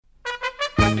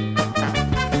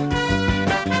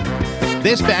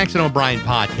This Baxter O'Brien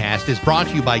podcast is brought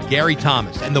to you by Gary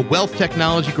Thomas and the Wealth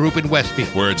Technology Group in Westfield.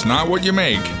 Where it's not what you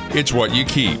make, it's what you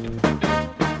keep.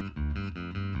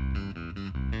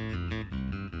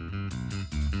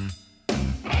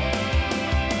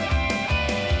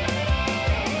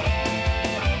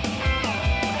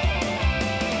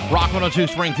 Rock 102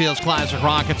 Springfield's Classic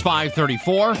Rock. It's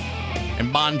 5:34,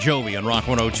 and Bon Jovi on Rock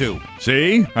 102.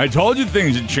 See? I told you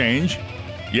things would change.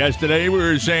 Yesterday we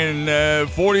were saying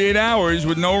 48 hours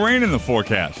with no rain in the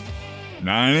forecast.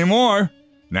 Not anymore.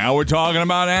 Now we're talking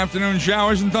about afternoon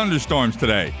showers and thunderstorms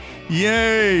today.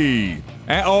 Yay!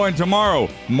 And tomorrow,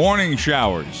 morning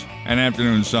showers and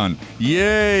afternoon sun.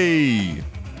 Yay!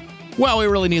 Well, we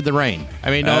really need the rain.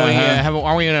 I mean,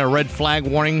 are we in a red flag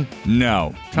warning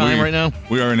No. time right now?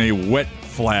 We are in a wet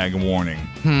flag warning.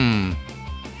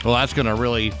 Well, that's going to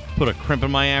really put a crimp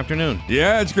in my afternoon.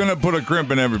 Yeah, it's going to put a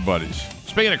crimp in everybody's.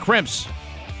 Speaking of crimps,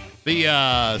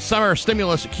 the summer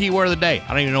stimulus keyword of the day. I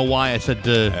don't even know why I said I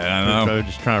don't know.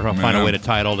 just trying to find a way to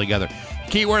tie it all together.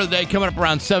 Keyword of the day coming up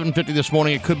around 7:50 this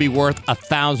morning. It could be worth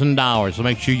 $1,000. So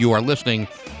make sure you are listening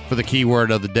for the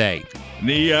keyword of the day.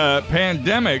 The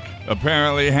pandemic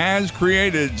apparently has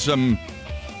created some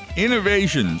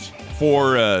innovations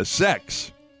for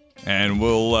sex, and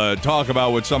we'll talk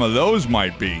about what some of those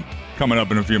might be coming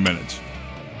up in a few minutes.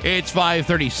 It's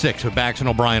 5:36 with Bax and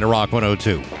O'Brien to Rock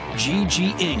 102.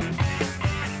 GG Inc.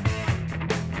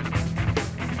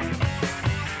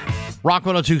 Rock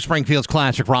 102 Springfield's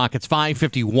Classic Rock. It's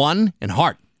 5:51 and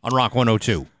Hart on Rock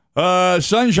 102.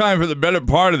 Sunshine for the better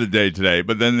part of the day today,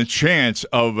 but then the chance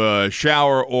of a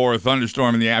shower or a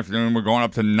thunderstorm in the afternoon, we're going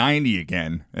up to 90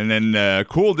 again. And then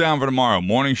cool down for tomorrow.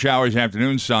 Morning showers,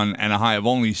 afternoon sun, and a high of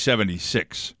only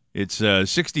 76. It's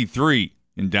 63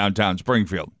 in downtown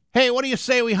Springfield. Hey, what do you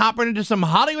say we hop into some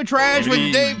Hollywood trash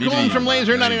with Dave Coombs from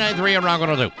Laser 99.3 on Rock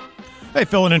 102? Hey,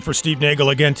 filling in for Steve Nagel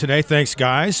again today. Thanks,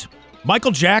 guys.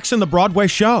 Michael Jackson, the Broadway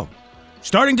show.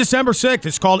 Starting December 6th,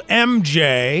 it's called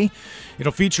MJ.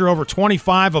 It'll feature over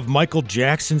 25 of Michael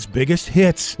Jackson's biggest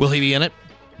hits. Will he be in it?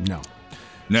 No.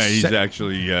 No, he's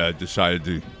actually decided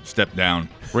to step down.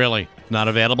 Really? Not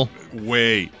available?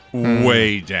 Way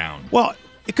down. Well,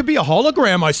 it could be a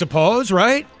hologram, I suppose,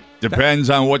 right? Depends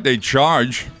on what they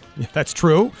charge. Yeah, that's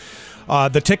true.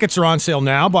 The tickets are on sale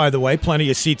now, by the way. Plenty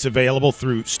of seats available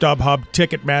through StubHub,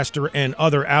 Ticketmaster, and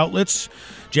other outlets.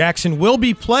 Jackson will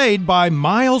be played by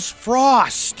Miles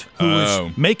Frost, who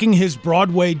is making his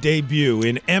Broadway debut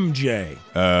in MJ.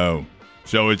 Oh.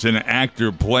 So it's an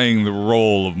actor playing the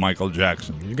role of Michael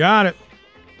Jackson. You got it.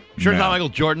 Sure, No. it's not Michael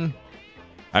Jordan.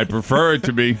 I prefer it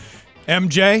to be.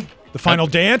 MJ, the final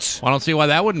dance. I don't see why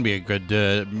that wouldn't be a good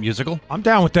musical. I'm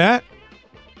down with that.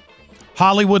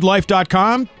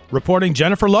 HollywoodLife.com reporting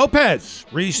Jennifer Lopez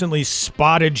recently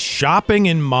spotted shopping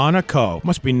in Monaco.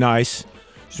 Must be nice.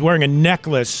 She's wearing a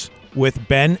necklace with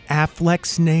Ben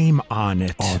Affleck's name on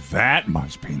it. Oh, that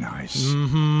must be nice.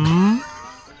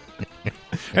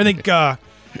 I think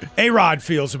A-Rod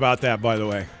feels about that, by the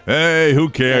way. Hey, who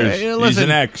cares? Hey, He's listen.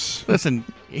 an ex. Listen,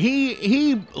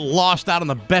 he lost out on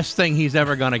the best thing he's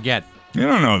ever going to get. You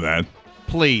don't know that.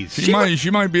 Please. She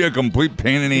might be a complete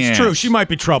pain in the ass. It's true. She might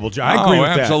be troubled. I agree with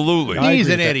that. Absolutely. I He's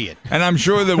agree an with that. idiot. And I'm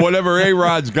sure that whatever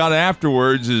A-Rod's got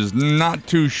afterwards is not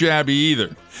too shabby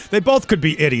either. They both could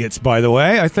be idiots, by the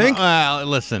way, I think. Well,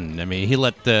 listen, I mean, he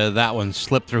let that one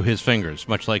slip through his fingers,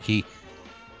 much like he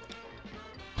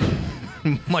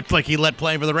let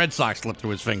playing for the Red Sox slip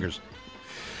through his fingers.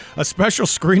 A special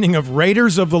screening of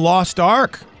Raiders of the Lost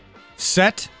Ark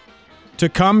set to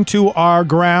come to our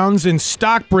grounds in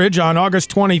Stockbridge on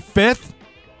August 25th.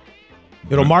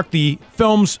 It'll mark the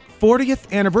film's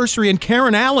 40th anniversary, and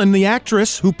Karen Allen, the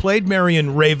actress who played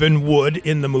Marion Ravenwood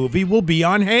in the movie, will be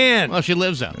on hand. Well, she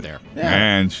lives out there.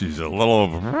 And she's a little...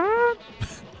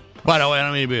 By the way, I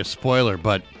don't mean to be a spoiler,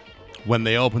 but when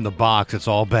they open the box, it's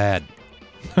all bad.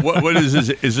 What is this?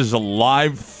 Is this a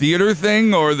live theater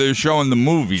thing, or they're showing the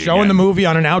movie? Showing the movie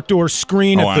on an outdoor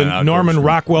screen Oh, at on an the outdoor Norman screen.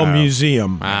 Rockwell Oh.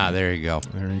 Museum. There you go.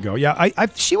 There you go. Yeah,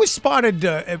 she was spotted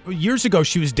years ago.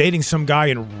 She was dating some guy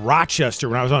in Rochester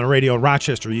when I was on the radio in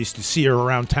Rochester. I used to see her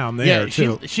around town there,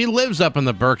 too. She lives up in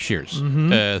the Berkshires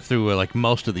through like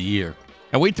most of the year.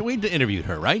 And we interviewed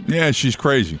her, right? Yeah, she's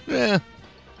crazy. Yeah.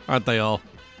 Aren't they all?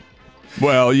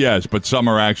 Well, yes, but some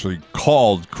are actually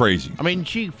called crazy. I mean,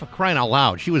 for crying out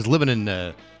loud, she was living in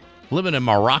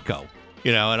Morocco,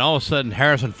 and all of a sudden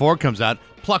Harrison Ford comes out,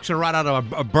 plucks her right out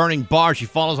of a burning bar. She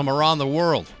follows him around the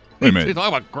world. Wait a minute. She's talking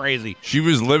about crazy. She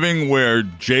was living where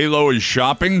J-Lo is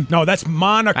shopping? No, that's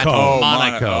Monaco. That's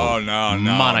Monaco. Oh, no.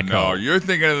 Monaco. No. You're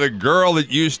thinking of the girl that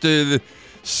used to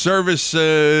service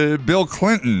Bill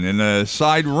Clinton in a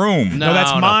side room. No,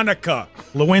 that's Monica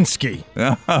Lewinsky.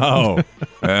 Oh,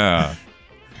 yeah.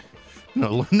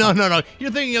 No.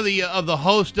 You're thinking of the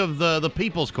host of the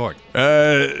People's Court.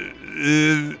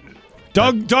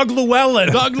 Doug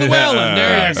Llewellyn. Doug Llewellyn.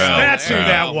 There you go. That's who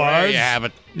that was. There you have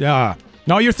it. Yeah.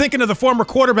 No, you're thinking of the former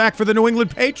quarterback for the New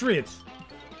England Patriots.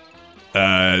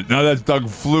 No, that's Doug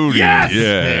Flutie. Yes!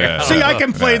 Yeah. See, I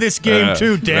can play this game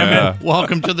too, damn it.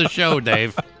 Welcome to the show,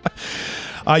 Dave.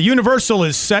 Universal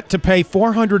is set to pay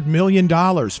 $400 million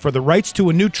for the rights to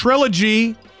a new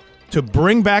trilogy to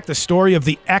bring back the story of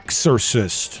The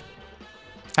Exorcist.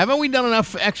 Haven't we done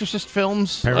enough Exorcist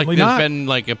films? Apparently there's not. been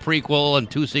like a prequel and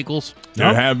 2 sequels.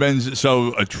 There have been,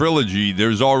 so a trilogy,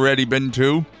 there's already been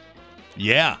 2?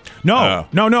 Yeah.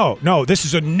 No. This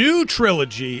is a new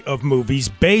trilogy of movies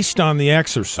based on The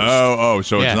Exorcist.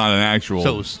 So Yeah. it's not an actual.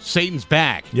 So Satan's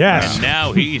back. Yes. And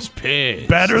now he's pissed.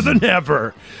 Better than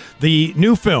ever. The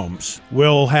new films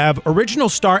will have original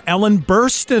star Ellen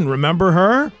Burstyn. Remember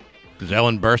her? Does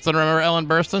Ellen Burstyn remember Ellen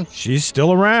Burstyn? She's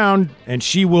still around, and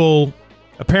she will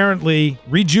apparently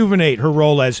rejuvenate her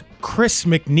role as Chris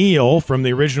McNeil from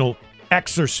the original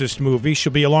Exorcist movie.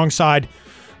 She'll be alongside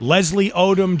Leslie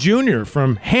Odom Jr.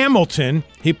 from Hamilton.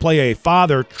 He play a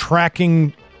father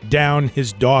tracking down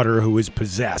his daughter who is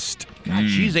possessed. God,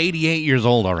 she's 88 years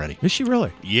old already. Is she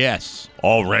really? Yes.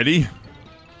 Already?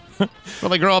 Well,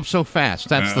 they grow up so fast.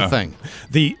 That's the thing.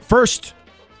 The first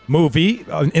movie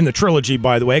in the trilogy,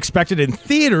 by the way, expected in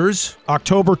theaters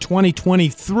October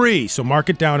 2023. So mark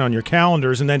it down on your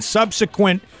calendars. And then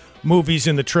subsequent movies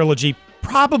in the trilogy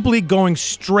probably going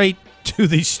straight to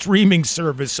the streaming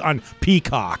service on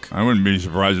Peacock. I wouldn't be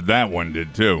surprised if that one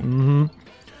did, too. Mm-hmm.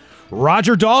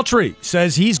 Roger Daltrey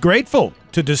says he's grateful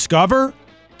to discover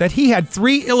that he had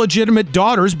 3 illegitimate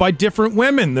daughters by different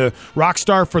women. The rock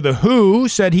star for The Who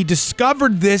said he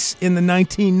discovered this in the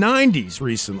 1990s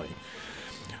recently.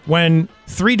 When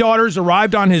 3 daughters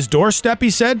arrived on his doorstep, he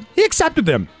said he accepted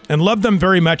them and loved them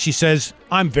very much. He says,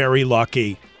 "I'm very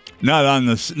lucky." Not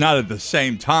at the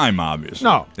same time, obviously.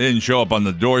 No. They didn't show up on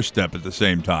the doorstep at the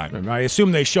same time. And I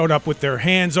assume they showed up with their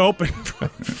hands open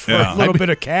for Yeah. a little bit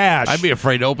of cash. I'd be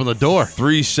afraid to open the door.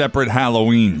 3 separate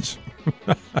Halloweens.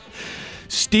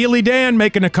 Steely Dan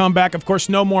making a comeback. Of course,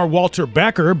 no more Walter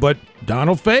Becker, but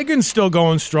Donald Fagen's still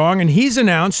going strong, and he's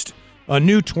announced a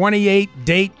new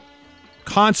 28-date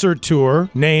concert tour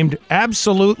named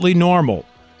Absolutely Normal.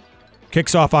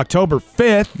 Kicks off October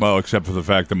 5th. Well, except for the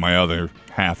fact that my other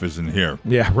half isn't here.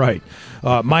 Yeah, right.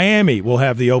 Miami will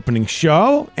have the opening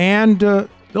show, and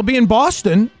they'll be in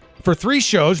Boston for 3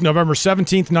 shows, November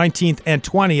 17th, 19th, and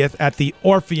 20th at the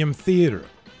Orpheum Theater.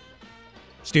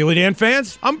 Steely Dan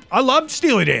fans? I love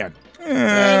Steely Dan.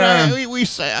 And,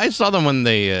 I saw them when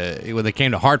they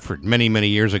came to Hartford many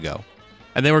years ago,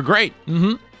 and they were great.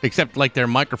 Mm-hmm. Except like their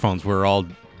microphones were all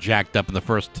jacked up in the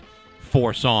first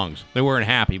 4 songs. They weren't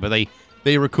happy, but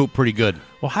they recouped pretty good.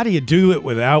 Well, how do you do it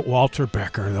without Walter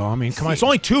Becker, though? I mean, come on, it's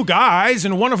only 2 guys,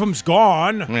 and one of them's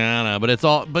gone. I know,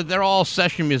 but they're all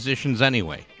session musicians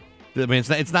anyway. I mean,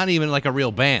 it's not even like a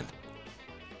real band.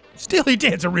 Steely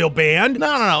Dan's a real band.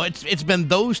 No. It's been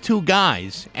those 2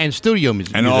 guys and studio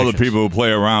musicians. And all the people who play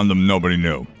around them, nobody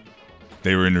knew.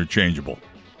 They were interchangeable.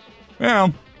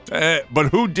 Well, but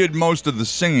who did most of the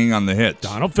singing on the hits?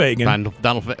 Donald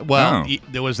Fagen. Well,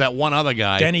 there was that one other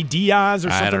guy. Denny Diaz or something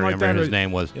like that. I don't remember his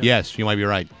name was. Yeah. Yes, you might be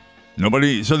right.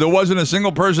 Nobody. So there wasn't a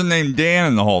single person named Dan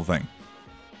in the whole thing.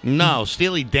 No,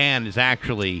 Steely Dan is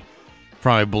actually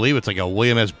from, I believe it's like a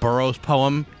William S. Burroughs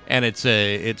poem, and it's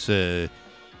the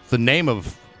name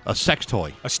of a sex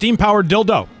toy. A steam-powered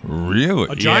dildo. Really?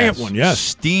 A giant one, yes.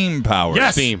 Steam power.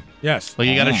 Yes. Steam. Yes. Like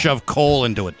you got to shove coal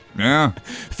into it. Yeah.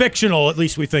 Fictional, at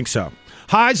least we think so.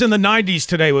 Highs in the 90s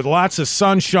today with lots of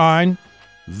sunshine.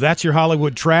 That's your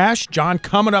Hollywood trash. John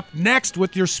coming up next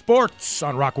with your sports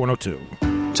on Rock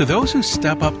 102. To those who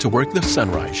step up to work the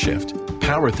sunrise shift,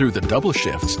 power through the double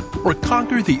shifts, or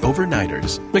conquer the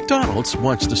overnighters, McDonald's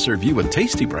wants to serve you a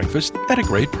tasty breakfast at a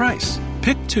great price.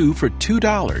 Pick 2 for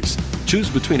 $2. Choose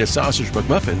between a sausage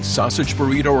McMuffin, sausage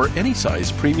burrito, or any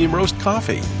size premium roast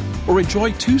coffee. Or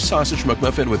enjoy 2 sausage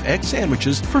McMuffin with egg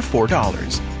sandwiches for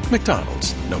 $4.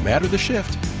 McDonald's, no matter the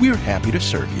shift, we're happy to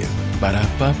serve you.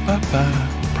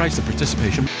 Ba-da-ba-ba-ba. Price of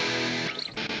participation.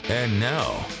 And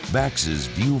now, Bax's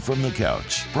View from the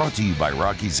Couch, brought to you by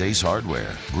Rocky's Ace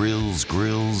Hardware, Grills,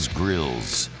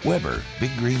 Weber,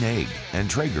 Big Green Egg, and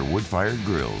Traeger Wood-Fired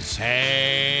Grills.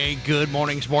 Hey, good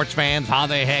morning, sports fans. How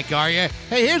the heck are you?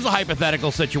 Hey, here's a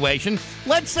hypothetical situation.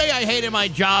 Let's say I hated my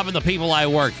job and the people I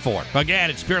worked for.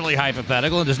 Again, it's purely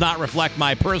hypothetical and does not reflect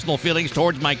my personal feelings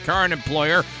towards my current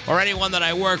employer or anyone that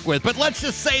I work with. But let's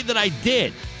just say that I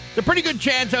did. There's a pretty good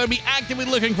chance I would be actively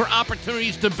looking for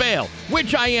opportunities to bail,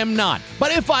 which I am not.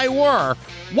 But if I were,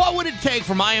 what would it take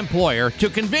for my employer to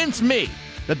convince me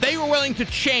that they were willing to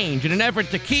change in an effort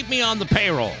to keep me on the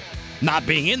payroll? Not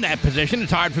being in that position,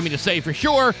 it's hard for me to say for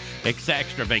sure. It's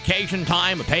extra vacation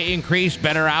time, a pay increase,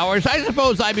 better hours. I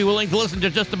suppose I'd be willing to listen to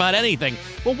just about anything.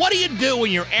 But what do you do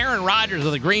when you're Aaron Rodgers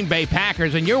of the Green Bay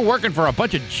Packers and you're working for a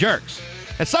bunch of jerks?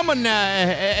 As some of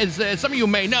you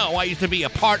may know, I used to be a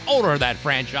part owner of that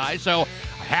franchise, so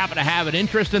I happen to have an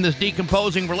interest in this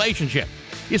decomposing relationship.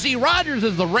 You see, Rodgers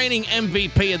is the reigning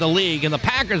MVP of the league, and the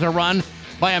Packers are run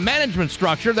by a management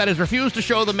structure that has refused to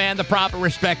show the man the proper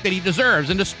respect that he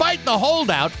deserves. And despite the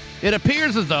holdout, it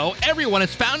appears as though everyone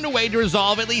has found a way to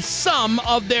resolve at least some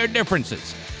of their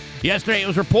differences. Yesterday, it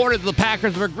was reported that the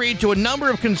Packers have agreed to a number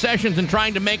of concessions in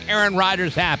trying to make Aaron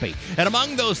Rodgers happy. And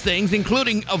among those things,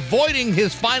 including avoiding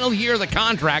his final year of the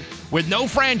contract with no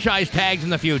franchise tags in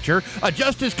the future,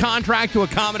 adjust his contract to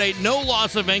accommodate no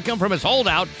loss of income from his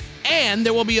holdout, and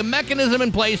there will be a mechanism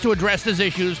in place to address his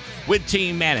issues with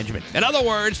team management. In other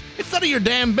words, it's none of your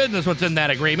damn business what's in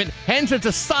that agreement, hence its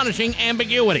astonishing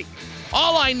ambiguity.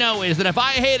 All I know is that if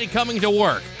I hated coming to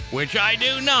work, which I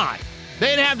do not,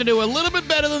 they'd have to do a little bit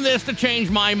better than this to change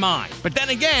my mind. But then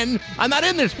again, I'm not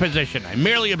in this position. I'm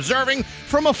merely observing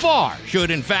from afar,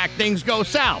 should in fact things go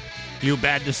south. A few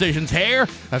bad decisions here,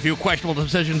 a few questionable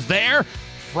decisions there,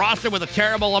 frosted with a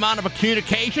terrible amount of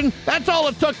communication. That's all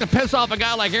it took to piss off a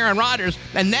guy like Aaron Rodgers,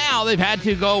 and now they've had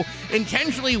to go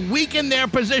intentionally weaken their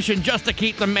position just to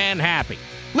keep the man happy.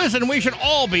 Listen, we should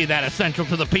all be that essential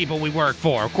to the people we work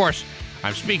for. Of course,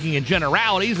 I'm speaking in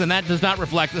generalities, and that does not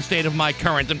reflect the state of my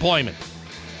current employment.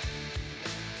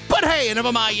 But hey, enough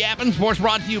of my yapping. Sports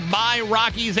brought to you by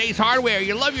Rocky's Ace Hardware.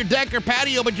 You love your deck or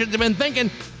patio, but you've been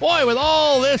thinking, boy, with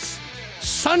all this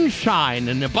sunshine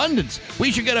and abundance,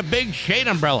 we should get a big shade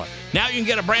umbrella. Now you can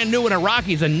get a brand new one at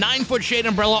Rocky's, a 9-foot shade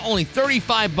umbrella, only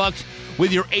 $35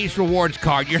 with your Ace Rewards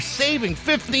card. You're saving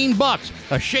 $15.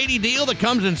 A shady deal that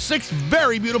comes in 6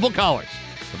 very beautiful colors.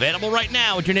 Available right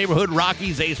now at your neighborhood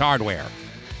Rocky's Ace Hardware.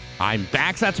 I'm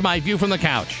Bax. That's my view from the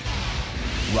couch.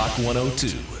 Rock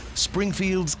 102,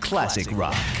 Springfield's classic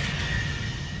rock.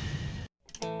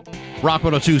 Rock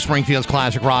 102, Springfield's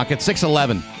classic rock at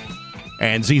 6:11.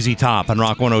 And ZZ Top on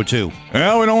Rock 102.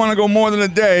 Well, we don't want to go more than a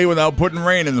day without putting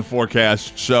rain in the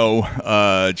forecast. So,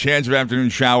 chance of afternoon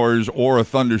showers or a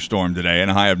thunderstorm today, and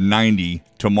a high of 90.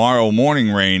 Tomorrow, morning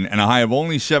rain, and a high of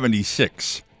only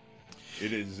 76.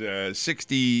 It is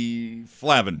 60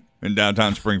 Flavin in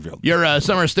downtown Springfield. Your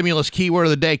summer stimulus keyword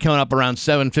of the day coming up around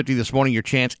 7:50 this morning. Your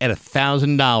chance at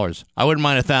 $1,000. I wouldn't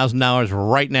mind $1,000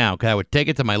 right now, because I would take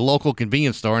it to my local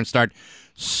convenience store and start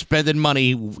spending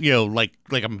money, like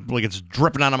it's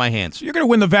dripping out of my hands. You're going to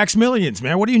win the Vax Millions,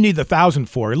 man. What do you need the 1,000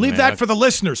 for? Leave that for the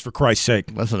listeners, for Christ's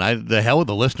sake. Listen, the hell with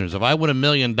the listeners. If I win $1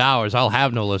 million, I'll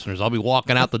have no listeners. I'll be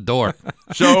walking out the door.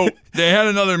 So they had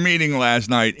another meeting last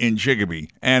night in Chicopee,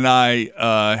 and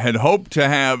I had hoped to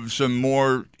have some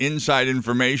more inside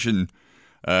information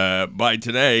by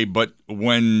today, but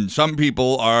when some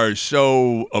people are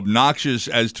so obnoxious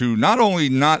as to not only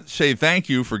not say thank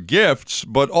you for gifts,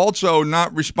 but also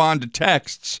not respond to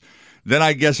texts, then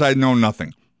I guess I know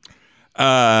nothing.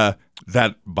 That,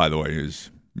 by the way, is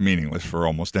meaningless for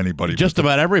almost anybody. Just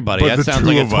about everybody. That sounds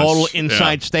like a total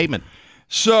inside statement.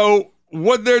 So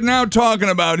what they're now talking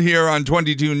about here on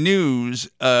 22 News,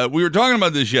 we were talking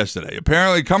about this yesterday.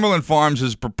 Apparently, Cumberland Farms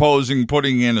is proposing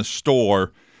putting in a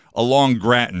store along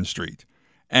Grattan Street.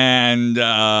 And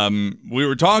we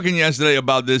were talking yesterday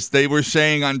about this. They were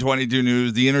saying on 22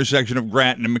 News, the intersection of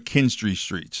Grattan and McKinstry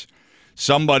Streets.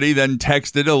 Somebody then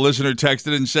a listener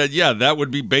texted and said, yeah, that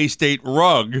would be Bay State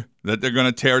Rug that they're going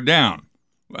to tear down.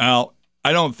 Well,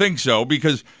 I don't think so,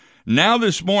 because now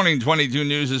this morning 22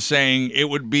 News is saying it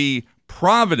would be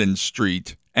Providence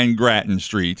Street and Grattan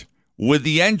Street with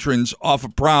the entrance off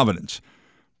of Providence.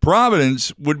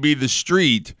 Providence would be the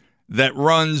street that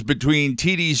runs between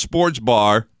TD's Sports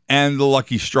Bar and the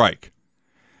Lucky Strike.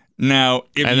 Now,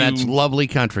 that's lovely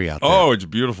country out there. Oh, it's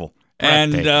beautiful.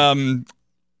 And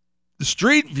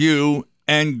Street View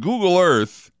and Google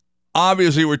Earth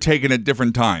obviously were taken at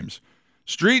different times.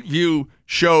 Street View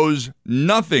shows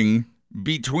nothing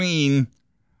between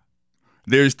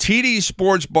There's TD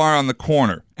Sports Bar on the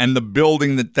corner and the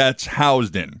building that's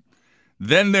housed in.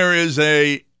 Then there is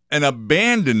an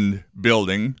abandoned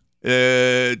building,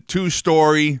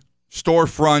 2-story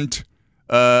storefront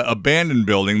abandoned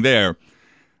building there.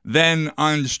 Then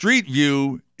on Street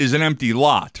View is an empty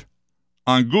lot.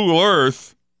 On Google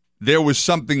Earth, there was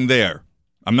something there.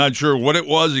 I'm not sure what it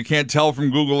was. You can't tell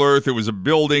from Google Earth. It was a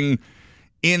building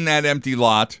in that empty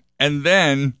lot. And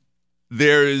then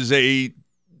there is a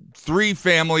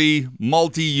 3-family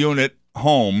multi-unit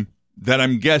home that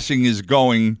I'm guessing is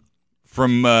going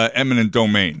from eminent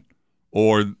domain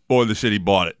or the city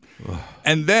bought it.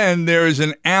 And then there is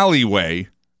an alleyway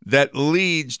that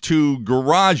leads to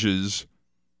garages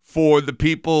for the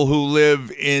people who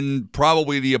live in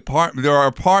probably the apartment. There are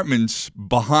apartments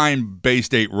behind Bay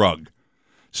State Rug.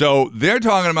 So they're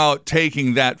talking about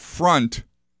taking that front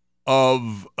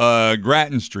of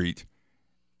Grattan Street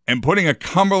and putting a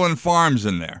Cumberland Farms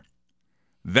in there.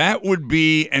 That would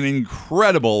be an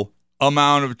incredible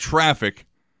amount of traffic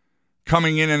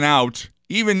coming in and out,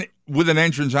 even with an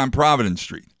entrance on Providence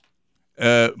Street.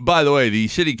 By the way, the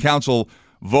city council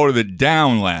voted it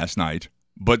down last night,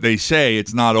 but they say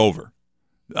it's not over.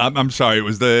 I'm sorry, it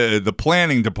was the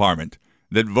planning department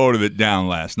that voted it down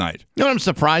last night. You know what I'm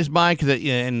surprised by? Because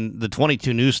in the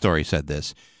 22 News story said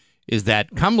this, is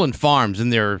that Cumberland Farms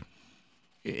in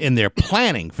their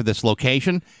planning for this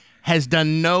location has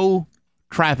done no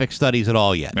traffic studies at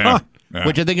all yet. Yeah. Yeah.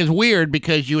 Which I think is weird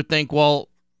because you would think, well,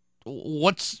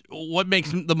 what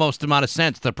makes the most amount of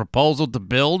sense, the proposal to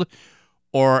build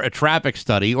or a traffic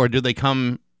study, or do they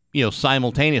come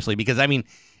simultaneously? Because I mean,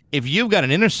 if you've got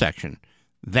an intersection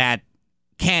that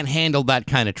can't handle that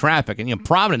kind of traffic, and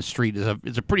Providence Street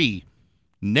is a pretty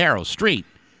narrow street,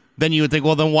 then you would think,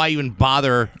 well, then why even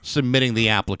bother submitting the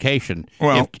application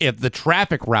if the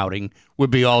traffic routing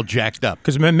would be all jacked up?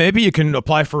 Because maybe you can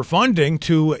apply for funding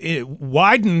to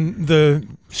widen the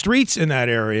streets in that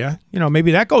area.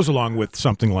 Maybe that goes along with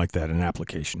something like that, an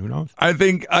application. Who knows? I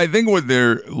think what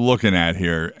they're looking at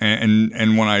here,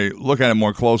 and when I look at it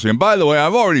more closely, and by the way,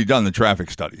 I've already done the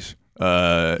traffic studies.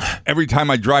 Every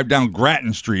time I drive down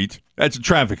Grattan Street, that's a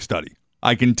traffic study.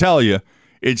 I can tell you,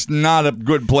 it's not a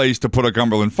good place to put a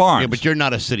Cumberland Farms. Yeah, but you're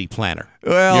not a city planner.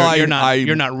 Well,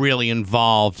 you're not really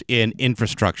involved in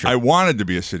infrastructure. I wanted to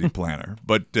be a city planner,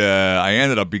 but I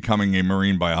ended up becoming a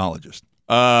marine biologist.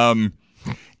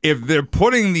 If they're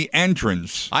putting the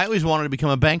entrance, I always wanted to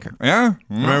become a banker. Yeah.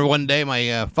 Remember one day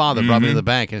my father brought me to the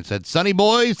bank and said, "Sonny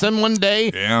boy, some one day,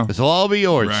 this will all be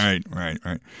yours." Right.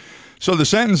 So the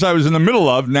sentence I was in the middle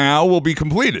of now will be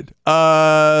completed.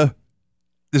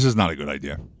 This is not a good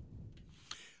idea.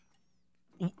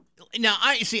 Now,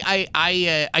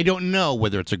 I don't know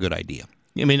whether it's a good idea.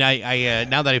 I mean, I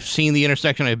now that I've seen the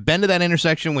intersection, I've been to that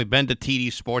intersection. We've been to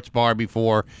TD Sports Bar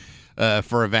before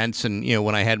for events, and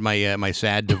when I had my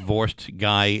sad divorced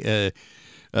guy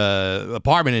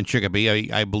apartment in Chicopee,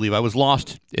 I believe I was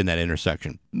lost in that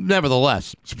intersection.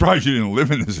 Nevertheless, surprised you didn't live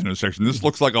in this intersection. This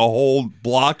looks like a whole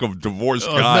block of divorced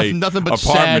guy nothing but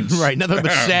apartments. Sad, right? Nothing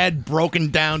but sad,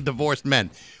 broken down divorced men.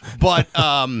 But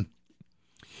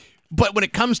But when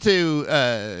it comes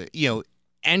to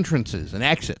entrances and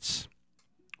exits,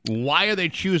 why are they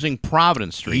choosing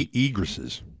Providence Street?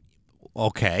 Egresses.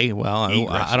 Okay, well,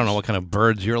 I don't know what kind of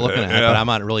birds you're looking at, but I'm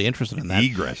not really interested in that.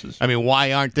 Egresses. I mean,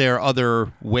 why aren't there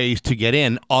other ways to get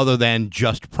in other than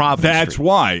just Providence That's Street?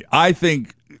 why. I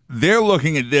think they're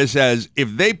looking at this as if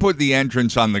they put the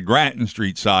entrance on the Grattan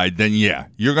Street side, then yeah,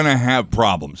 you're going to have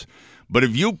problems. But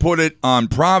if you put it on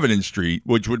Providence Street,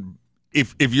 which would...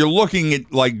 If you're looking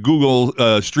at like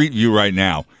Google Street View right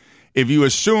now, if you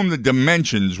assume the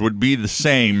dimensions would be the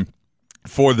same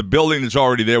for the building that's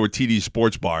already there with TD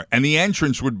Sports Bar, and the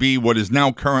entrance would be what is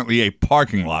now currently a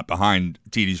parking lot behind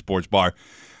TD Sports Bar,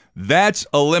 that's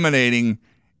eliminating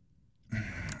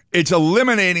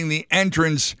the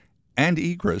entrance and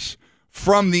egress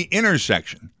from the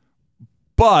intersection.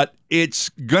 But it's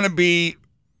going to be,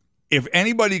 if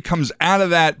anybody comes out of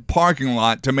that parking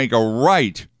lot to make a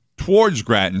right towards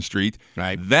Grattan Street,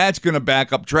 right, that's going to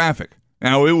back up traffic.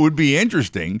 Now, it would be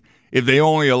interesting if they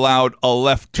only allowed a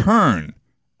left turn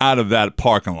out of that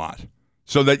parking lot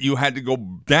so that you had to go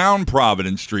down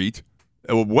Providence Street,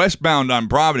 westbound on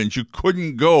Providence. You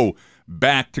couldn't go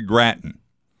back to Grattan.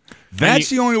 That's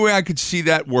the only way I could see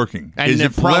that working, is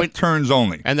if left turns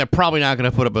only. And they're probably not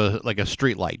going to put up a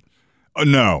street light.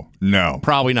 No.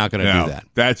 Probably not going to do that.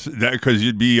 That's because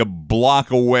you'd be a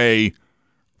block away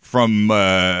from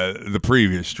the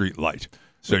previous street light.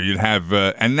 So you'd have,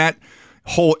 and that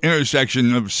whole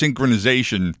intersection of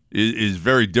synchronization is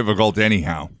very difficult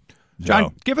anyhow. John,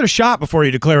 So, give it a shot before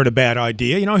you declare it a bad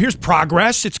idea. Here's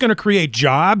progress. It's going to create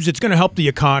jobs. It's going to help the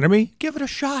economy. Give it a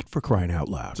shot, for crying out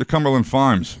loud. it's at Cumberland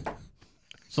Farms.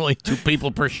 It's only 2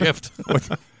 people per shift.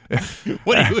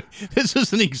 This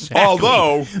isn't exactly.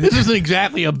 Although- this isn't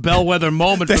exactly a bellwether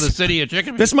moment for the city of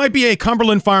Chicopee. This might be a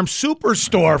Cumberland Farms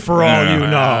superstore for all you I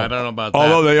know. don't know about that.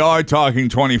 Although they are talking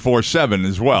 24/7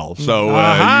 as well,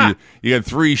 so you get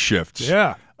 3 shifts.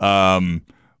 Yeah.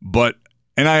 But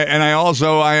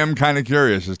I am kind of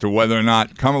curious as to whether or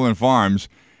not Cumberland Farms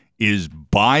is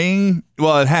buying.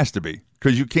 Well, it has to be,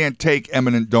 because you can't take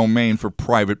eminent domain for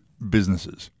private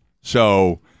businesses.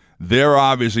 So they're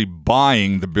obviously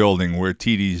buying the building where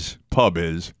TD's Pub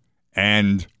is,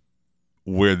 and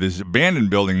where this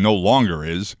abandoned building no longer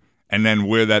is, and then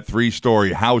where that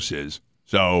 3-story house is.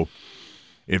 So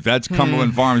if that's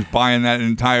Cumberland Farms buying that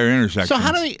entire intersection.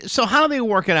 So how do they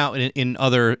work it out in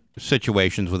other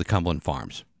situations with the Cumberland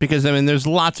Farms? Because there's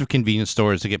lots of convenience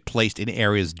stores that get placed in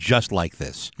areas just like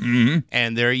this,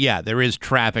 and there is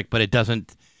traffic, but it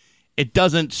doesn't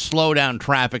slow down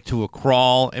traffic to a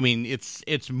crawl.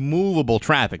 It's movable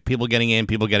traffic. People getting in,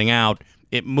 people getting out.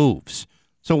 It moves.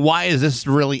 So why is this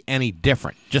really any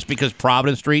different? Just because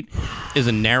Providence Street is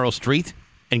a narrow street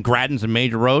and Grattan's a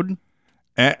major road?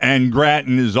 And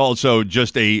Grattan is also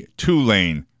just a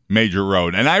 2-lane major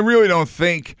road. And I really don't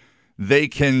think they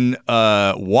can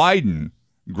widen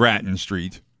Grattan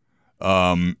Street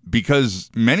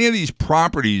because many of these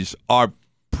properties are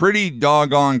pretty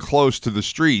doggone close to the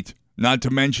street, not to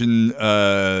mention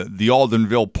the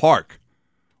Aldenville Park,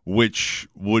 which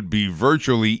would be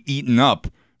virtually eaten up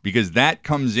because that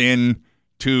comes in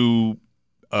to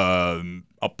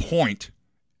a point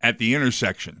at the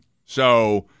intersection.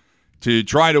 So to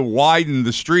try to widen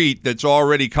the street that's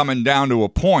already coming down to a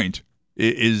point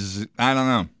is, I don't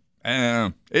know.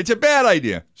 It's a bad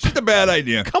idea. It's just a bad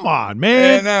idea. Come on,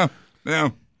 man.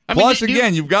 No. Plus,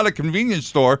 again, you've got a convenience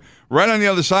store right on the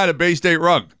other side of Bay State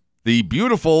Rug. The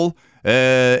beautiful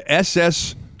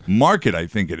SS Market, I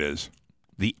think it is.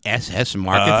 The SS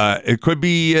Market? It could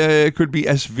be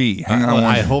SV. Hang on.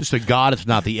 I hope to God it's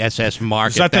not the SS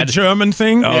Market. Is that the German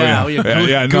thing? Oh,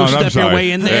 yeah. Step your way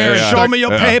in there. Show me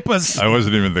your papers. I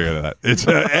wasn't even thinking of that. It's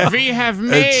we have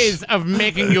ways of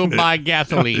making you buy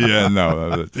gasoline. Yeah,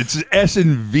 no. It's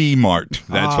S&V Mart.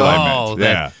 That's what I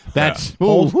meant. That's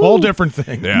whole different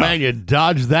thing. Yeah. Man, you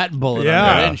dodged that bullet,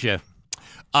 didn't you?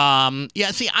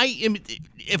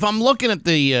 If I'm looking at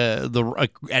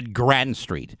at Grattan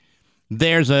Street,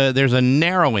 there's a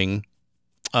narrowing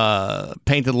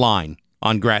painted line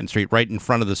on Grattan Street right in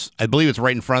front of this. I believe it's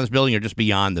right in front of this building or just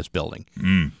beyond this building.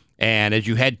 And as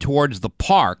you head towards the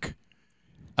park,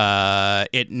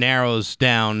 it narrows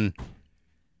down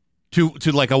to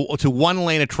 1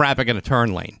 lane of traffic and a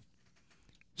turn lane.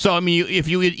 So even if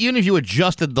you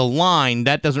adjusted the line,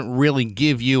 that doesn't really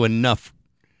give you enough.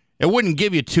 It wouldn't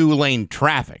give you 2-lane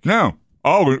traffic. No.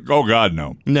 Oh God,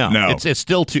 no. No. It's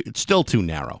still too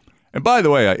narrow. And by the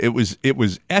way, it was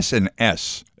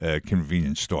S&S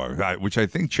convenience store, which I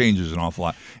think changes an awful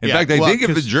lot. In fact, I think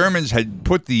if the Germans had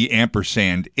put the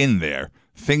ampersand in there,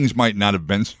 things might not have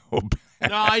been so bad.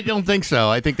 No, I don't think so.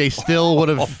 I think they still would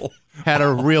have had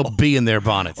a real bee in their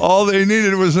bonnet. All they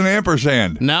needed was an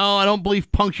ampersand. No, I don't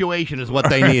believe punctuation is what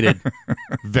they needed.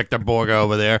 Victor Borga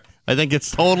over there. I think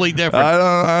it's totally different. I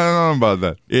don't know about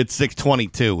that. It's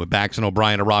 6:22 with Bax and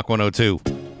O'Brien at Rock 102.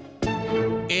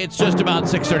 It's just about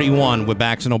 6:31 with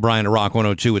Bax and O'Brien at Rock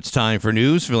 102. It's time for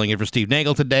news. Filling in for Steve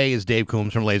Nagel today is Dave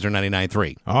Coombs from Laser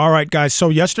 99.3. All right, guys. So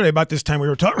yesterday about this time we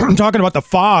were talking about the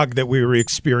fog that we were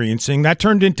experiencing. That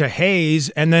turned into haze,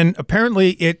 and then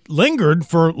apparently it lingered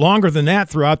for longer than that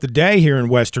throughout the day here in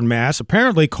Western Mass,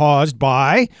 apparently caused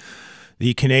by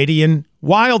the Canadian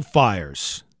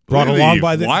wildfires. Brought along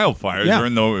by the wildfires are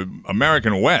in the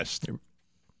American West. It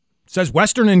says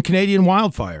Western and Canadian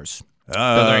wildfires.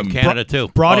 They're in Canada too.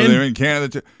 They're in Canada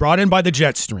too. Brought in by the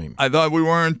jet stream. I thought we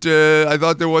weren't. I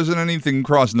thought there wasn't anything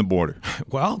crossing the border.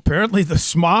 Well, apparently the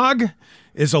smog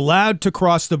is allowed to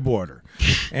cross the border,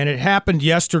 and it happened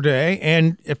yesterday.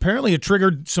 And apparently it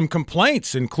triggered some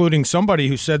complaints, including somebody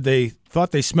who said they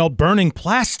thought they smelled burning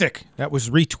plastic. That was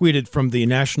retweeted from the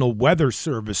National Weather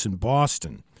Service in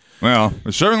Boston. Well, I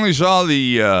certainly saw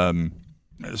the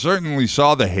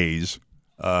haze.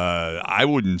 I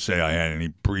wouldn't say I had any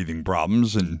breathing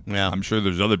problems, and I'm sure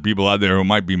there's other people out there who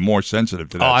might be more sensitive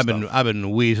to that. I've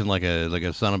been wheezing like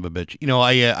a son of a bitch. You know,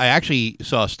 I actually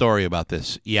saw a story about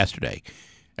this yesterday,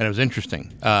 and it was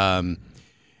interesting.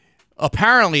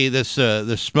 Apparently, this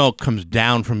smoke comes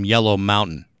down from Yellow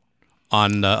Mountain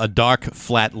on a dark,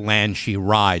 flat land she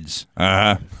rides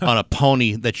Uh-huh. on a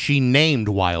pony that she named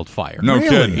Wildfire. No Really?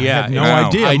 kidding. I Yeah, had no wow.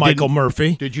 idea, I Michael didn't-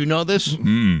 Murphy. Did you know this?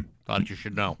 Thought you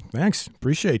should know. Thanks.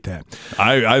 Appreciate that.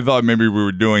 I thought maybe we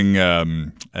were doing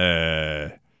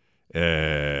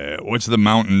what's the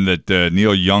mountain that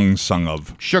Neil Young sung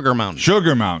of? Sugar Mountain.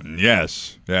 Sugar Mountain.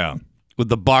 Yes. Yeah. With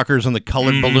the barkers and the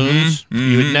colored balloons.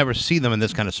 You would never see them in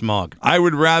this kind of smog. I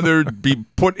would rather be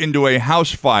put into a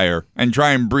house fire and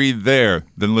try and breathe there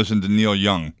than listen to Neil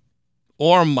Young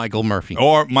Or Michael Murphy.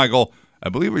 or Michael. I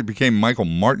believe it became Michael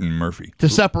Martin Murphy. To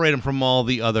separate him from all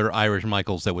the other Irish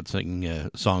Michaels that would sing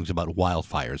songs about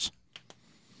wildfires.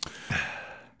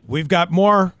 We've got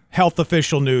more health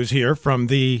official news here from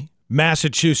the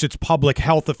Massachusetts Public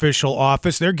Health Official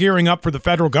Office. They're gearing up for the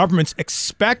federal government's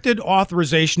expected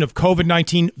authorization of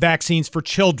COVID-19 vaccines for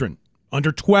children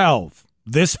under 12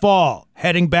 this fall.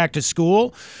 Heading back to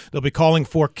school, they'll be calling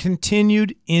for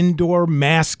continued indoor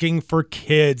masking for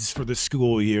kids for the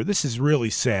school year. This is really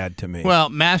sad to me. Well,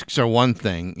 masks are one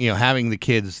thing. Having the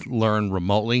kids learn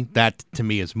remotely, that to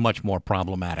me is much more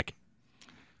problematic.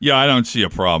 Yeah, I don't see a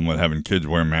problem with having kids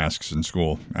wear masks in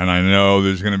school. And I know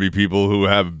there's going to be people who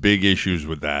have big issues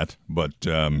with that. But,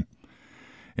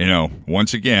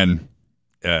 once again,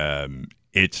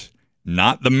 it's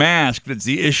not the mask that's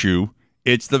the issue.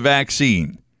 It's the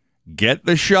vaccine. Get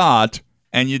the shot,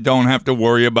 and you don't have to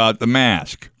worry about the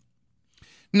mask.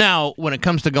 Now, when it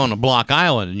comes to going to Block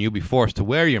Island and you'll be forced to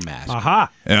wear your mask, Aha.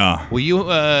 Yeah. will you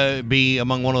be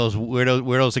among one of those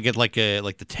weirdos that get like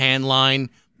the tan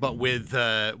line, but with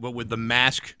the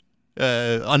mask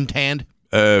untanned?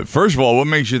 First of all, what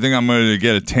makes you think I'm going to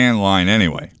get a tan line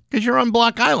anyway? Because you're on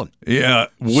Block Island. Yeah,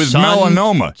 with Sun,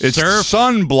 melanoma. It's surf.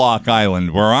 Sunblock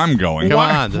Island where I'm going. Come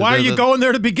Why, on, why are you going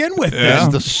there to begin with? Yeah. There's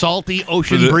the salty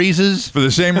ocean For the- breezes. For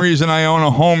the same reason I own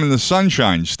a home in the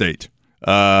Sunshine State.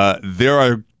 There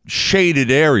are shaded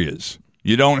areas.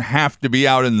 You don't have to be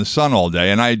out in the sun all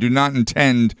day, and I do not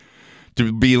intend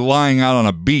to be lying out on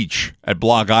a beach at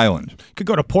Block Island. Could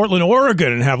go to Portland,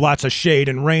 Oregon and have lots of shade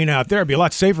and rain out there. It'd be a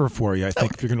lot safer for you, I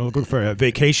think, if you're going to look for a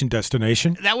vacation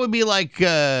destination. That would be like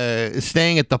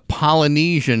staying at the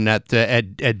Polynesian at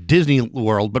Disney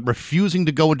World, but refusing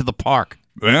to go into the park.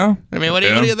 Yeah? I mean, what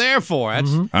are you there for?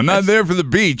 I'm not there for the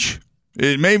beach.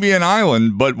 It may be an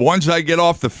island, but once I get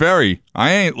off the ferry,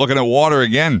 I ain't looking at water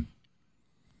again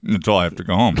until I have to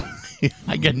go home.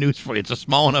 I get news for you. It's a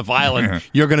small enough island.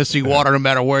 You're going to see water no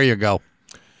matter where you go.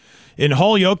 In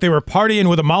Holyoke, they were partying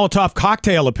with a Molotov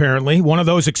cocktail, apparently. One of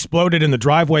those exploded in the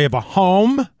driveway of a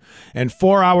home. And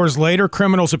 4 hours later,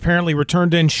 criminals apparently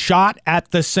returned in shot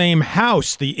at the same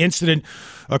house. The incident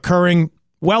occurring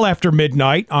well after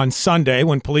midnight on Sunday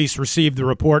when police received the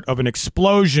report of an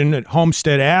explosion at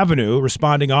Homestead Avenue.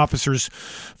 Responding officers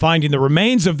finding the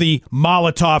remains of the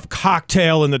Molotov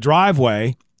cocktail in the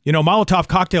driveway. Molotov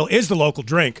cocktail is the local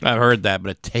drink. I've heard that,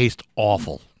 but it tastes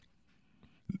awful.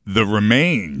 The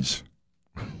remains,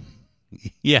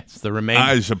 Yes, the remains.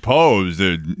 I suppose,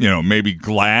 maybe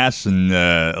glass and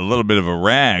a little bit of a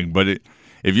rag, but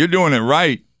if you're doing it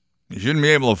right, you shouldn't be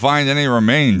able to find any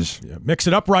remains. Yeah, mix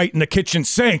it up right in the kitchen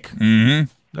sink. Mm-hmm.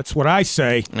 That's what I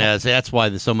say. Yeah, see, that's why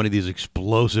there's so many of these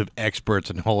explosive experts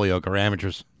in Holyoke are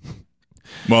amateurs.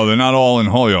 Well, they're not all in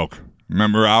Holyoke.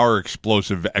 Remember, our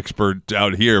explosive expert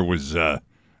out here was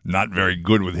not very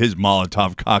good with his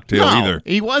Molotov cocktail either.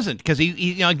 He wasn't, because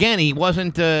he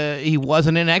wasn't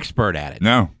an expert at it.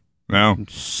 No.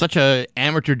 Such a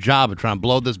amateur job of trying to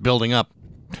blow this building up.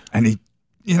 And he,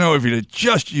 if he'd have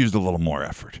just used a little more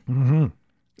effort. Mm-hmm.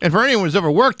 And for anyone who's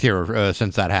ever worked here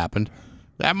since that happened,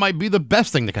 that might be the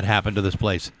best thing that could happen to this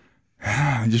place.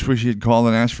 I just wish he'd called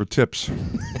and asked for tips.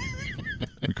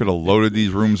 We could have loaded these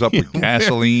rooms up with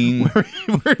gasoline.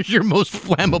 Where's your most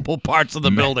flammable parts of the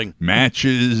building?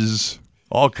 Matches,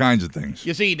 all kinds of things.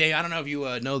 You see, Dave, I don't know if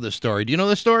you know this story. Do you know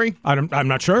this story? I'm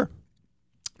not sure.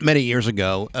 Many years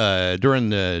ago, during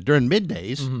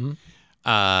middays,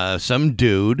 some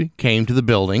dude came to the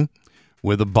building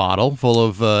with a bottle full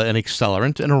of an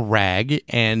accelerant and a rag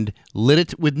and lit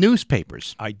it with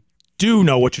newspapers. I do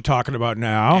know what you're talking about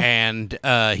now. And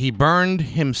he burned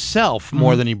himself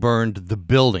more than he burned the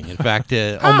building. In fact,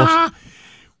 almost.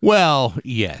 Well,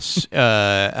 yes.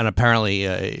 And apparently,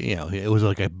 it was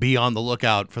like a be on the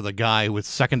lookout for the guy with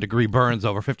second-degree burns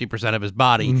over 50% of his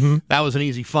body. That was an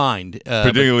easy find.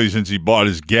 Particularly since he bought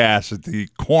his gas at the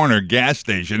corner gas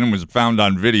station and was found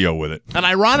on video with it. And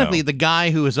ironically, the guy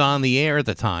who was on the air at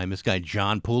the time, this guy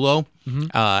John Pulo,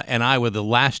 and I were the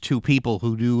last two people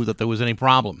who knew that there was any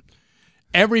problem.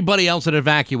 Everybody else had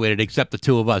evacuated except the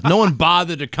two of us. No one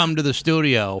bothered to come to the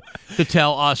studio to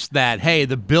tell us that, hey,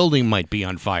 the building might be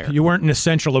on fire. You weren't an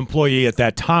essential employee at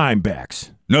that time,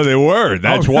 Bex. No, they were.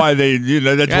 That's why they.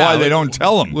 Why they don't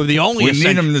tell them. We're the only. We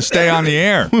need them to stay on the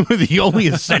air. We're the only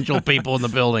essential people in the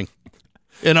building,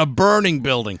 in a burning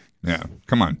building. Yeah,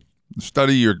 come on.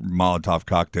 Study your Molotov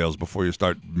cocktails before you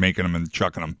start making them and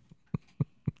chucking them.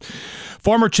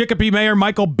 Former Chicopee Mayor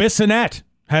Michael Bissonnette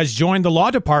has joined the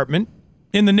law department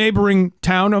in the neighboring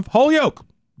town of Holyoke.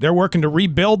 They're working to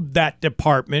rebuild that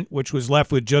department, which was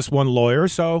left with just one lawyer.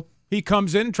 So he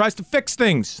comes in and tries to fix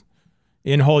things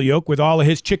in Holyoke with all of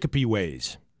his Chicopee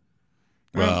ways.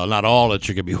 Well, not all the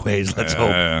Chicopee ways, let's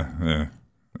hope. I'm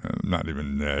not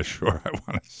even sure I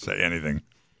want to say anything.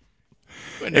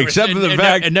 Except for the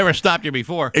fact it never stopped you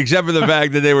before. Except for the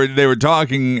fact that they were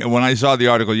talking when I saw the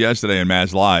article yesterday in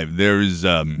Mass Live. There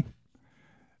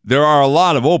are a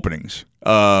lot of openings.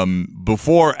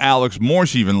 Before Alex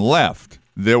Morse even left,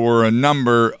 there were a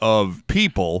number of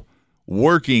people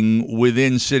working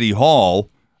within City Hall,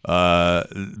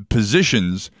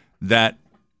 positions that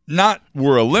not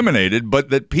were eliminated, but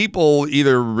that people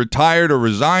either retired or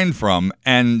resigned from,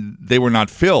 and they were not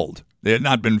filled. They had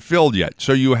not been filled yet.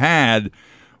 So you had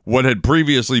what had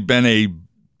previously been a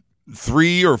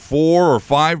 3 or 4 or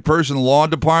 5 person law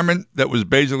department that was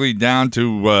basically down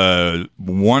to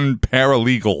one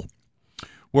paralegal.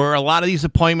 Were a lot of these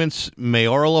appointments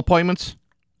mayoral appointments?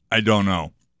 I don't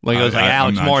know. Like it was like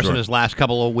Alex Morse in sure. his last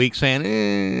couple of weeks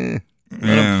saying, let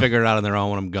them figure it out on their own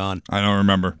when I'm gone. I don't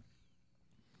remember.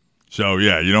 So,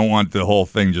 yeah, you don't want the whole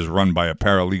thing just run by a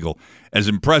paralegal. As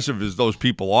impressive as those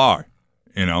people are,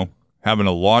 having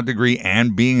a law degree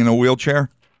and being in a wheelchair.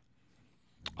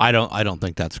 I don't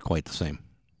think that's quite the same.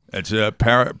 It's a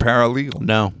paralegal.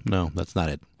 No, that's not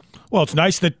it. Well, it's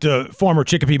nice that former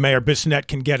Chicopee Mayor Bissonnette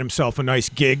can get himself a nice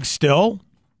gig still.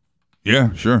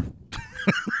 Yeah, sure.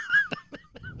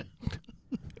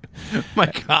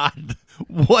 My God,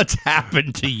 what's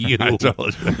happened to you? I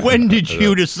told you. When did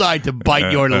you decide to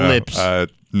bite your lips?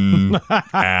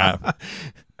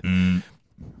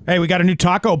 Hey, we got a new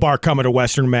taco bar coming to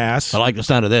Western Mass. I like the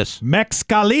sound of this.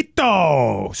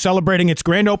 Mezcalito, celebrating its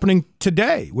grand opening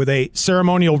today with a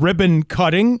ceremonial ribbon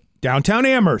cutting downtown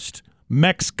Amherst.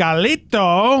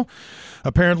 Mezcalito,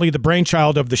 apparently the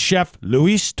brainchild of the chef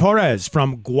Luis Torres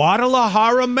from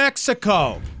Guadalajara,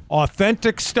 Mexico.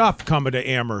 Authentic stuff coming to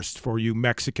Amherst for you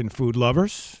Mexican food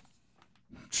lovers.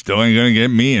 Still ain't going to get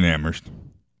me in Amherst.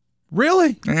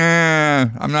 Really?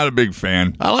 I'm not a big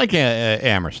fan. I like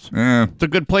Amherst. It's a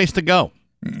good place to go.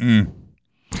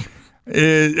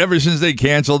 Ever since they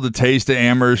canceled the Taste of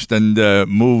Amherst and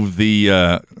moved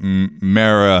the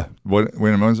what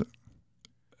was it?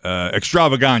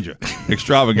 Extravaganza.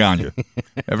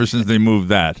 Ever since they moved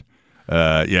that.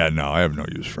 I have no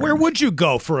use for it. Where would you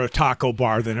go for a taco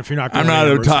bar then if you're not going to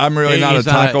I'm really not a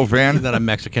taco fan. He's not a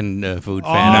Mexican food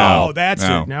fan. No, that's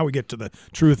it. Now we get to the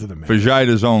truth of the matter.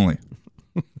 Fajitas only.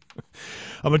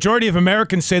 A majority of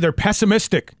Americans say they're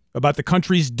pessimistic about the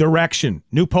country's direction.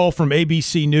 New poll from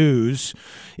ABC News.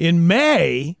 In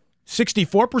May,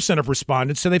 64% of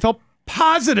respondents said they felt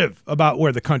positive about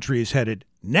where the country is headed.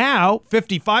 Now,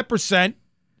 55%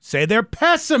 say they're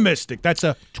pessimistic. That's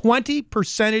a 20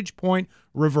 percentage point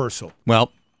reversal.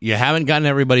 Well, you haven't gotten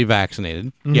everybody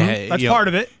vaccinated. Mm-hmm. That's part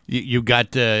of it. You got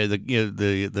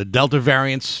the Delta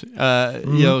variants,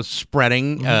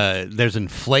 spreading. Mm-hmm. There's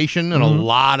inflation in a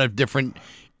lot of different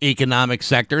economic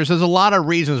sectors. There's a lot of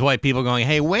reasons why people are going,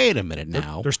 hey, wait a minute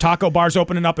now. There's taco bars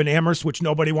opening up in Amherst, which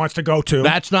nobody wants to go to.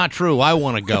 That's not true. I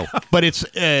want to go, but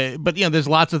there's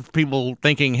lots of people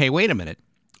thinking, hey, wait a minute.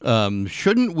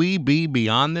 Shouldn't we be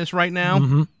beyond this right now?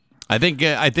 Mm-hmm. I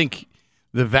think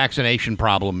the vaccination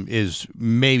problem is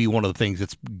maybe one of the things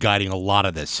that's guiding a lot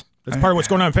of this. That's part of what's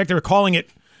going on. In fact, they're calling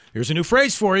it, here's a new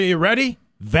phrase for you. You ready?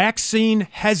 Vaccine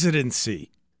hesitancy.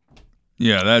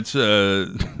 Yeah, that's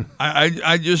I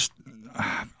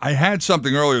had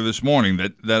something earlier this morning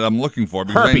that I'm looking for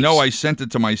because Herpes. I know I sent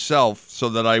it to myself so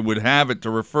that I would have it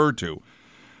to refer to,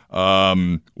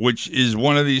 which is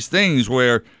one of these things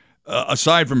where,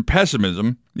 aside from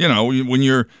pessimism, when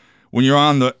you're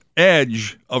on the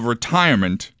edge of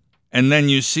retirement and then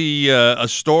you see a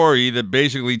story that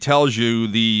basically tells you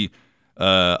the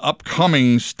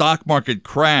upcoming stock market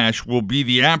crash will be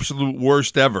the absolute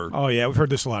worst ever. Oh, yeah, we've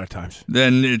heard this a lot of times.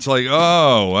 Then it's like,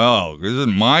 oh, well,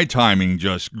 isn't my timing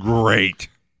just great?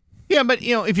 Yeah, but,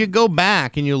 if you go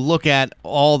back and you look at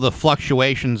all the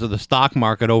fluctuations of the stock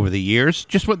market over the years,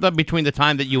 just between the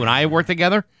time that you and I worked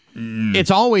together,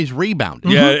 it's always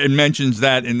rebounded. Yeah, it mentions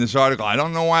that in this article. I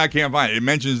don't know why I can't find it. It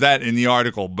mentions that in the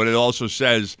article, but it also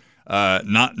says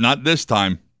Not this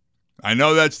time. I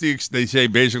know that's they say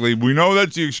basically, we know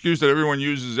that's the excuse that everyone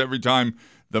uses every time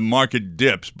the market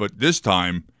dips, but this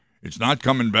time it's not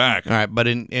coming back. All right, but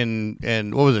in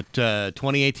what was it,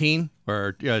 2018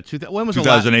 or when was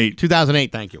 2008?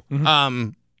 2008. Thank you.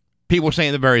 People were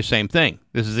saying the very same thing.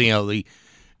 This is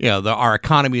our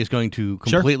economy is going to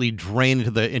completely drain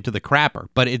into the crapper,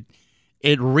 but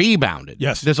it rebounded.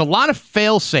 Yes, there's a lot of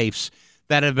fail safes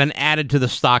that have been added to the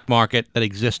stock market that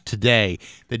exist today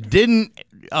that didn't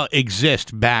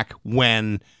exist back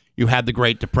when you had the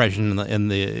Great Depression in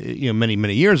the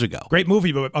many years ago. Great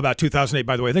movie about 2008,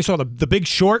 by the way. They saw the Big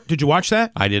Short. Did you watch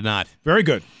that? I did not. Very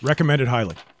good. Recommended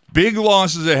highly. Big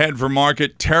losses ahead for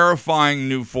market, terrifying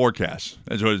new forecasts.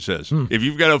 That's what it says. If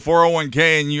you've got a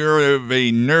 401k and you're of a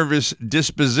nervous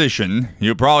disposition,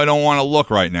 you probably don't want to look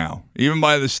right now. Even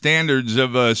by the standards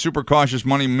of a super cautious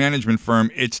money management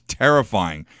firm, it's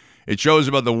terrifying. It shows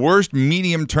about the worst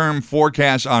medium-term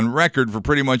forecasts on record for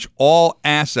pretty much all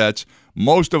assets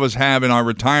most of us have in our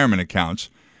retirement accounts.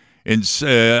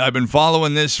 I've been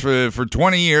following this for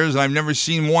 20 years, and I've never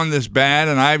seen one this bad,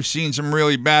 and I've seen some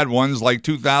really bad ones like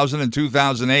 2000 and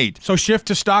 2008. So shift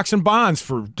to stocks and bonds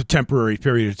for a temporary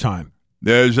period of time.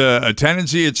 There's a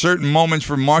tendency at certain moments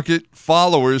for market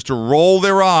followers to roll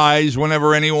their eyes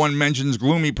whenever anyone mentions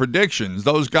gloomy predictions.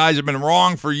 Those guys have been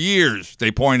wrong for years, they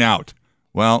point out.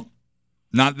 Well,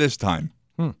 not this time.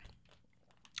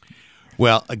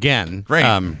 Well, again, Great.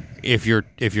 If your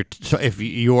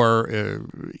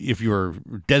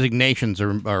designations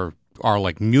are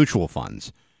like mutual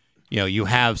funds, you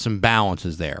have some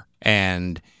balances there,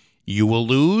 and you will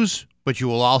lose, but you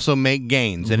will also make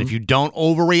gains. And if you don't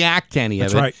overreact to any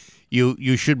of it, right.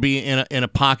 you should be in a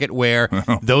pocket where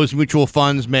those mutual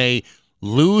funds may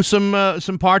lose some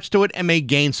parts to it and may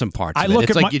gain some parts of it.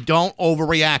 It's like you don't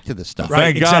overreact to this stuff.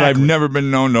 Right, Thank God exactly. I've never been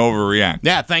known to overreact.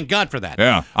 Yeah, thank God for that.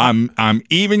 Yeah, I'm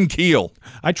even keel.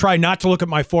 I try not to look at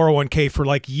my 401k for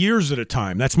like years at a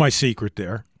time. That's my secret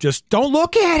there. Just don't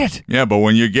look at it. Yeah, but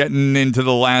when you're getting into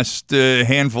the last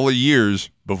handful of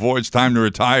years before it's time to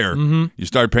retire, you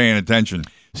start paying attention.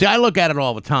 See, I look at it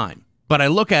all the time, but I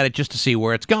look at it just to see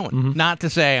where it's going. Not to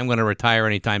say I'm going to retire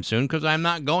anytime soon, because I'm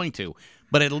not going to.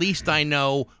 But at least I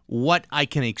know what I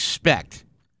can expect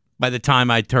by the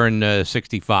time I turn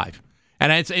 65.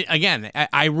 And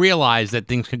I realize that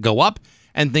things can go up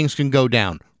and things can go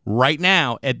down. Right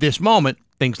now, at this moment,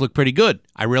 things look pretty good.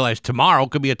 I realize tomorrow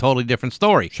could be a totally different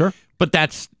story. Sure. But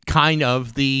that's kind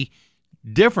of the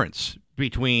difference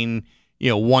between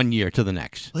 1 year to the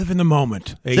next. Live in the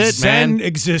moment. A That's it, Zen man.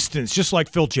 existence, just like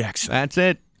Phil Jackson. That's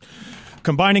it.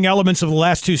 Combining elements of the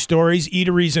last two stories,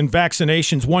 eateries and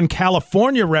vaccinations, one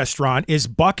California restaurant is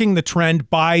bucking the trend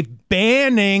by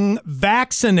banning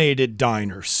vaccinated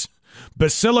diners.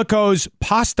 Basilico's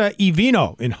Pasta e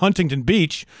Vino in Huntington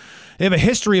Beach. They have a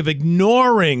history of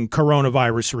ignoring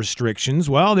coronavirus restrictions.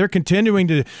 Well, they're continuing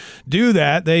to do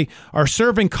that. They are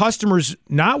serving customers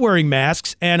not wearing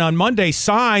masks, and on Monday,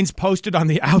 signs posted on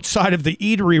the outside of the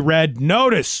eatery read,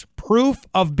 "Notice, proof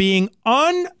of being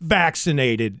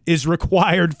unvaccinated is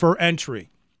required for entry."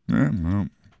 When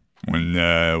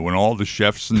all the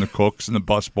chefs and the cooks and the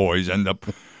busboys end up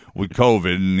with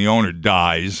COVID and the owner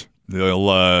dies,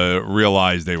 they'll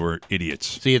realize they were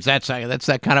idiots. See, that's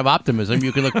that kind of optimism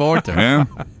you can look forward to. Yeah.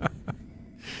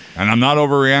 And I'm not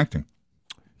overreacting.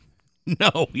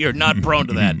 No, you're not prone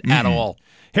to that at all.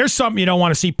 Here's something you don't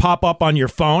want to see pop up on your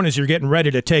phone as you're getting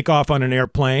ready to take off on an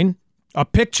airplane. A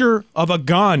picture of a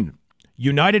gun.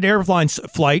 United Airlines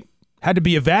flight had to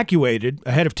be evacuated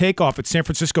ahead of takeoff at San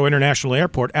Francisco International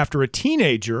Airport after a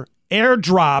teenager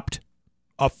airdropped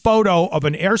a photo of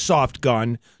an airsoft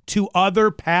gun to other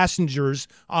passengers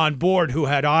on board who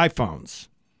had iPhones.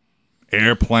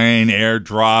 Airplane,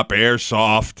 airdrop,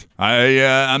 airsoft.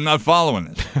 I'm not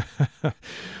following this.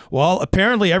 Well,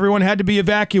 apparently everyone had to be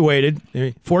evacuated,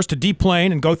 forced to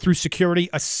deplane and go through security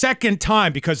a second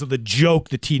time because of the joke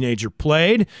the teenager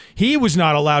played. He was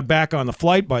not allowed back on the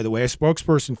flight, by the way. A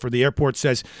spokesperson for the airport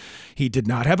says he did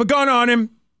not have a gun on him.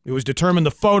 It was determined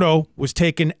the photo was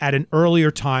taken at an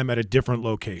earlier time at a different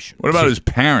location. What about his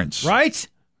parents? Right?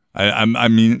 I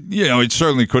mean, it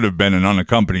certainly could have been an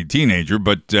unaccompanied teenager,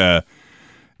 but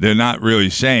they're not really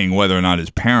saying whether or not his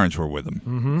parents were with him.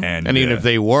 Mm-hmm. And even if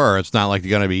they were, it's not like they're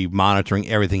going to be monitoring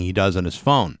everything he does on his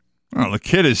phone. Well, the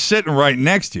kid is sitting right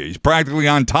next to you. He's practically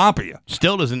on top of you.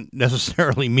 Still doesn't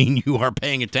necessarily mean you are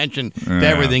paying attention to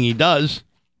everything he does.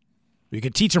 You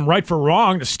could teach him right for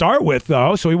wrong to start with,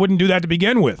 though, so he wouldn't do that to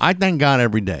begin with. I thank God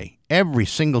every day, every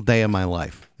single day of my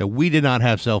life, that we did not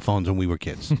have cell phones when we were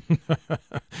kids.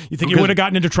 You think you would have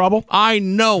gotten into trouble? I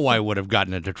know I would have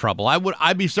gotten into trouble.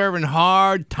 I'd be serving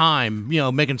hard time,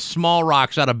 making small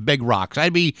rocks out of big rocks.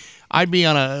 I'd be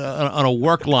on a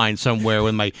work line somewhere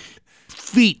with my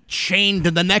feet chained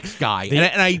to the next guy,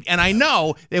 and I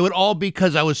know it would all be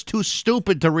because I was too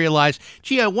stupid to realize.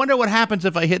 Gee, I wonder what happens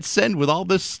if I hit send with all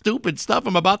this stupid stuff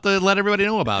I'm about to let everybody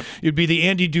know about. You'd be the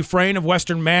Andy Dufresne of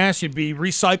Western Mass. You'd be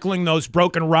recycling those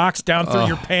broken rocks down through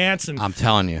your pants, and I'm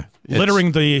telling you,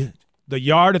 littering the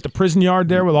yard at the prison yard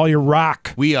there with all your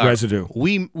rock residue.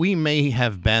 We may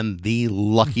have been the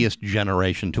luckiest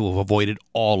generation to have avoided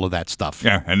all of that stuff.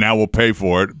 Yeah, and now we'll pay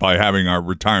for it by having our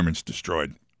retirements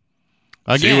destroyed.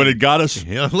 Again, see what it got us?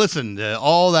 Listen,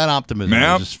 all that optimism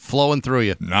is just flowing through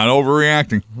you. Not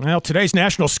overreacting. Well, today's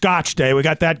National Scotch Day. We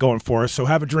got that going for us, so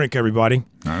have a drink, everybody.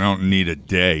 I don't need a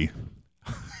day.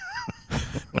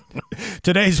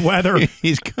 Today's weather.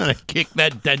 He's going to kick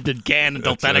that dented can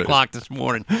until 10 o'clock this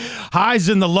morning. Highs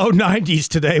in the low 90s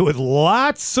today with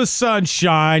lots of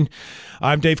sunshine.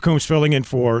 I'm Dave Coombs filling in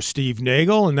for Steve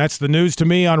Nagel, and that's the news to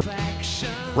me on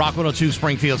Rock 102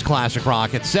 Springfield's Classic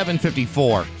Rock at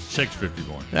 7:54.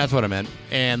 6:51. That's what I meant.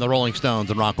 And the Rolling Stones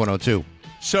and Rock 102.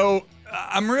 So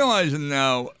I'm realizing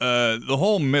now the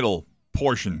whole middle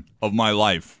portion of my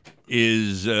life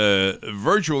is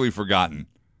virtually forgotten.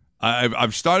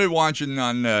 I've started watching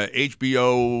on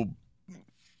HBO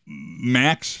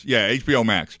Max. Yeah, HBO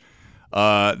Max.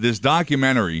 This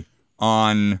documentary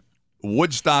on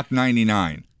Woodstock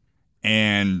 99.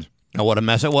 And what a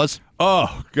mess it was.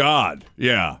 Oh, God.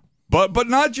 Yeah. But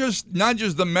not just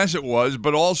the mess it was,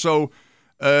 but also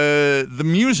the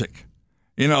music.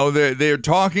 They're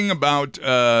talking about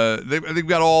they've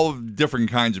got all different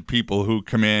kinds of people who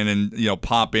come in and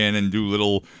pop in and do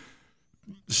little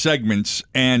segments,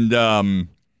 and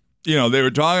they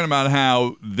were talking about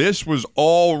how this was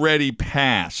already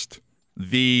past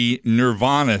the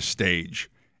Nirvana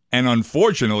stage, and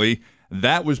unfortunately,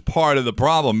 that was part of the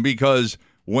problem because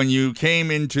when you came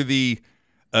into the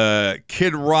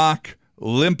Kid Rock,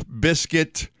 Limp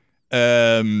Bizkit,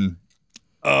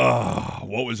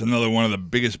 what was another one of the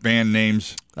biggest band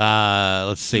names?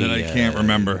 Let's see. That I can't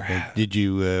remember. Did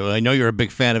you? I know you're a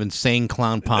big fan of Insane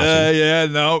Clown Posse. Yeah,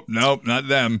 no, not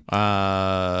them.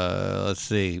 Let's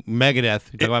see.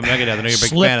 Megadeth. You talk about Megadeth. I know you're a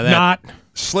big fan of that.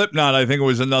 Slipknot, I think it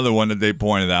was another one that they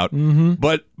pointed out. Mm-hmm.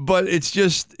 But it's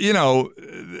just, it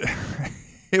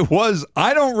was.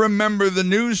 I don't remember the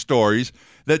news stories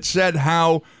that said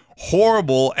how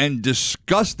horrible and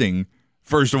disgusting,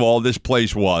 first of all, this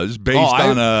place was based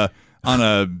on a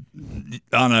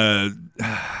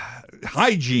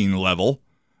hygiene level.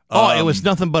 It was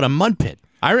nothing but a mud pit.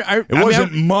 It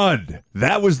wasn't mud.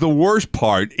 That was the worst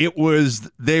part. It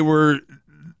was they were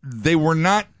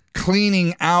not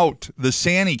cleaning out the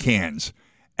Sandy cans,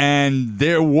 and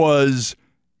there was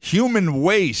human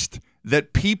waste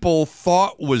that people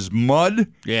thought was mud.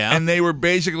 Yeah, and they were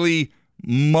basically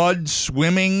mud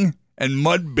swimming and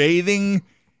mud bathing.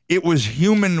 It was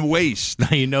human waste.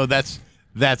 Now that's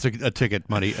a ticket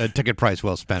price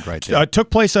well spent right there. Took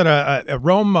place at a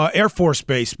Rome Air Force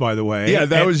Base, by the way. Yeah,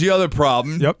 that was the other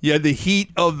problem. Yep. You had the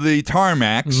heat of the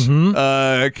tarmacs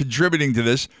contributing to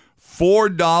this.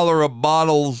 $4 a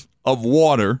bottle of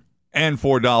water and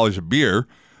 $4 a beer.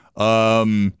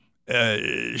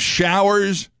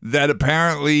 Showers that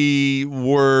apparently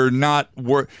were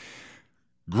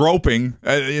groping.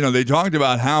 They talked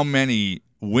about how many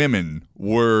women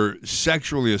were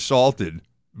sexually assaulted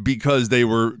because they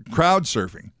were crowd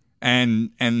surfing,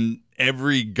 and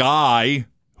every guy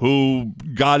who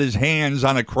got his hands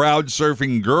on a crowd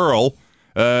surfing girl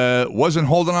wasn't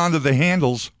holding on to the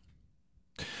handles.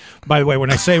 By the way, when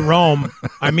I say Rome,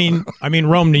 I mean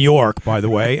Rome, New York, by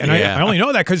the way. And I only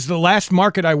know that because the last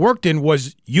market I worked in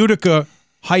was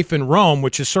Utica-Rome,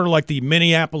 which is sort of like the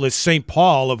Minneapolis St.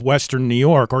 Paul of Western New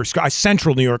York, or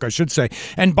Central New York, I should say.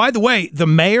 And by the way, the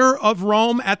mayor of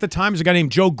Rome at the time is a guy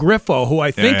named Joe Griffo, who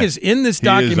I think is in this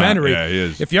documentary. He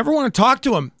is. If you ever want to talk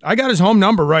to him, I got his home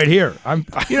number right here.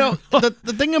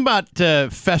 The thing about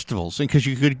festivals, because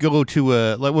you could go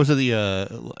to what was the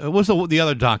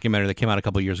other documentary that came out a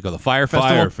couple of years ago, the Fire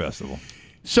Festival.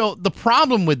 So the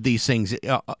problem with these things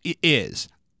is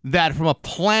that from a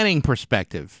planning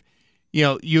perspective,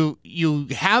 you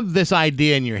have this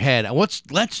idea in your head.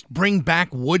 Let's bring back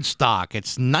Woodstock.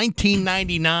 It's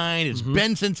 1999. It's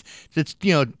been since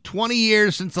 20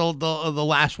 years since the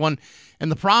last one.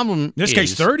 And the problem in this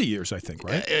case, 30 years, I think,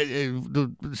 right?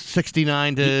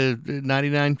 69 to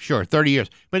 99, sure, 30 years.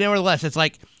 But nevertheless, it's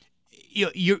like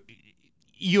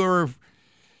your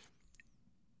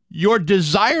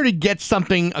desire to get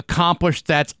something accomplished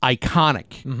that's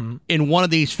iconic in one of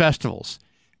these festivals,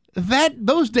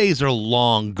 those days are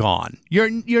long gone.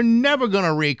 You're never going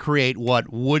to recreate what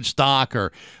Woodstock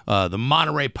or the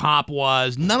Monterey Pop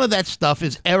was. None of that stuff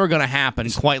is ever going to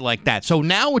happen quite like that. So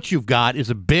now what you've got is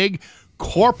a big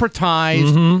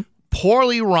corporatized,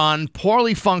 poorly run,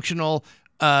 poorly functional,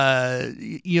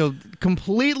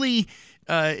 completely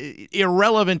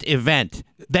irrelevant event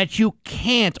that you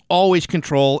can't always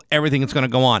control everything that's going to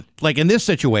go on. Like in this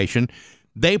situation,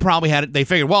 they probably had it. They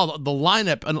figured, well, the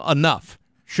lineup enough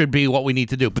should be what we need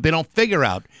to do, but they don't figure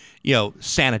out,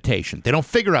 sanitation. They don't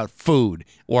figure out food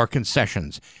or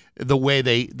concessions the way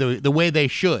they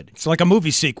should. It's like a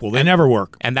movie sequel. They never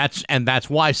work. And that's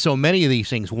why so many of these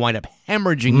things wind up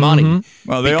hemorrhaging money.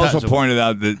 Well, they also pointed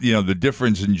out that the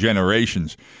difference in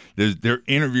generations. They're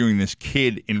interviewing this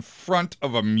kid in front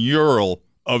of a mural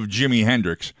of Jimi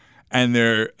Hendrix, and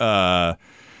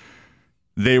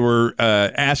they were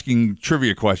asking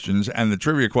trivia questions, and the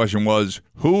trivia question was,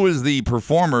 who is the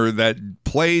performer that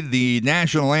played the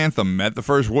national anthem at the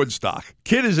first Woodstock?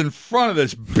 Kid is in front of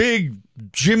this big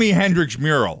Jimi Hendrix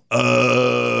mural.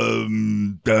 I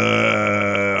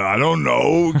don't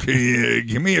know. Can you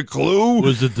give me a clue?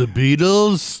 Was it the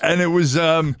Beatles? And it was,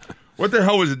 what the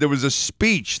hell was it? There was a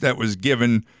speech that was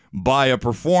given by a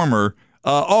performer.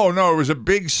 It was a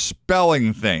big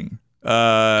spelling thing.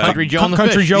 Country Joe and the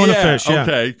Country Fish. Joe and the Fish, yeah.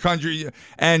 Okay, Country.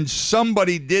 And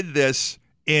somebody did this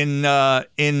in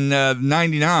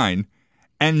 99,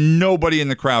 and nobody in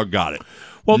the crowd got it.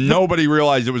 Well, nobody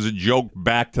realized it was a joke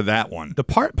back to that one. The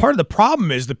part of the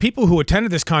problem is the people who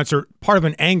attended this concert, part of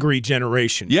an angry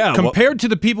generation. Yeah. Compared to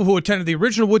the people who attended the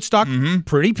original Woodstock,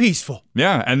 pretty peaceful.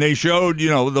 Yeah, and they showed,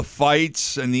 the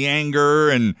fights and the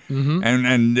anger and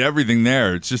everything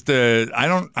there. It's just I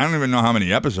don't even know how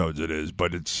many episodes it is,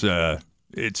 but it's sad.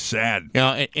 In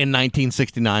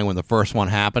 1969 when the first one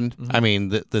happened, I mean,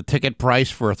 the ticket price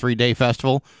for a 3-day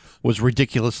festival was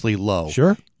ridiculously low.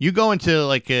 Sure. You go into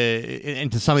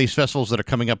into some of these festivals that are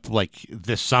coming up like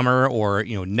this summer or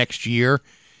next year,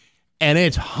 and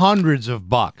it's hundreds of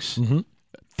bucks,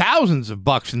 thousands of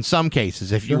bucks in some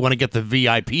cases if you want to get the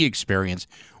VIP experience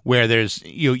where there's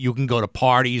you can go to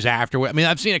parties afterward. I mean,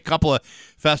 I've seen a couple of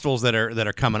festivals that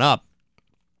are coming up,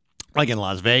 like in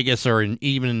Las Vegas or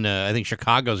even I think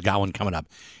Chicago's got one coming up,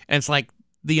 and it's like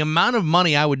the amount of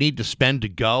money I would need to spend to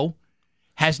go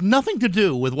has nothing to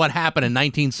do with what happened in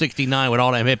 1969 with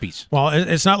all them hippies. Well,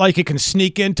 it's not like you can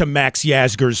sneak into Max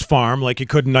Yasgur's farm like you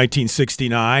could in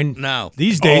 1969. No.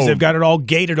 These days, they've got it all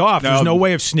gated off. There's no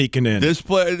way of sneaking in. This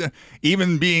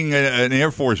even being an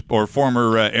Air Force or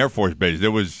former Air Force base,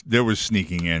 there was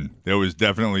sneaking in. There was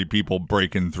definitely people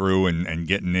breaking through and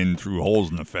getting in through holes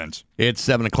in the fence. It's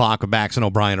 7 o'clock with Bax and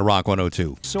O'Brien at Rock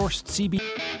 102. Sourced CB.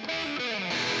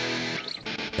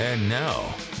 And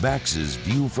now, Bax's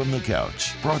View from the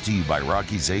Couch, brought to you by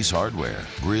Rocky's Ace Hardware,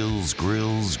 Grills,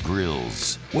 Grills,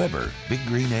 Grills, Weber, Big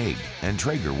Green Egg, and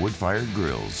Traeger Wood-Fired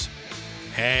Grills.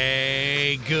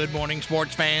 Hey, good morning,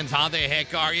 sports fans. How the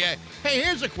heck are you? Hey,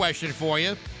 here's a question for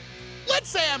you. Let's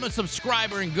say I'm a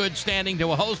subscriber in good standing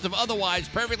to a host of otherwise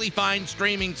perfectly fine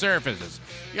streaming services.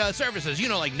 Services,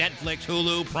 like Netflix,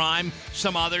 Hulu, Prime,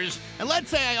 some others. And let's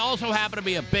say I also happen to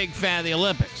be a big fan of the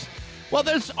Olympics. Well,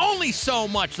 there's only so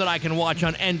much that I can watch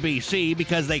on NBC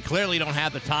because they clearly don't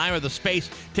have the time or the space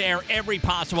to air every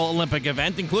possible Olympic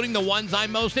event, including the ones I'm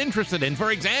most interested in.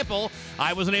 For example,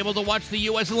 I wasn't able to watch the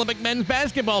U.S. Olympic men's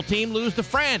basketball team lose to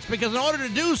France because in order to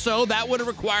do so, that would have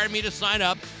required me to sign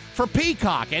up for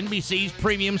Peacock, NBC's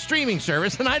premium streaming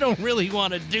service, and I don't really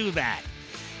want to do that.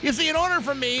 You see, in order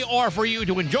for me or for you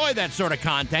to enjoy that sort of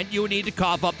content, you would need to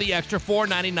cough up the extra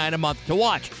 $4.99 a month to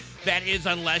watch. That is,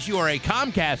 unless you are a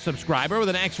Comcast subscriber with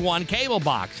an X1 cable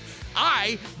box.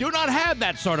 I do not have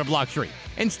that sort of luxury.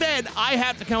 Instead, I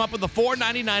have to come up with the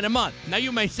 $4.99 a month. Now,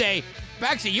 you may say,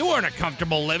 Baxi, you earn a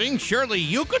comfortable living. Surely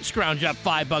you could scrounge up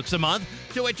 $5 a month.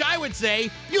 To which I would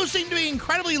say, you seem to be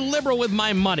incredibly liberal with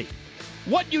my money.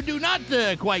 What you do not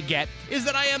quite get is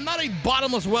that I am not a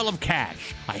bottomless well of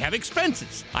cash. I have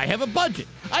expenses. I have a budget.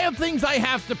 I have things I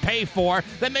have to pay for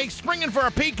that make springing for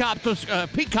a Peacock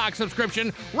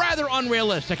subscription rather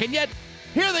unrealistic. And yet,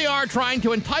 here they are trying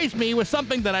to entice me with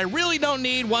something that I really don't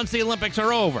need once the Olympics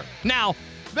are over. Now,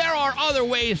 there are other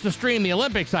ways to stream the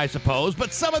Olympics, I suppose,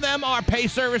 but some of them are pay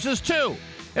services too.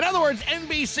 In other words,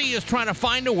 NBC is trying to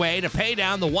find a way to pay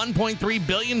down the $1.3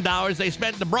 billion they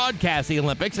spent to broadcast the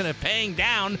Olympics, and if paying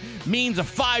down means a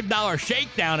 $5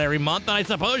 shakedown every month, then I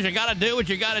suppose you got to do what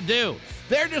you got to do.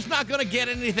 They're just not going to get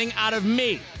anything out of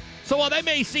me. So while that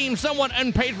may seem somewhat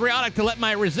unpatriotic to let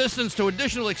my resistance to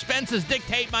additional expenses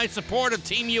dictate my support of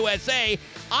Team USA,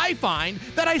 I find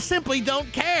that I simply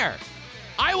don't care.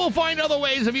 I will find other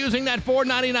ways of using that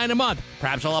 $4.99 a month.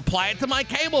 Perhaps I'll apply it to my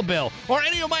cable bill or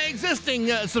any of my existing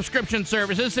subscription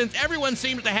services, since everyone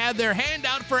seems to have their hand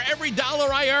out for every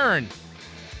dollar I earn.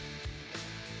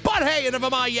 But hey, enough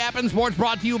of my yapping. Sports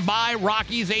brought to you by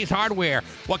Rocky's Ace Hardware.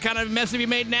 What kind of mess have you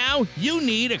made now? You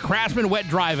need a Craftsman wet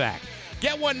dry vac.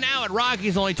 Get one now at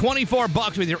Rocky's, only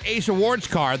 $24 with your Ace Rewards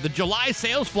card. The July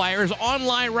sales flyer is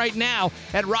online right now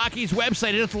at Rocky's website,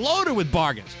 and it's loaded with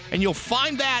bargains. And you'll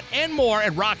find that and more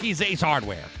at Rocky's Ace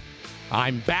Hardware.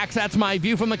 I'm back. That's my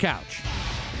view from the couch.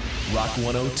 Rock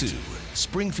 102,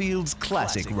 Springfield's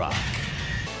classic rock.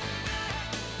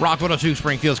 Rock 102,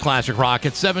 Springfield's classic rock.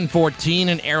 It's 7:14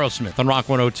 in Aerosmith on Rock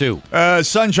 102.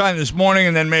 Sunshine this morning,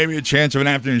 and then maybe a chance of an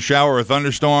afternoon shower or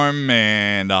thunderstorm,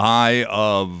 and a high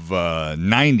of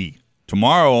 90.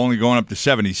 Tomorrow only going up to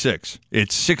 76.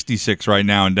 It's 66 right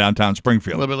now in downtown A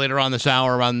Springfield. little bit later on this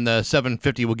hour, around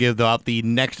 7:50, we'll give out the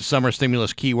next summer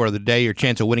stimulus keyword of the day, your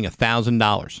chance of winning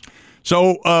 $1,000.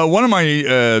 So one of my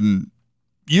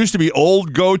used to be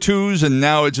old go-tos, and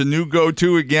now it's a new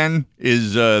go-to again,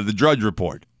 is the Drudge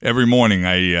Report. Every morning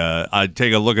I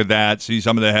take a look at that, see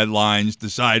some of the headlines,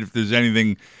 decide if there's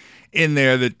anything in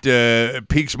there that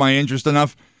piques my interest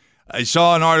enough. I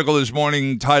saw an article this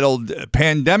morning titled,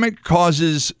 Pandemic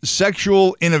Causes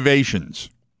Sexual Innovations.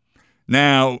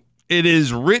 Now, it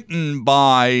is written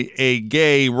by a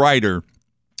gay writer,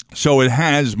 so it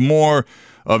is more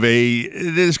of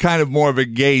a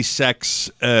gay sex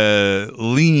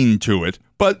lean to it.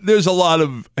 But there's a lot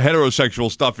of heterosexual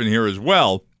stuff in here as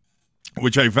well,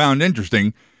 which I found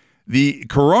interesting. The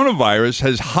coronavirus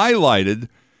has highlighted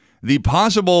the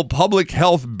possible public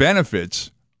health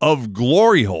benefits of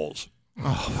glory holes.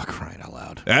 Oh, for crying out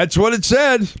loud. That's what it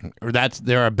said.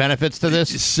 There are benefits to this?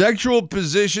 Sexual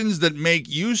positions that make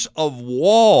use of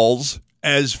walls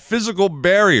as physical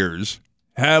barriers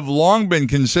have long been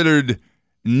considered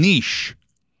niche.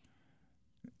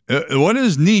 What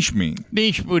does niche mean?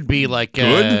 Niche would be like...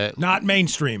 Good? Not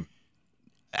mainstream.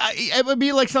 It would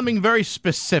be like something very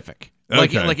specific.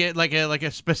 Okay. Like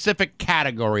a specific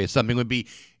category of something would be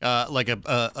like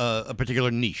a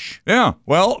particular niche. Yeah.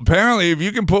 Well, apparently, if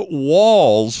you can put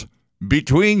walls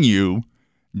between you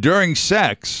during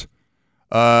sex,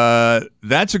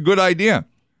 that's a good idea.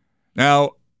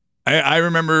 Now, I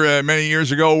remember many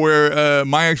years ago where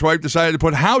my ex-wife decided to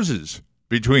put houses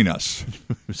between us.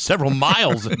 Several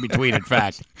miles in between, in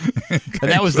fact.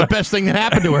 And that was the best thing that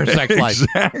happened to her sex life.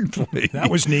 Exactly. That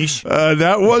was niche.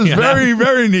 That was very,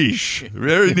 very niche.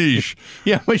 Very niche.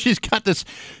 Yeah, but she's got this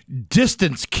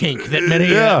distance kink that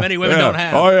many women don't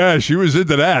have. Oh, yeah, she was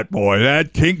into that, boy.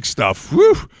 That kink stuff.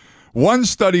 Whew. One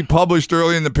study published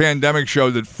early in the pandemic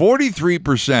showed that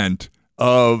 43%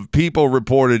 of people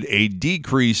reported a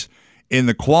decrease in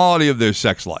the quality of their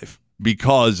sex life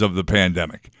because of the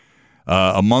pandemic.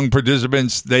 Among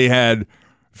participants, they had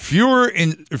fewer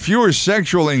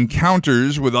sexual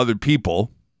encounters with other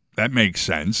people. That makes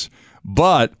sense.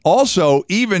 But also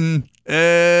even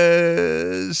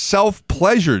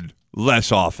self-pleasured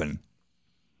less often.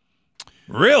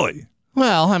 Really?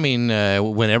 Well, I mean,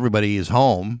 when everybody is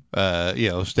home,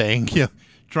 staying,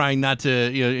 trying not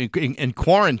to, in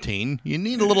quarantine, you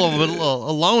need a little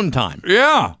alone time.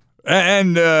 Yeah.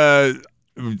 And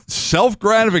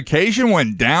self-gratification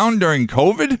went down during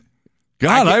COVID?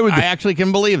 God, I actually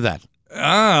can believe that. Oh,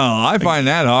 I find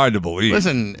that hard to believe.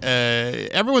 Listen,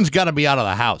 everyone's got to be out of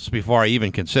the house before I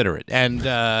even consider it. And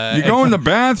you go in the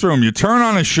bathroom, you turn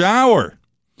on a shower.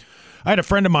 I had a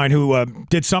friend of mine who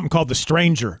did something called the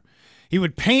Stranger. He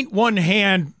would paint one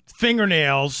hand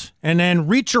fingernails and then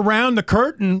reach around the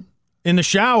curtain in the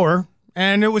shower,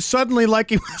 and it was suddenly like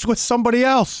he was with somebody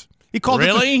else. He called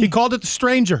Really? He called it the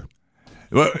Stranger.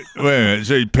 Wait a minute.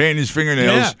 So he paint his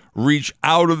fingernails, reach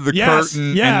out of the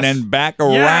curtain, and then back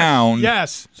around.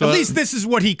 Yes. So at least this is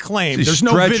what he claimed. There's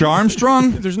Stretch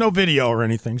Armstrong? There's no video or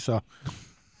anything, so.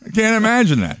 I can't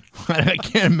imagine that. I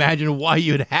can't imagine why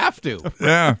you'd have to.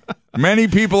 Yeah. Many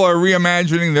people are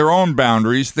reimagining their own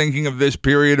boundaries, thinking of this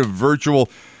period of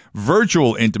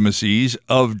virtual intimacies,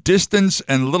 of distance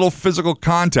and little physical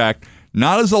contact,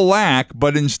 not as a lack,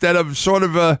 but instead of sort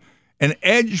of an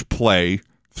edge play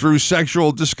through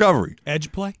sexual discovery. Edge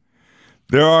play?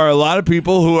 There are a lot of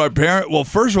people who are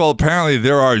first of all, apparently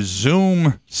there are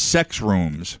Zoom sex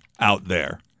rooms out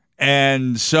there.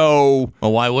 And so...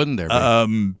 Well, why wouldn't there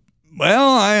be?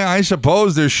 I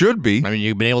suppose there should be. I mean,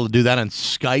 you've been able to do that on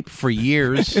Skype for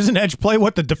years. Isn't edge play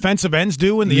what the defensive ends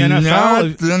do in the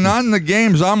NFL? Not in the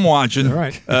games I'm watching. All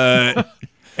right.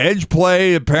 Edge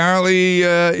play apparently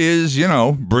is,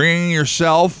 bringing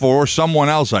yourself or someone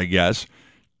else, I guess,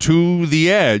 to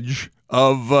the edge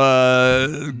of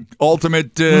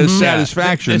ultimate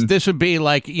satisfaction. This would be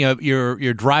like,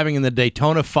 you're driving in the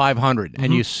Daytona 500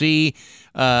 and you see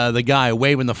the guy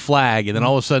waving the flag, and then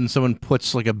all of a sudden someone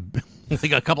puts like a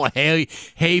couple of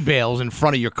hay bales in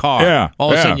front of your car. Yeah,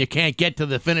 all of a sudden you can't get to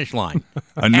the finish line.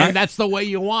 And that's the way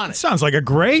you want it. Sounds like a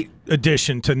great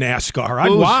addition to NASCAR.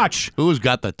 I'd watch. Who's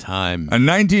got the time? A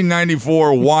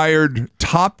 1994 Wired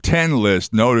Top 10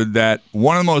 list noted that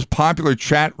one of the most popular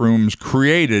chat rooms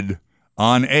created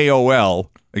on AOL,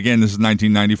 again, this is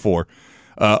 1994,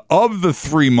 of the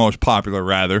three most popular,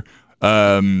 rather,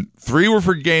 three were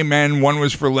for gay men, one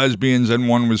was for lesbians, and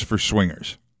one was for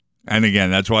swingers. And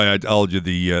again, that's why I told you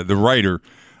the writer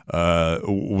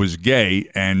was gay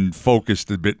and focused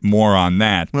a bit more on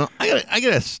that. Well, I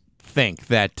gotta think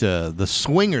that the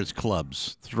swingers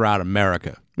clubs throughout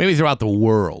America, maybe throughout the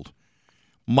world,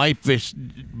 might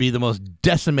be the most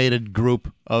decimated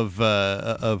group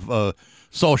of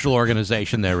social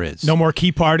organization there is. No more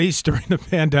key parties during the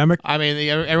pandemic. I mean,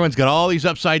 everyone's got all these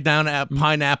upside down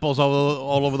pineapples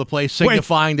all over the place,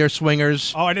 signifying they're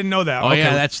swingers. Oh, I didn't know that. Oh, okay.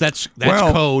 yeah, that's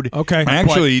code. Okay.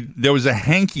 Actually, there was a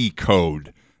hanky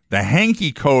code. The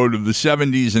hanky code of the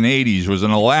 70s and 80s was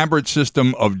an elaborate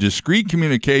system of discrete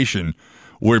communication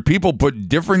where people put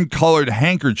different colored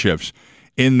handkerchiefs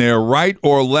in their right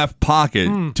or left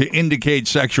pocket to indicate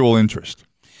sexual interest.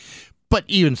 But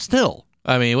even still,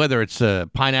 I mean, whether it's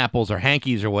pineapples or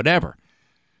hankies or whatever,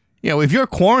 if you're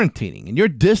quarantining and you're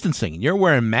distancing and you're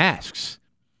wearing masks,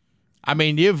 I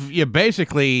mean, you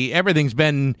basically, everything's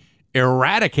been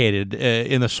eradicated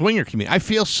in the swinger community. I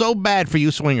feel so bad for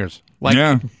you swingers.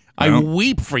 Yeah, I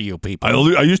weep for you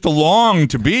people. I used to long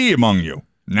to be among you.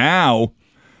 Now,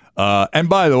 and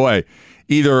by the way,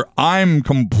 either I'm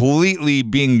completely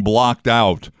being blocked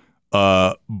out,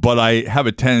 but I have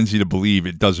a tendency to believe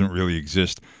it doesn't really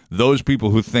exist. Those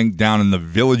people who think down in the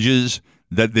villages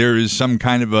that there is some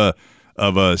kind of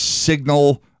a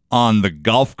signal on the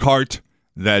golf cart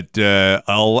that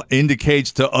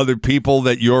indicates to other people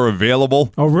that you're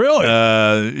available. Oh, really?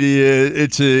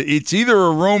 It's either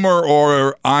a rumor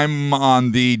or I'm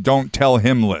on the don't tell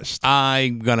him list.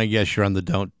 I'm gonna guess you're on the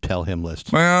don't tell him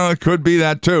list. Well, it could be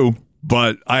that too,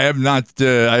 but I have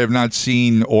not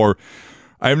seen or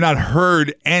I have not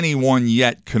heard anyone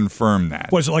yet confirm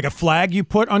that. Was it like a flag you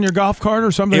put on your golf cart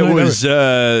or something? It was,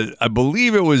 I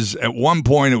believe it was, at one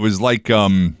point, it was like,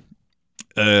 what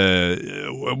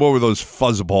were those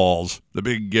fuzz balls? The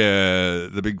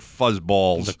big fuzz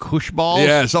balls. The cush balls?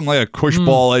 Yeah, something like a cush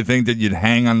ball, I think, that you'd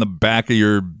hang on the back of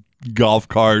your golf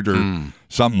cart or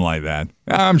something like that.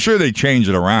 I'm sure they change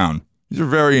it around. These are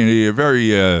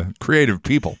very creative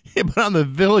people. Yeah, but on the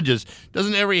villages,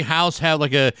 doesn't every house have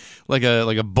like a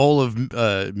bowl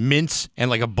of mints and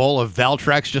like a bowl of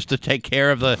Valtrex just to take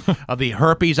care of the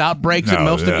herpes outbreaks that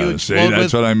most of you explode with?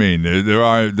 That's what I mean. There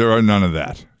are none of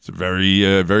that. It's a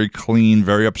very clean,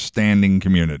 very upstanding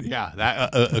community. Yeah, that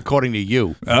according to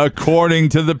you. According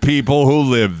to the people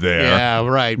who live there. Yeah,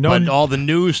 right. But all the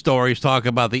news stories talk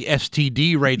about the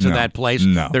STD rates in that place.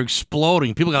 No. They're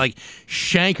exploding. People got like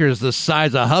chankers the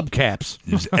size of hubcaps.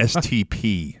 It's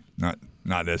STP, not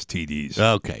STDs.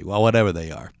 Okay, well, whatever they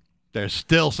are. There's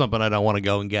still something I don't want to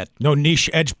go and get. No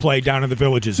niche edge play down in the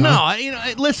villages, huh?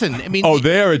 No, listen, I mean... Oh,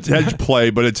 there it's edge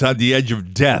play, but it's on the edge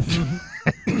of death.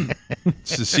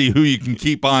 It's to see who you can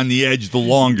keep on the edge the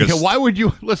longest. Yeah, why would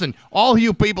you... Listen, all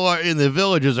you people are in the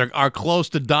villages are close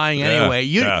to dying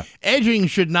anyway. Edging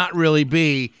should not really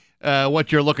be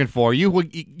what you're looking for. You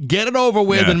would get it over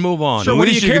with and move on. So the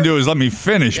least you can do is let me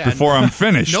finish before I'm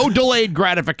finished. No delayed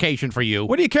gratification for you.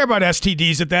 What do you care about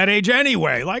STDs at that age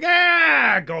anyway? Like,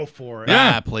 go for it.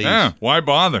 Yeah, please. Yeah, why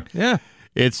bother? Yeah.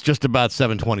 It's just about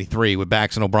 7:23 with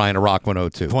Bax and O'Brien at Rock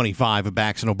 102. 25 with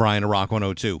Bax and O'Brien at Rock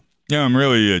 102. Yeah, I'm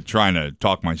really trying to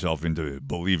talk myself into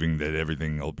believing that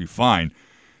everything will be fine.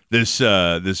 This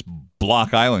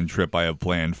Block Island trip I have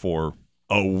planned for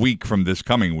a week from this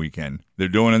coming weekend. They're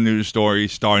doing a news story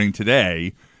starting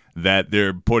today that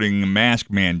they're putting a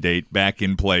mask mandate back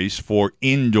in place for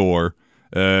indoor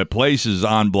places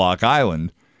on Block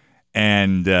Island,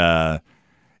 and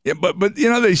but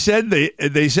they said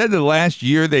that last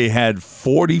year they had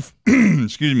 40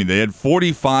 they had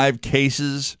 45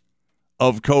 cases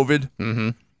of COVID. Mm-hmm.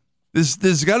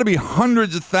 There's got to be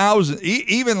hundreds of thousands.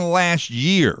 Even last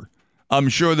year, I'm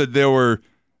sure that there were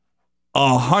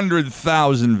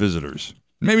 100,000 visitors.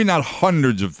 Maybe not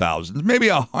hundreds of thousands. Maybe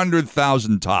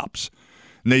 100,000 tops.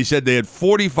 And they said they had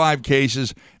 45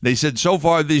 cases. They said so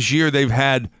far this year they've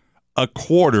had a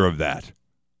quarter of that.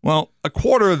 Well, a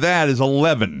quarter of that is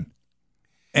 11.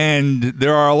 And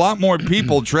there are a lot more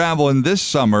people traveling this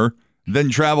summer than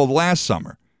traveled last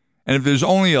summer. And if there's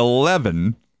only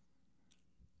 11,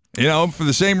 for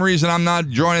the same reason I'm not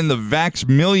joining the Vax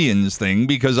Millions thing,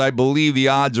 because I believe the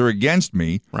odds are against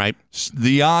me. Right.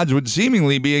 The odds would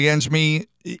seemingly be against me,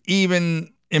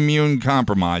 even immune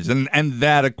compromised. And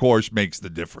that, of course, makes the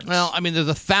difference. Well, I mean, there's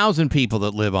 1,000 people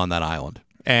that live on that island.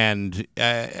 And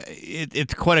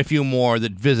it's quite a few more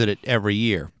that visit it every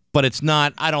year. But it's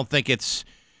not, I don't think it's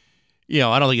 2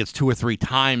 or 3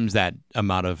 times that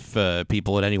amount of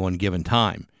people at any one given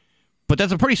time. But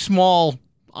that's a pretty small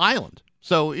island.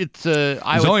 So it's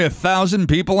there's only 1,000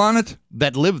 people on it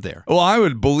that live there. Well, I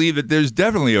would believe that there's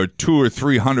definitely a 200 or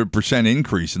 300%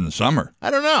 increase in the summer. I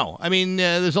don't know. I mean,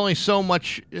 there's only so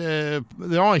much. There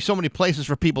are only so many places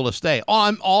for people to stay.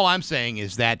 All I'm saying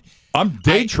is that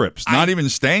day trips, not even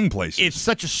staying places. It's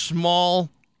such a small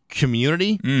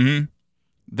community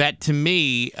that, to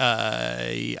me,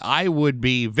 I would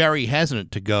be very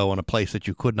hesitant to go on a place that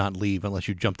you could not leave unless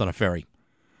you jumped on a ferry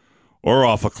or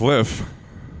off a cliff.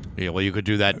 Yeah, well, you could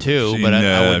do that too, but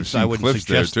I wouldn't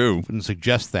suggest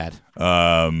that.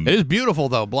 It is beautiful,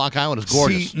 though. Block Island is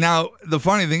gorgeous. See, now, the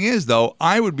funny thing is, though,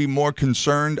 I would be more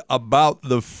concerned about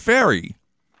the ferry.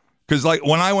 Because, like,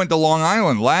 when I went to Long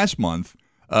Island last month,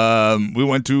 we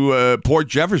went to Port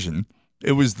Jefferson.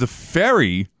 It was the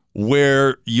ferry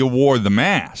where you wore the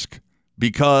mask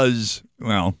because,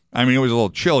 well, I mean, it was a little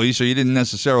chilly, so you didn't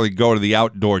necessarily go to the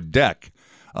outdoor deck.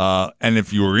 And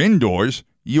if you were indoors,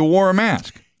 you wore a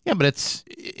mask. Yeah, but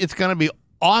it's going to be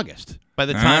August by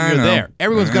the time you're there.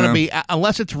 Everyone's going to be,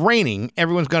 unless it's raining,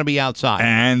 everyone's going to be outside.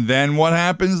 And then what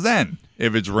happens then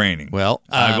if it's raining? Well,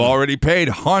 I've already paid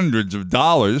hundreds of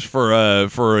dollars for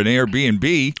an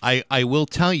Airbnb. I will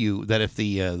tell you that if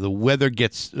the weather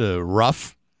gets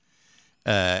rough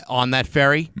on that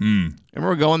ferry, I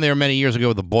remember going there many years ago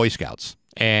with the Boy Scouts,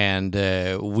 and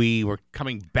we were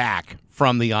coming back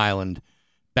from the island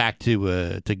back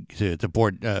to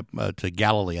Port to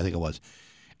Galilee, I think it was,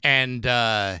 and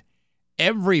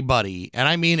everybody, and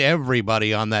I mean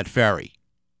everybody on that ferry,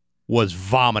 was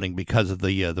vomiting because of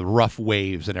the rough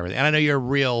waves and everything. And I know you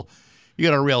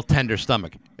got a real tender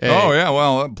stomach. Oh yeah,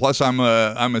 well, plus I'm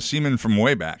a seaman from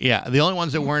way back. Yeah, the only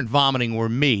ones that weren't vomiting were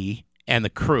me and the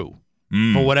crew.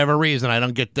 For whatever reason, I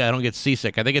don't get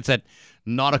seasick. I think it's that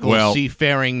nautical,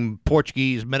 seafaring,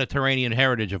 Portuguese, Mediterranean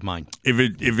heritage of mine. If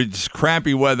it's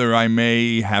crappy weather, I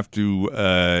may have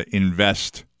to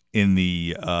invest in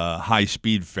the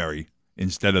high-speed ferry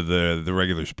instead of the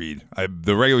regular speed.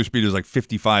 The regular speed is like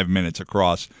 55 minutes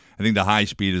across. I think the high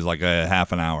speed is like a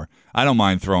half an hour. I don't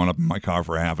mind throwing up in my car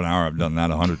for a half an hour. I've done that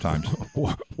 100 times.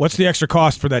 What's the extra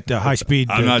cost for that high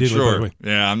speed? I'm not sure.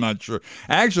 Yeah, I'm not sure.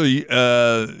 Actually,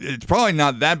 it's probably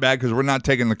not that bad because we're not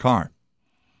taking the car.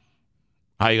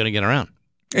 How are you going to get around?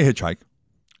 A hitchhike.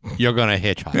 You're going to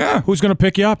hitchhike. Yeah. Who's going to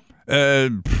pick you up?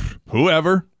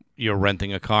 Whoever. You're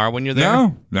renting a car when you're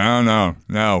there?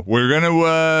 No. We're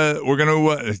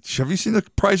gonna. Have you seen the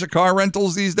price of car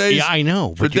rentals these days? Yeah, I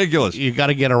know. It's ridiculous. You got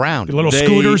to get around. Little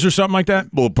scooters or something like that?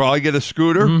 We'll probably get a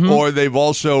scooter, or they've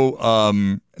also,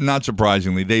 not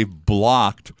surprisingly, they've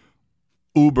blocked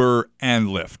Uber and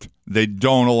Lyft. They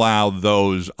don't allow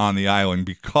those on the island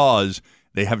because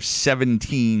they have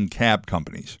 17 cab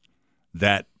companies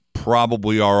that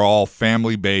probably are all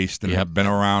family-based and have been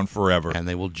around forever. And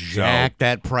they will jack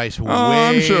that price way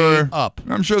up.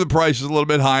 I'm sure the price is a little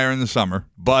bit higher in the summer.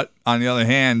 But on the other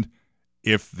hand,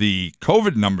 if the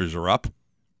COVID numbers are up,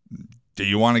 do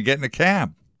you want to get in a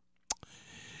cab?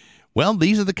 Well,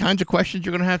 these are the kinds of questions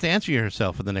you're going to have to answer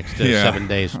yourself for the next 7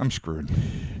 days. I'm screwed.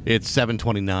 It's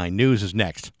 7:29. News is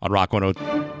next on Rock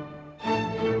 102.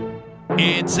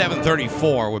 It's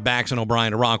 7:34 with Bax and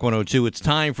O'Brien to Rock 102. It's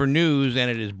time for news, and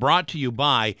it is brought to you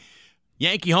by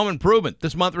Yankee Home Improvement.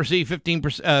 This month, receive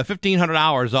 1,500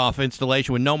 hours off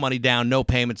installation with no money down, no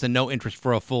payments, and no interest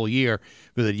for a full year.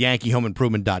 Visit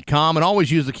YankeeHomeImprovement.com and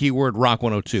always use the keyword Rock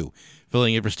 102.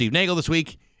 Filling in for Steve Nagel this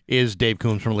week is Dave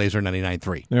Coombs from Laser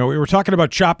 99.3. You know, we were talking about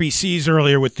choppy seas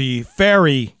earlier with the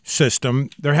ferry system.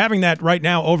 They're having that right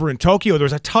now over in Tokyo.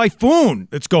 There's a typhoon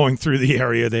that's going through the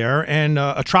area there and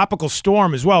a tropical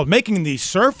storm as well, making the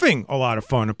surfing a lot of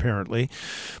fun, apparently.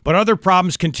 But other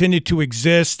problems continue to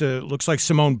exist. Looks like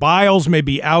Simone Biles may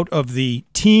be out of the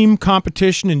team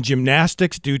competition in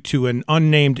gymnastics due to an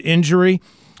unnamed injury.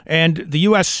 And the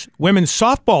U.S. women's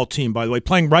softball team, by the way,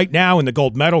 playing right now in the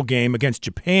gold medal game against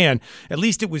Japan. At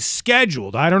least it was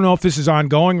scheduled. I don't know if this is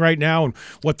ongoing right now and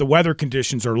what the weather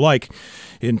conditions are like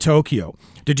in Tokyo.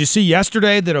 Did you see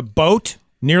yesterday that a boat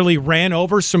nearly ran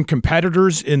over some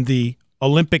competitors in the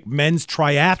Olympic men's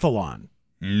triathlon?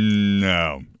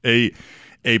 No.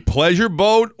 A pleasure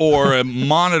boat or a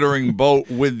monitoring boat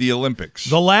with the Olympics?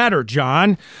 The latter,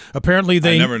 John. Apparently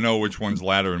I never know which one's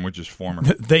latter and which is former.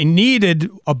 They needed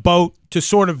a boat to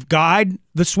sort of guide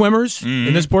the swimmers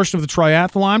in this portion of the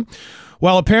triathlon.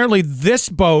 Well, apparently this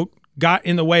boat got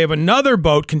in the way of another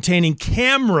boat containing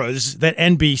cameras that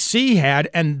NBC had,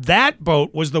 and that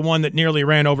boat was the one that nearly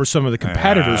ran over some of the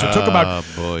competitors. It took about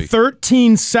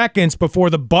 13 seconds before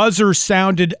the buzzer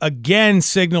sounded again,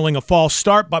 signaling a false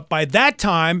start, but by that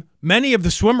time, many of the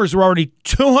swimmers were already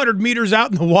 200 meters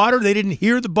out in the water. They didn't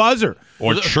hear the buzzer.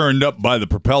 Or churned up by the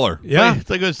propeller. Yeah. It's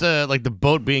like it was like the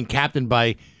boat being captained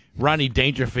by Ronnie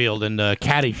Dangerfield and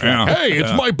Caddyshack. Yeah. Hey,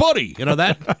 it's my buddy. You know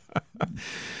that?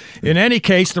 In any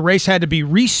case, the race had to be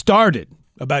restarted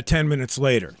about 10 minutes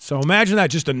later. So imagine that,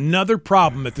 just another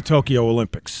problem at the Tokyo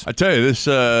Olympics. I tell you, this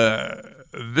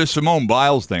Simone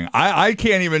Biles thing, I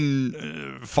can't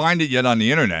even find it yet on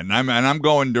the internet, and I'm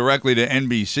going directly to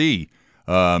NBC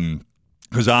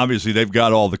because obviously they've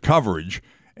got all the coverage.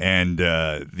 And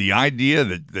the idea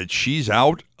that she's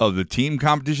out of the team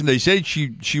competition, they say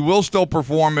she will still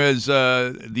perform as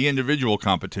the individual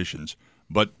competitions,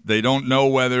 but they don't know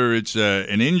whether it's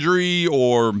an injury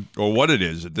or what it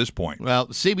is at this point. Well,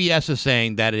 CBS is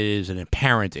saying that it is an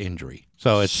apparent injury.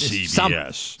 So it's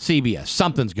CBS. CBS.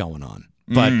 Something's going on.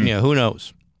 But who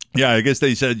knows? Yeah, I guess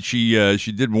they said she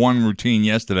did one routine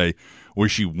yesterday where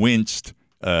she winced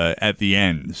at the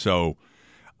end. So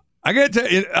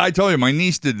I told you, my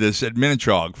niece did this at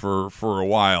Minichog for a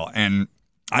while, and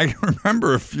I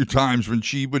remember a few times when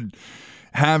she would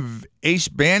have ace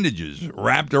bandages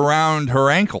wrapped around her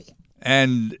ankle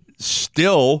and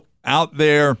still out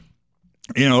there,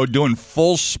 doing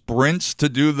full sprints to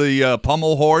do the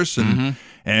pommel horse and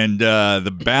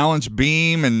the balance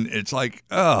beam, and it's like,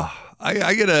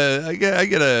 I get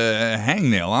a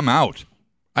hangnail, I'm out.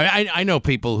 I know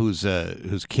people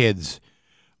whose kids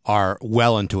are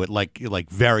well into it, like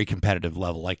very competitive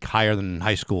level, like higher than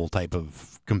high school type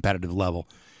of competitive level,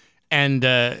 and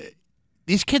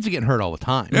these kids are getting hurt all the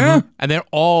time. Yeah. And they're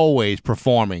always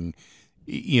performing,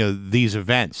 these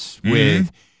events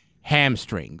with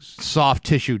hamstrings, soft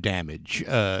tissue damage,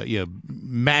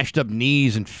 mashed up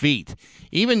knees and feet.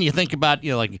 Even you think about,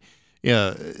 your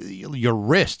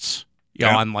wrists,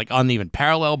 on like uneven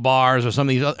parallel bars or some of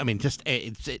these other,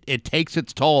 it takes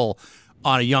its toll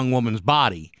on a young woman's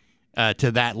body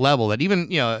to that level that even,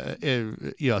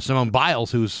 Simone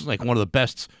Biles, who's like one of the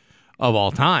best of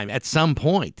all time, at some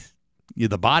point,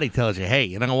 the body tells you, hey,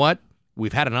 you know what?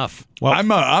 We've had enough. Well,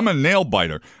 I'm a nail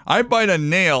biter. I bite a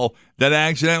nail that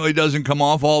accidentally doesn't come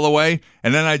off all the way,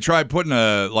 and then I try putting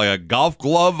a golf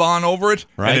glove on over it,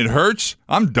 right, and it hurts.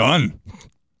 I'm done.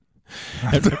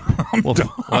 Well,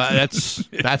 that's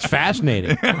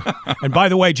fascinating. And by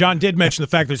the way, John did mention the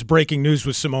fact there's breaking news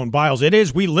with Simone Biles. It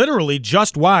is. We literally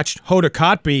just watched Hoda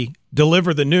Kotb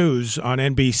deliver the news on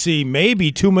NBC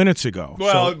maybe 2 minutes ago.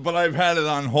 Well, but I've had it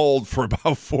on hold for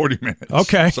about 40 minutes.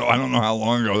 Okay. So I don't know how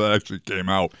long ago that actually came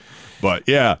out. But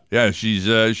yeah, she's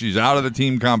out of the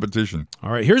team competition.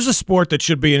 All right, here's a sport that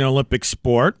should be an Olympic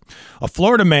sport. A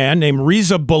Florida man named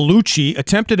Reza Bellucci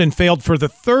attempted and failed for the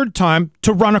third time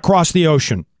to run across the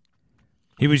ocean.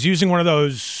 He was using one of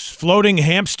those floating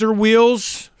hamster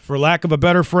wheels, for lack of a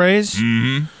better phrase.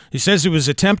 Mm-hmm. He says he was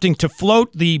attempting to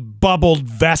float the bubbled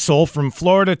vessel from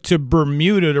Florida to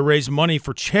Bermuda to raise money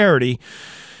for charity.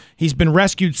 He's been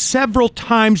rescued several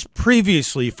times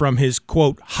previously from his,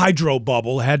 quote, hydro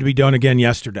bubble. It had to be done again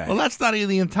yesterday. Well, that's not even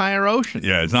the entire ocean.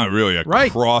 Yeah, it's not really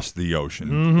across the ocean.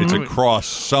 Mm-hmm. It's across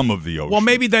some of the ocean. Well,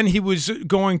 maybe then he was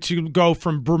going to go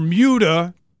from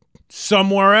Bermuda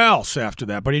somewhere else after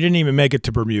that, but he didn't even make it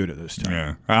to Bermuda this time.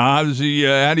 Yeah. How do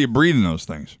you breathe in those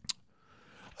things?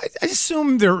 I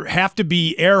assume there have to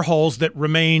be air holes that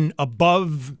remain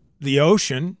above the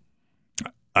ocean.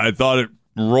 I thought it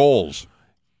rolls.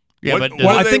 Yeah, what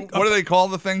do they call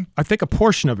the thing? I think a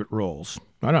portion of it rolls.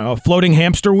 I don't know, a floating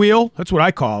hamster wheel? That's what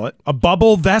I call it. A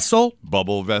bubble vessel?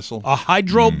 Bubble vessel. A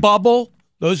hydro bubble?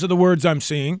 Those are the words I'm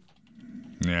seeing.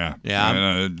 Yeah.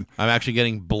 Yeah, I'm actually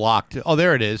getting blocked. Oh,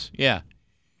 there it is. Yeah.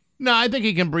 No, I think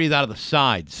he can breathe out of the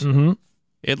sides. Mm-hmm.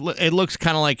 It looks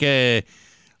kind of like a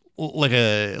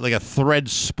thread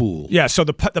spool. Yeah, so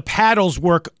the paddles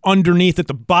work underneath at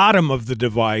the bottom of the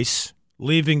device,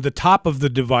 leaving the top of the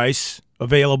device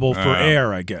available for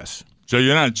air, I guess. So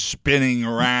you're not spinning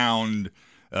around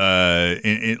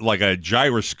in like a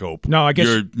gyroscope. No, I guess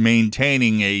you're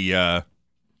maintaining a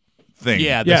thing.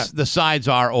 Yeah, the sides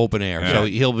are open air, so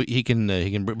he can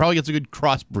probably gets a good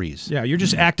cross breeze. Yeah, you're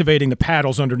just activating the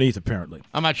paddles underneath, apparently.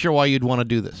 I'm not sure why you'd want to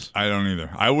do this. I don't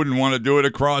either. I wouldn't want to do it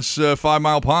across 5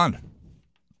 Mile Pond.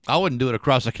 I wouldn't do it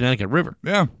across the Connecticut River.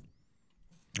 Yeah.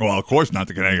 Well, of course not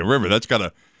the Connecticut River. That's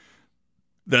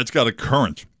got a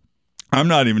current. I'm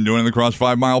not even doing it across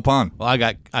 5 Mile Pond. Well,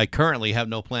 I currently have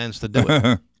no plans to do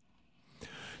it.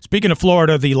 Speaking of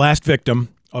Florida, the last victim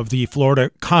of the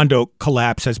Florida condo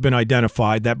collapse has been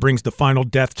identified. That brings the final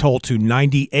death toll to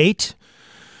 98.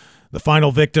 The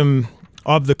final victim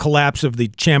of the collapse of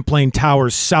the Champlain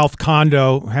Towers South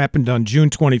condo happened on June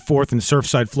 24th in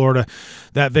Surfside, Florida.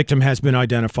 That victim has been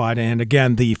identified. And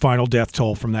again, the final death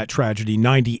toll from that tragedy,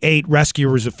 98.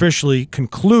 Rescuers officially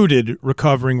concluded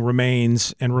recovering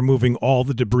remains and removing all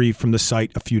the debris from the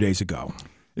site a few days ago.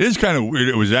 It is kind of weird.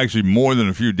 It was actually more than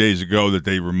a few days ago that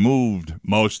they removed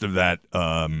most of that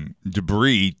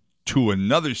debris to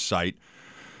another site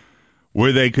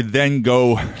where they could then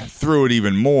go through it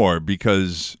even more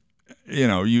because, you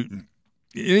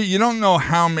don't know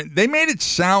how many. They made it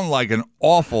sound like an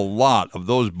awful lot of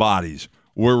those bodies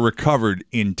were recovered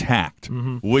intact,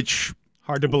 which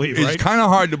hard to believe, is right? kind of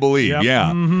hard to believe, Yep.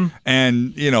 yeah. Mm-hmm.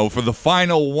 And, for the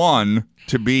final one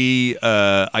to be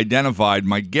identified,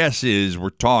 my guess is we're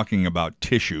talking about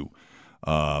tissue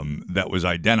that was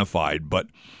identified. But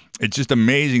it's just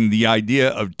amazing the idea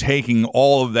of taking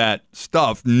all of that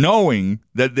stuff, knowing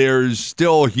that there's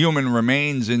still human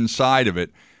remains inside of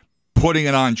it, putting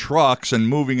it on trucks and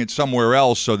moving it somewhere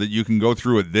else so that you can go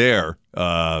through it there.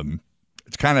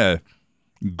 It's kind of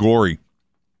gory.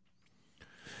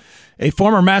 A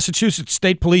former Massachusetts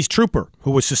State Police trooper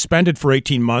who was suspended for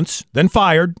 18 months, then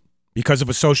fired because of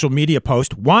a social media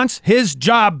post, wants his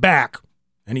job back.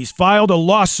 And he's filed a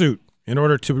lawsuit in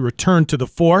order to return to the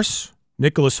force.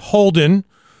 Nicholas Holden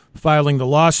filing the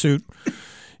lawsuit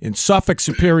in Suffolk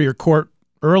Superior Court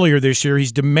earlier this year.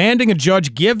 He's demanding a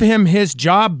judge give him his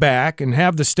job back and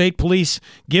have the state police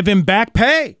give him back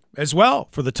pay as well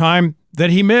for the time that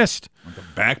he missed. The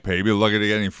back pay, be lucky to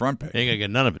get any front pay. You ain't going to get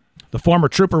none of it. The former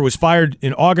trooper was fired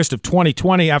in August of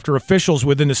 2020 after officials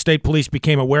within the state police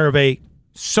became aware of a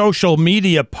social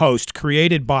media post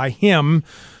created by him.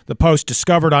 The post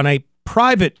discovered on a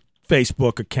private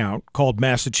Facebook account called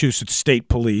Massachusetts State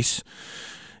Police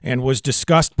and was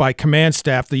discussed by command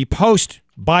staff. The post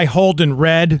by Holden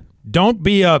read, "Don't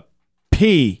be a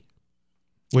P,"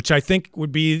 which I think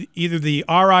would be either the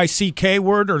RICK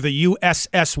word or the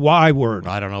USSY word.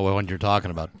 I don't know what one you're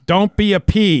talking about. Don't be a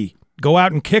P. Go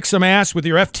out and kick some ass with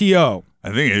your FTO.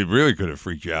 I think it really could have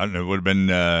freaked you out, and it would have been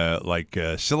like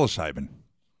psilocybin.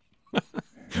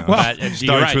 Well, Starts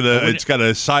you're right. with it's got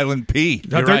a silent P.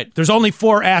 You're right. There's only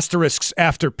 4 asterisks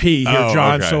after P here, Oh,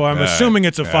 John, okay. so I'm assuming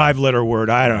it's a 5-letter word.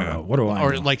 I don't know. What do I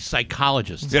Or know? like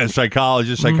psychologists. Yeah,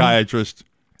 psychologist, psychiatrist,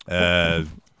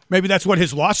 Maybe that's what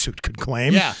his lawsuit could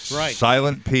claim. Yeah, right.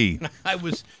 silent P. I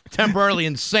was temporarily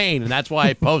insane, and that's why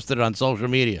I posted it on social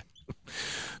media.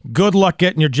 Good luck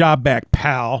getting your job back,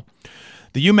 pal.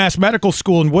 The UMass Medical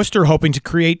School in Worcester hoping to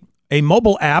create a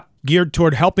mobile app geared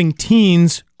toward helping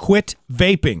teens quit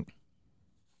vaping.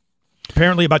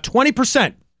 Apparently, about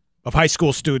 20% of high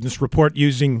school students report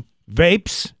using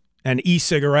vapes and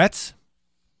e-cigarettes.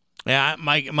 Yeah,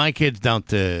 my kids don't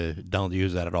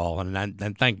use that at all,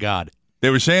 and thank God. They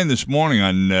were saying this morning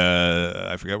on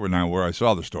I forget where I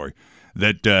saw the story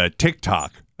that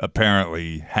TikTok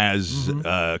apparently has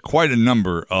quite a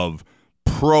number of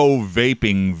pro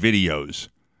vaping videos.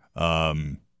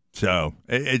 So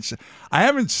it's I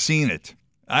haven't seen it.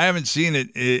 I haven't seen it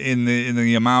in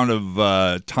the amount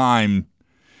of time,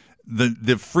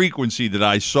 the frequency that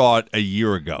I saw it a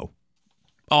year ago.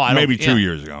 Oh, maybe 2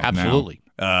 years ago. Absolutely.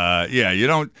 Now. Yeah, you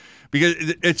don't, because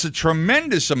it's a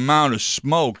tremendous amount of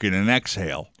smoke in an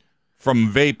exhale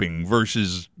from vaping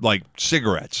versus like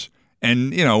cigarettes.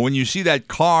 And, when you see that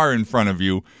car in front of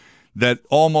you that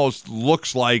almost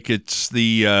looks like it's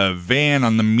the van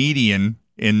on the median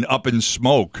up in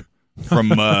smoke from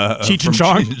Cheech and from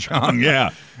Chong. Cheech and Chong.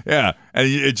 Yeah. And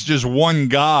it's just one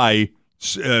guy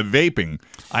vaping.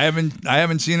 I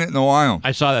haven't seen it in a while.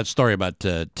 I saw that story about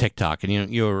TikTok,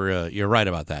 and you're right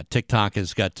about that. TikTok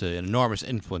has got an enormous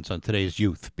influence on today's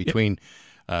youth between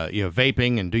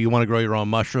vaping and do you want to grow your own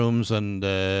mushrooms and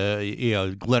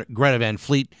Greta Van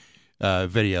Fleet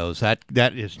videos.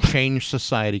 That has changed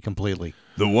society completely.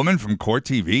 The woman from Court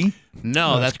TV?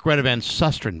 No, that's Greta Van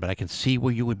Susteren, but I can see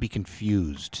where you would be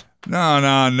confused.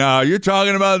 No. You're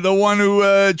talking about the one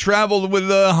who traveled with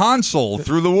Hansel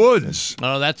through the woods.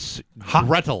 No, that's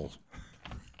Gretel.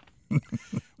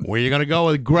 Where are you going to go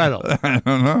with Gretel? I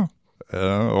don't know.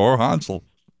 Or Hansel.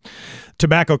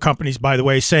 tobacco companies, by the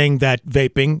way, saying that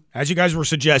vaping, as you guys were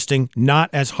suggesting, not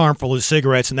as harmful as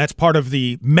cigarettes, and that's part of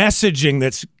the messaging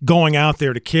that's going out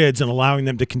there to kids and allowing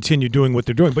them to continue doing what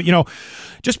they're doing. But,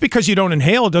 just because you don't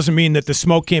inhale, it doesn't mean that the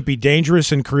smoke can't be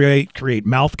dangerous and create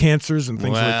mouth cancers and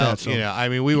things like that.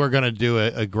 So. We were going to do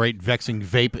a great Vexing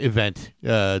Vape event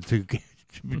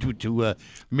to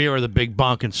mirror the big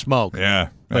bonk and smoke. Yeah.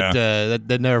 But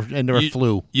that never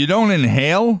flew. You don't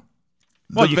inhale?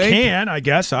 Well, you vape? can, I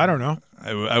guess. I don't know.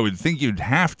 I would think you'd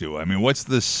have to. I mean, what's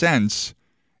the sense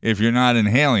if you're not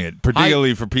inhaling it,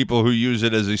 particularly for people who use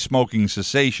it as a smoking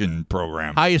cessation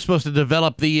program? How are you supposed to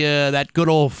develop that good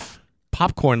old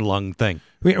popcorn lung thing?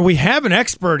 We have an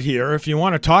expert here. If you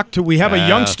want to talk to, we have a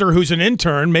youngster who's an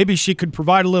intern. Maybe she could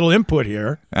provide a little input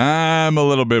here. I'm a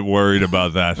little bit worried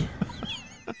about that.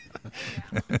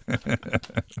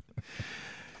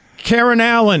 Karen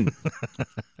Allen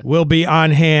will be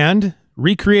on hand,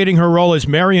 recreating her role as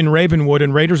Marion Ravenwood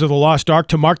in Raiders of the Lost Ark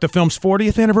to mark the film's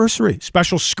 40th anniversary.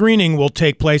 Special screening will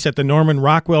take place at the Norman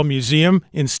Rockwell Museum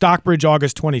in Stockbridge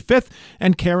August 25th,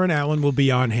 and Karen Allen will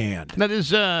be on hand. Now,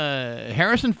 does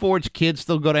Harrison Ford's kids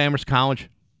still go to Amherst College?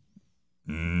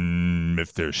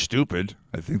 If they're stupid,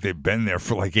 I think they've been there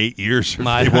for like 8 years.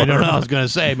 I don't know. I was going to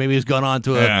say maybe he's gone on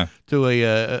to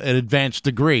an advanced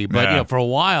degree, but for a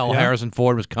while Harrison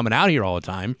Ford was coming out here all the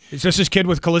time. Is this his kid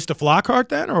with Callista Flockhart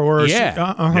then, or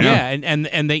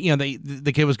and they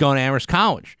the kid was going to Amherst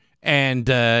College. And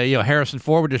Harrison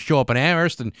Ford would just show up in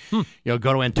Amherst and go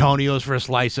to Antonio's for a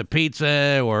slice of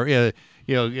pizza, or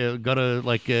go to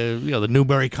the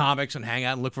Newbury Comics and hang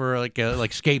out and look for like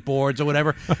skateboards or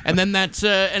whatever. And then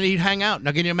and he'd hang out.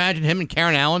 Now, can you imagine him and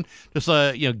Karen Allen just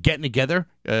getting together,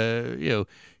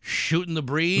 shooting the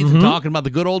breeze and talking about the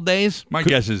good old days? My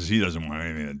guess is he doesn't want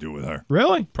anything to do with her.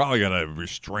 Really? Probably got a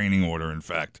restraining order. In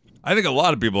fact, I think a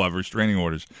lot of people have restraining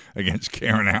orders against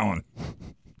Karen Allen.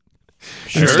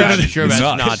 Sure, that's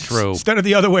not true. Instead of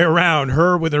the other way around,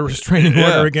 her with a restraining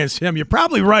order against him. You're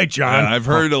probably right, John. I've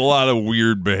heard a lot of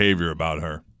weird behavior about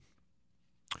her.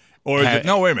 Or is it?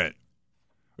 No, wait a minute.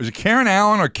 Was it Karen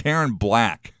Allen or Karen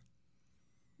Black?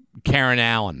 Karen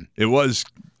Allen. It was.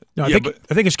 No, I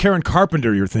think it's Karen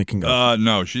Carpenter you're thinking of.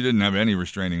 No, she didn't have any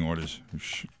restraining orders.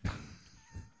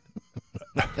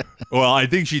 Well, I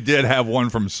think she did have one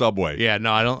from Subway. Yeah,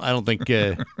 no, I don't think.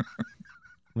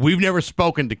 We've never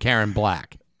spoken to Karen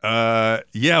Black.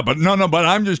 Yeah, but but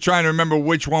I'm just trying to remember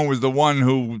which one was the one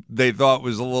who they thought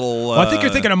was a little. I think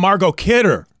you're thinking of Margot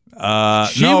Kidder.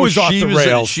 She was off the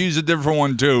rails. She's a different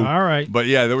one too. All right, but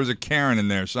yeah, there was a Karen in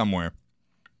there somewhere.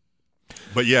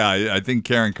 But yeah, I think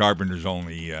Karen Carpenter's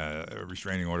only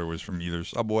restraining order was from either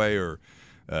Subway or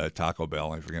Taco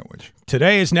Bell. I forget which.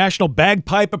 Today is National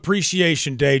Bagpipe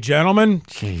Appreciation Day, gentlemen.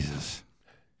 Jesus,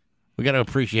 we got to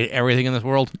appreciate everything in this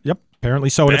world. Yep. Apparently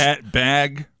so.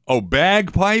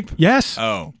 Bagpipe? Yes.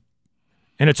 Oh.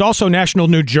 And it's also National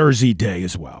New Jersey Day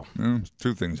as well.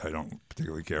 Two things I don't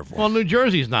particularly care for. Well, New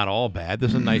Jersey's not all bad.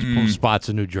 There's some nice spots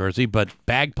in New Jersey, but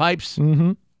bagpipes?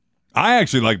 Mm-hmm. I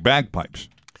actually like bagpipes.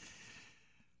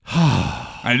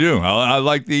 I do. I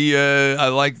like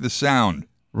the sound.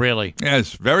 Really?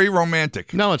 Yes, very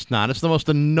romantic. No, it's not. It's the most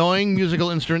annoying musical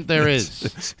instrument there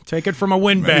is. Take it from a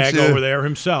windbag over there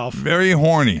himself. Very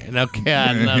horny.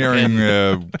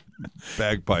 Hearing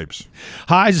bagpipes.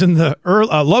 Highs in the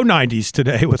low 90s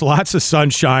today with lots of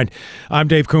sunshine. I'm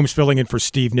Dave Coombs filling in for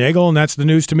Steve Nagel, and that's the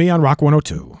news to me on Rock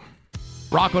 102.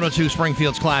 Rock 102,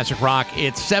 Springfield's Classic Rock.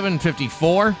 It's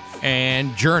 7:54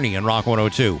 and Journey on Rock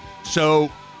 102. So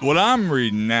what I'm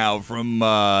reading now from,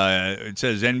 it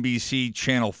says NBC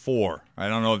Channel 4. I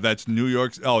don't know if that's New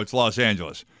York. Oh, it's Los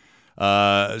Angeles.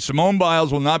 Simone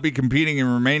Biles will not be competing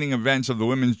in remaining events of the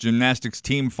women's gymnastics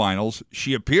team finals.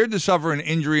 She appeared to suffer an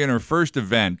injury in her first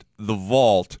event, the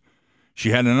vault.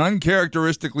 She had an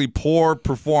uncharacteristically poor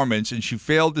performance, and she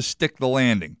failed to stick the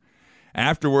landing.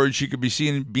 Afterwards, she could be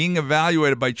seen being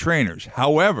evaluated by trainers.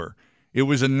 However, it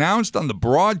was announced on the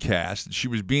broadcast that she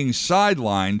was being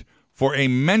sidelined for a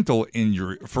mental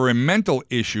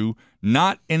issue,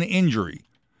 not an injury.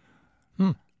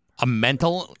 A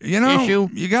mental issue?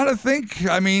 You got to think.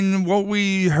 I mean, what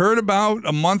we heard about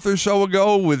a month or so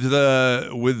ago with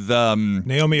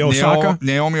Naomi Osaka.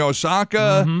 Naomi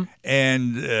Osaka,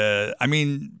 and I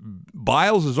mean,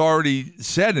 Biles has already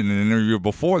said in an interview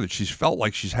before that she's felt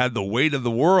like she's had the weight of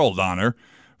the world on her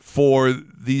for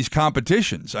these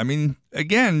competitions. I mean,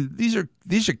 again, these are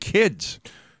kids.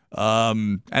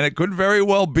 And it could very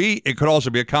well be, it could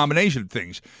also be a combination of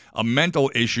things. A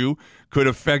mental issue could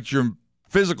affect your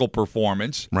physical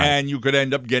performance, Right. and you could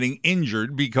end up getting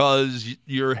injured because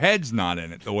your head's not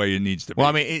in it the way it needs to be. Well,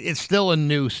 I mean, it's still a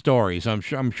new story, so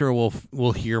I'm sure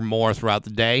we'll hear more throughout the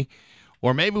day,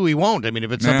 or maybe we won't. I mean,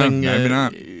 if it's Yeah, something, maybe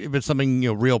not. if it's something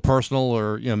real personal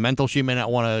or mental, she may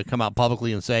not want to come out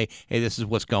publicly and say, "Hey, this is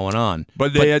what's going on."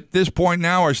 But they, at this point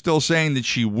now, are still saying that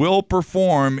she will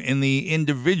perform in the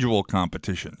individual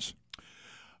competitions.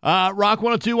 Rock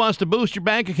 102 wants to boost your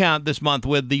bank account this month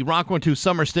with the Rock 102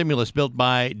 Summer Stimulus built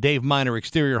by Dave Miner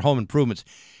Exterior Home Improvements.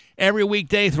 Every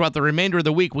weekday throughout the remainder of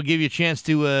the week, we'll give you a chance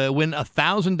to win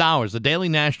 $1,000, the daily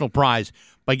national prize,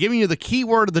 by giving you the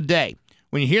keyword of the day.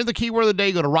 When you hear the keyword of the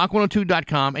day, go to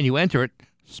rock102.com and you enter it,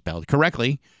 spelled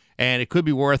correctly, and it could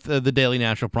be worth the daily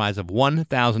national prize of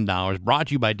 $1,000. Brought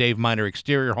to you by Dave Miner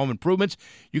Exterior Home Improvements.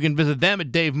 You can visit them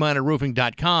at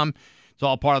daveminerroofing.com. It's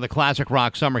all part of the classic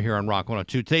rock summer here on Rock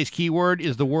 102. Today's keyword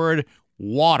is the word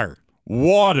water.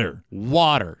 Water.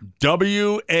 Water.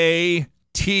 W-A-T-U-R.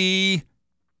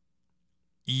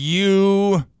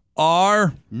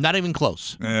 Not even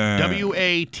close.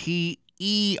 W-A-T-E-R.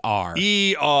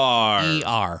 E-R.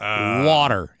 E-R.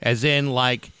 Water. As in,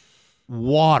 like,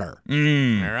 water. All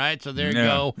right? So there you Yeah.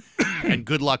 go. And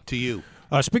good luck to you.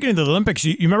 Speaking of the Olympics,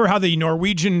 you remember how the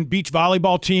Norwegian beach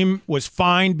volleyball team was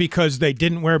fined because they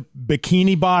didn't wear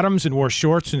bikini bottoms and wore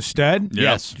shorts instead?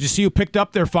 Yes. Did you see who picked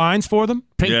up their fines for them?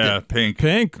 Pink. Yeah, Pink.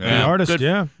 Pink, the Yeah. artist, Good,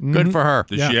 yeah. Good for her.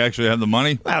 Does she actually have the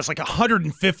money? Well, it's like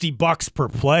 $150 per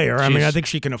player. I mean, She's- I think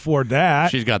she can afford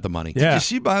that. She's got the money. Yeah. You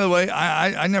see, by the way,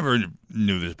 I never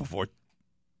knew this before.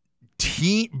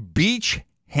 Beach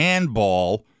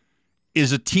handball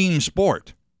is a team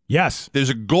sport. Yes. There's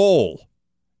a goal.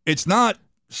 It's not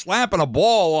slapping a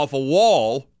ball off a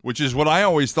wall, which is what I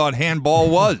always thought handball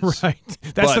was. Right.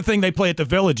 That's But- the thing they play at the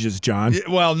villages, John. Yeah,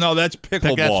 well, no, that's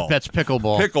pickleball. That's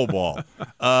pickleball. Pickleball.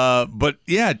 But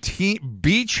yeah,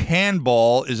 beach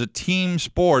handball is a team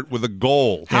sport with a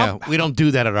goal. Yeah, we don't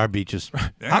do that at our beaches.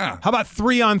 Yeah. How about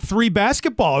 3-on-3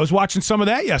 basketball? I was watching some of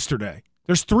that yesterday.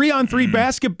 There's 3-on-3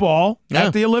 basketball Yeah.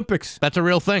 at the Olympics. That's a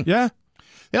real thing. Yeah.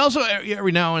 They also,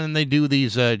 every now and then, they do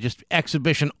these just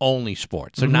exhibition-only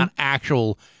sports. They're not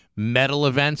actual medal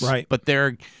events, Right. but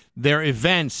they're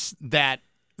events that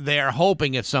they're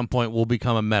hoping at some point will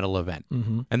become a medal event.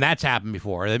 And that's happened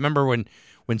before. I remember when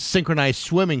synchronized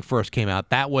swimming first came out,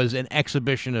 that was an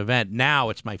exhibition event. Now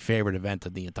it's my favorite event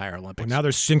of the entire Olympics. Now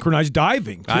there's synchronized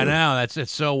diving, too. I know. It's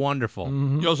so wonderful.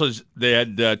 You also, they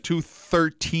had two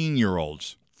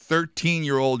 13-year-olds,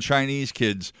 13-year-old Chinese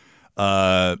kids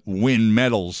win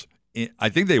medals. I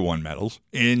think they won medals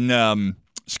in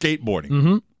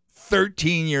skateboarding.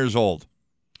 13 years old.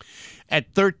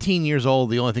 At 13 years old,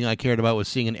 the only thing I cared about was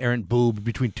seeing an errant boob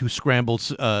between two scrambled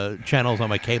channels on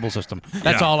my cable system.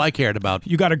 That's Yeah. all I cared about.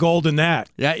 You got a gold in that.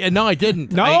 Yeah, no, I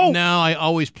didn't. No? I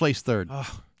always placed third.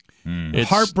 It's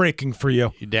Heartbreaking for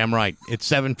you. You're damn right. It's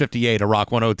 7:58 at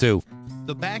Rock 102.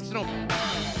 The Baxter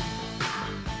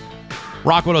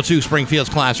Rock 102, Springfield's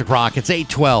Classic Rock. It's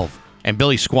 8:12, and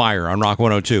Billy Squire on Rock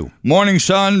 102. Morning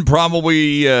sun,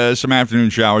 probably some afternoon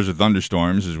showers or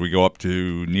thunderstorms as we go up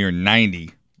to near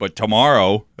 90. But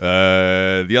tomorrow,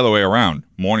 the other way around.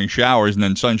 Morning showers and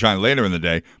then sunshine later in the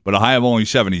day, but a high of only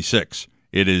 76.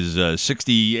 It is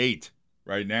 68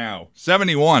 right now.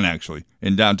 71, actually,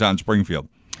 in downtown Springfield.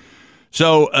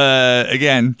 So,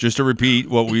 again, just to repeat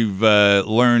what we've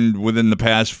learned within the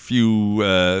past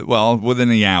within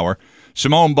the hour,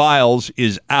 Simone Biles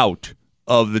is out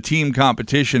of the team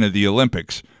competition at the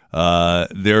Olympics.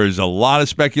 There is a lot of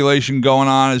speculation going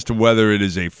on as to whether it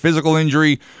is a physical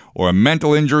injury or a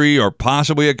mental injury or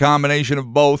possibly a combination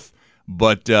of both.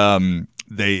 But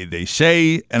they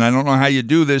say, and I don't know how you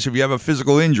do this if you have a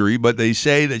physical injury, but they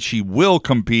say that she will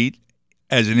compete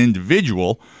as an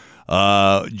individual,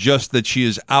 just that she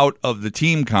is out of the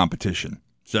team competition.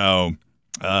 So,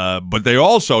 but they're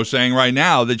also saying right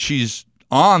now that she's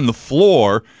on the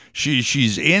floor.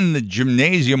 She's in the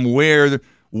gymnasium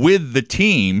with the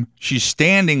team. She's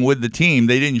standing with the team.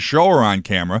 They didn't show her on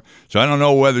camera, so I don't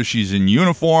know whether she's in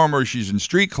uniform or she's in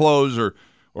street clothes or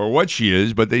what she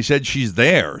is, but they said she's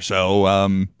there. So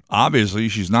obviously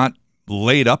she's not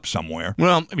laid up somewhere.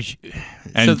 Well, I mean,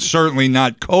 And certainly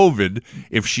not COVID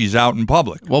if she's out in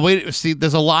public. Well,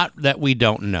 there's a lot that we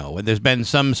don't know. There's been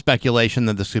some speculation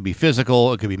that this could be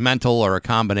physical, it could be mental, or a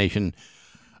combination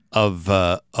of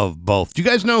both. Do you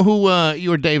guys know who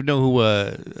you or Dave know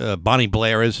who Bonnie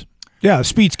Blair is? Yeah,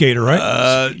 speed skater,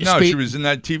 right? No, she was in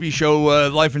that TV show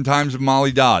Life and Times of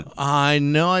Molly Dodd. I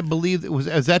know. I believe it was.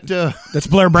 Is that That's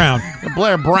Blair Brown.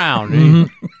 Blair Brown?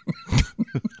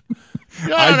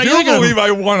 No, I do believe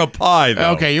I won a pie,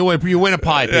 though. Okay, you win a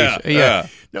pie piece. Yeah.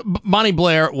 No, Bonnie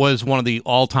Blair was one of the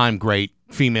all-time great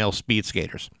female speed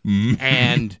skaters.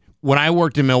 And when I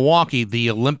worked in Milwaukee, the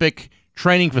Olympic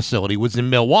training facility was in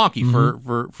Milwaukee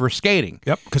for skating.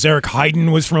 Yep, because Eric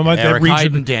Heiden was from that Eric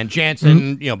region. Heiden, Dan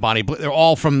Jansen, Bonnie, they're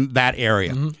all from that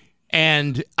area.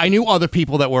 And I knew other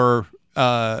people that were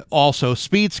also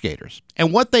speed skaters.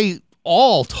 And what they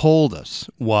all told us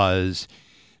was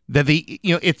that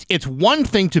it's one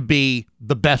thing to be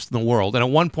the best in the world, and at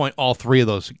one point, all three of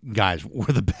those guys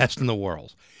were the best in the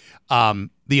world.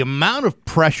 The amount of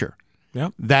pressure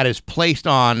that is placed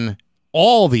on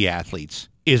all the athletes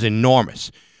is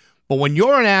enormous. But when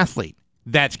you're an athlete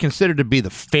that's considered to be the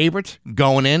favorite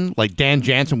going in, like Dan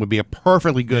Jansen would be a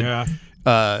perfectly good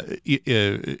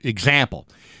example.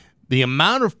 The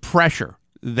amount of pressure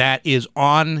that is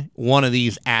on one of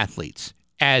these athletes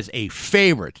as a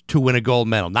favorite to win a gold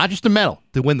medal, not just a medal,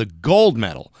 to win the gold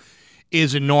medal,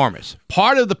 is enormous.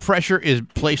 Part of the pressure is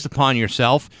placed upon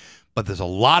yourself, but there's a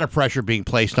lot of pressure being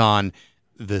placed on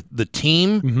the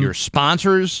team, your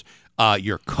sponsors,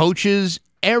 your coaches,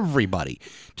 everybody,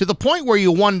 to the point where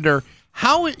you wonder,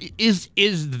 how is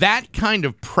that kind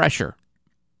of pressure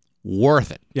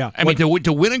worth it? Yeah. I mean,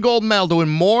 to win a gold medal, to win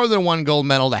more than one gold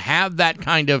medal, to have that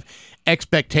kind of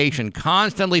expectation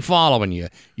constantly following you,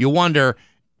 you wonder,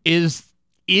 is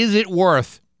it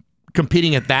worth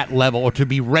competing at that level, or to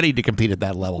be ready to compete at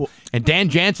that level? And Dan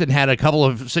Jansen had a couple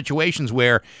of situations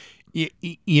where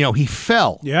he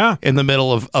fell in the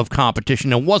middle of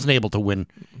competition and wasn't able to win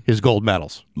his gold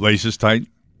medals. Laces tight?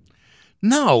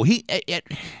 No, he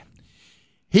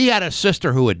had a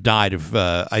sister who had died of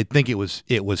I think it was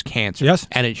cancer. Yes,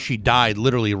 and she died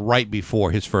literally right before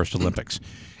his first Olympics,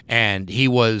 and he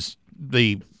was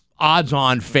the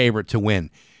odds-on favorite to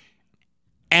win.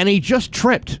 And he just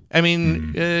tripped. I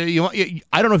mean,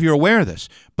 I don't know if you're aware of this,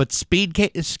 but speed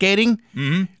skating,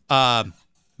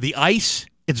 the ice,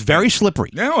 it's very slippery.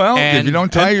 Yeah, well, if you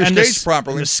don't tie your skates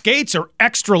properly. The skates are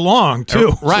extra long,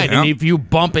 too. Right, and if you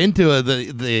bump into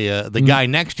the guy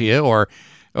next to you or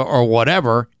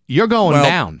whatever, you're going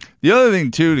down. The other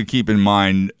thing, too, to keep in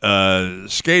mind,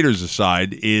 skaters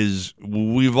aside, is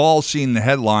we've all seen the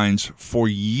headlines for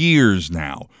years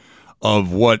now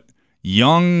of what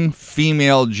young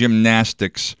female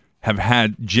gymnasts have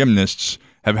had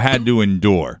to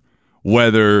endure,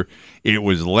 whether it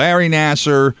was Larry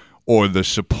Nassar or the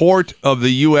support of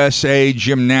the USA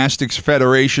Gymnastics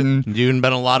Federation. There's even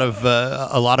been a lot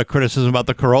of criticism about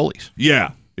the Carolis.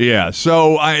 Yeah.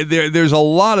 So there's a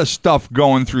lot of stuff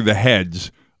going through the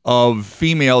heads of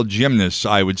female gymnasts,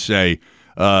 I would say,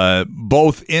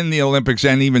 both in the Olympics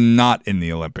and even not in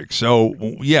the Olympics. So,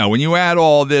 yeah, when you add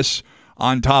all this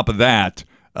on top of that,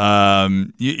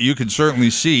 you can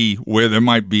certainly see where there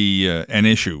might be an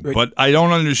issue. But I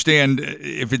don't understand,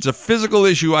 if it's a physical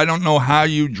issue, I don't know how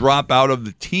you drop out of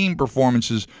the team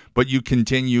performances, but you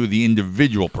continue the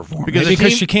individual performance.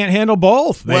 Because she can't handle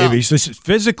both, maybe. So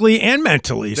physically and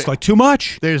mentally. It's like too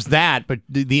much. There's that, but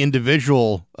the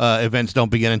individual events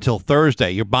don't begin until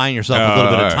Thursday. You're buying yourself a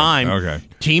little bit of time. Okay.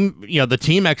 The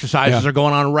team exercises are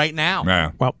going on right now.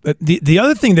 Yeah. Well, the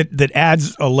other thing that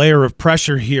adds a layer of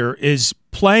pressure here is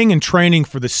playing and training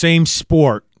for the same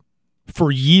sport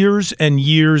for years and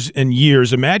years and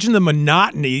years. Imagine the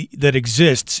monotony that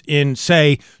exists in,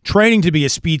 say, training to be a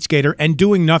speed skater and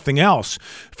doing nothing else.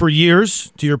 For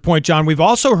years, to your point, John, we've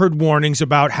also heard warnings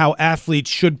about how athletes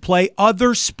should play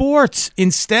other sports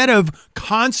instead of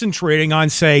concentrating on,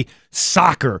 say,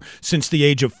 soccer since the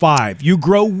age of 5. You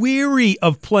grow weary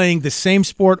of playing the same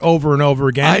sport over and over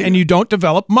again, and you don't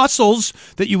develop muscles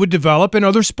that you would develop in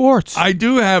other sports. I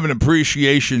do have an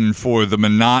appreciation for the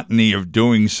monotony of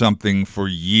doing something for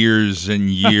years and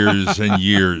years and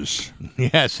years.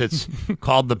 Yes, it's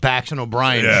called the Paxton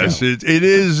O'Brien Show. Yes, it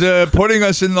is putting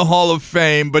us in the Hall of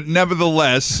Fame, but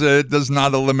nevertheless, it does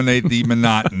not eliminate the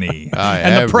monotony.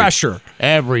 And the pressure.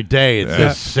 Every day it's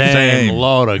the same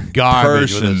load of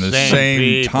garbage with the same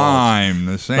people. Time,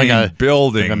 the same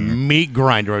building. Like a meat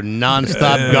grinder of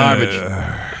nonstop garbage.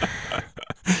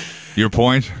 Your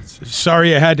point?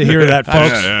 Sorry I had to hear that,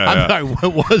 folks. I'm sorry,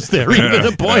 what was there even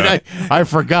a point? I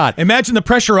forgot. Imagine the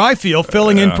pressure I feel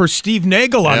filling in for Steve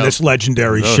Nagel on this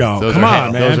legendary show. Come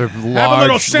on, man. Those are large, have a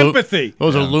little sympathy.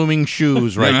 Those are looming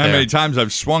shoes right there. How many times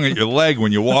I've swung at your leg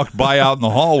when you walked by out in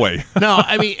the hallway? No,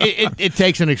 I mean, it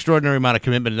takes an extraordinary amount of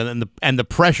commitment, and the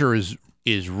pressure is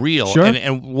real. Sure.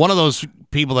 And one of those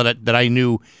people that I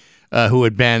knew who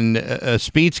had been a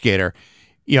speed skater,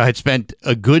 had spent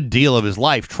a good deal of his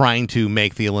life trying to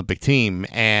make the Olympic team,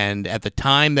 and at the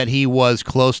time that he was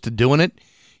close to doing it,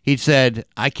 he said,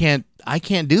 "I can't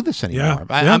do this anymore.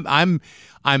 Yeah.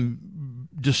 I'm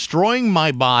destroying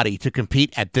my body to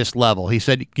compete at this level. He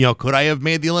said, could I have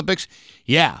made the Olympics?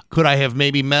 Yeah. Could I have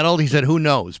maybe medaled? He said, who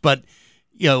knows? But,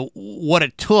 what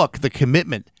it took, the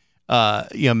commitment,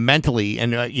 mentally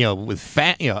and, with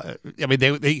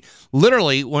they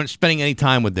literally weren't spending any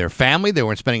time with their family. They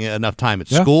weren't spending enough time at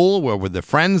school or with their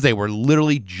friends. They were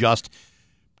literally just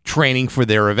training for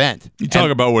their event. You talk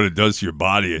about what it does to your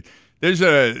body.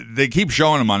 They keep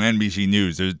showing them on NBC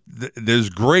News. There's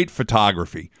great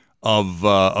photography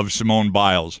of Simone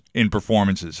Biles in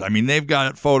performances. I mean, they've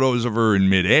got photos of her in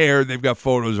midair. They've got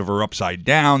photos of her upside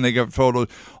down. They got photos,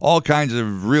 all kinds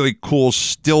of really cool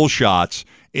still shots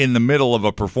in the middle of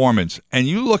a performance. And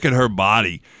you look at her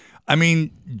body. I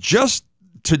mean, just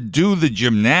to do the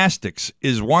gymnastics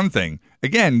is one thing.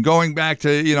 Again, going back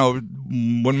to,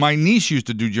 when my niece used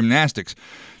to do gymnastics,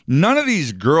 none of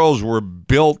these girls were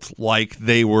built like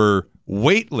they were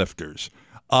weightlifters.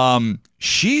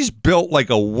 She's built like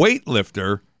a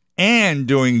weightlifter and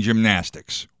doing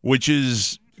gymnastics, which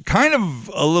is kind of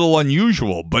a little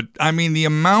unusual. But, I mean, the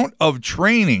amount of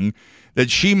training that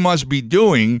she must be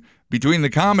doing between the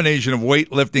combination of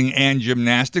weightlifting and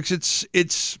gymnastics,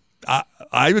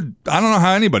 I don't know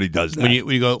how anybody does that. When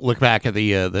you go look back at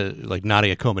the like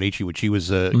Nadia Comaneci, when she was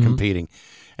competing,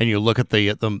 and you look at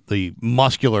the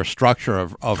muscular structure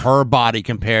of her body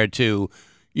compared to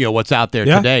what's out there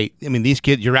today. I mean, these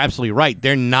kids, you're absolutely right.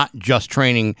 They're not just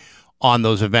training on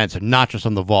those events. They're not just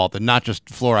on the vault. They're not just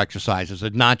floor exercises. They're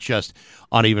not just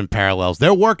on even parallels.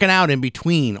 They're working out in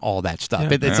between all that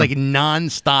stuff. It's like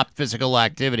nonstop physical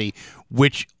activity,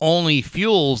 which only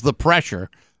fuels the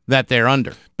pressure that they're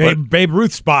under. Babe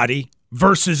Ruth's body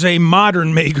versus a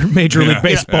modern Major League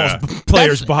Baseball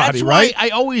player's body, that's right?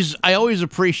 I always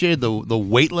appreciated the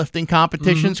weightlifting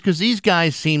competitions because these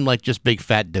guys seem like just big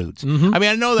fat dudes. I mean,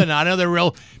 I know they're not. I know they're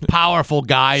real powerful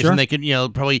guys, and they could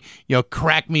probably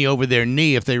crack me over their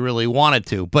knee if they really wanted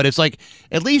to. But it's like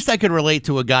at least I could relate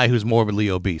to a guy who's morbidly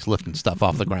obese lifting stuff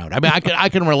off the ground. I mean, I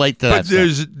can relate to that. But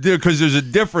there's a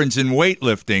difference in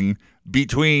weightlifting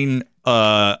between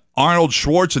Arnold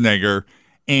Schwarzenegger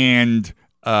and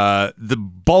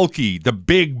the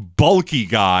big bulky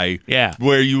guy,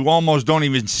 where you almost don't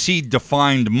even see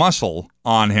defined muscle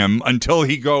on him until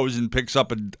he goes and picks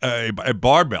up a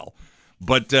barbell.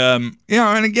 But and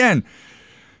again,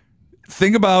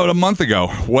 think about a month ago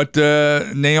what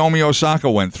Naomi Osaka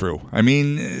went through. I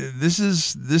mean, this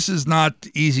is not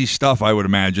easy stuff, I would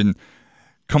imagine.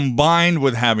 Combined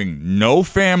with having no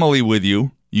family with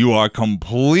you, you are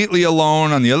completely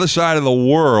alone on the other side of the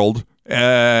world.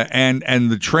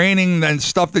 And the training and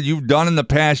stuff that you've done in the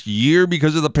past year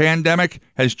because of the pandemic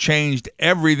has changed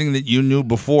everything that you knew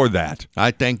before that.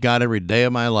 I thank God every day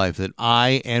of my life that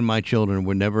I and my children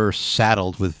were never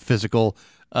saddled with physical,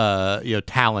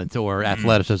 talent or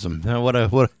athleticism.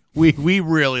 We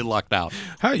really lucked out.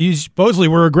 You supposedly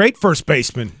were a great first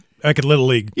baseman back at Little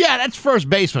League. Yeah, that's first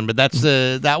baseman, but that's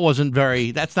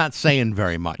that's not saying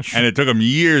very much. And it took him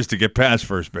years to get past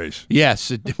first base.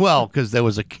 Yes, because there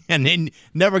was and he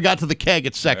never got to the keg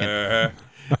at second.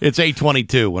 It's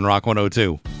 8:22 on Rock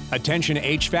 102. Attention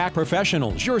HVAC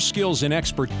professionals, your skills and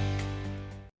expertise.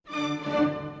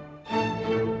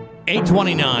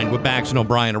 8:29 with Bax and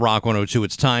O'Brien at Rock 102.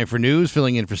 It's time for news.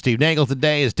 Filling in for Steve Nagel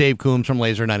today is Dave Coombs from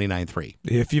Laser 99.3.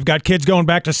 If you've got kids going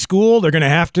back to school, they're going to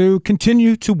have to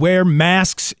continue to wear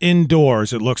masks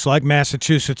indoors. It looks like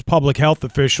Massachusetts public health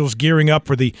officials gearing up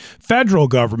for the federal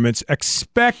government's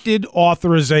expected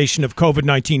authorization of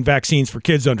COVID-19 vaccines for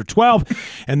kids under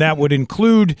 12, and that would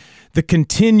include the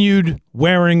continued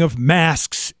wearing of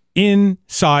masks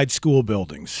inside school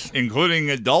buildings. Including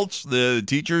adults, the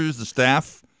teachers, the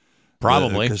staff?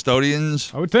 Probably. The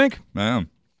custodians? I would think. Yeah.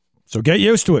 So get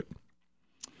used to it.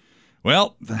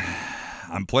 Well,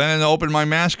 I'm planning to open my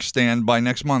mask stand by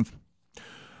next month.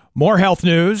 More health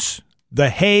news. The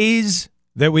haze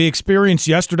that we experienced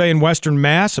yesterday in Western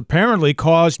Mass, apparently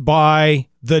caused by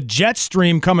the jet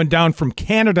stream coming down from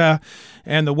Canada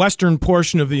and the western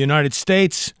portion of the United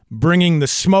States, bringing the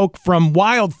smoke from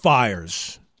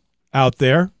wildfires out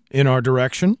there in our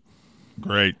direction.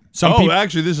 Great.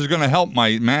 Actually, this is going to help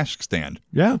my mask stand.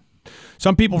 Yeah.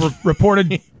 Some people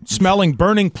reported smelling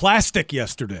burning plastic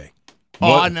yesterday.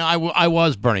 Oh, no, I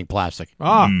was burning plastic.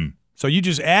 So you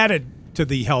just added to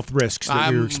the health risks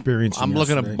that you're experiencing. I'm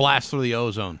looking to blast through the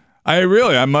ozone. I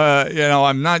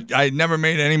never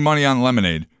made any money on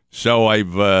lemonade, so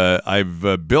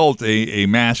I've built a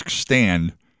mask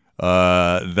stand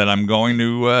that I'm going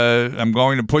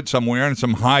to put somewhere in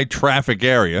some high traffic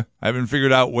area. I haven't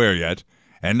figured out where yet,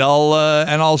 and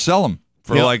I'll sell them.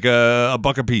 for like a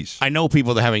buck a piece. I know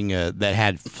people that that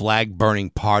had flag burning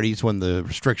parties when the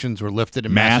restrictions were lifted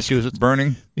in Massachusetts.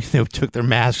 Burning. They took their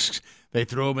masks, they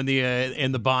threw them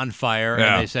in the bonfire,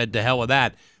 and they said to hell with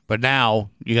that. But now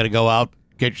you got to go out,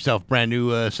 get yourself a brand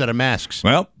new set of masks.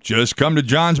 Well, just come to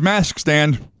John's mask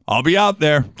stand. I'll be out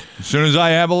there. As soon as I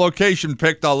have a location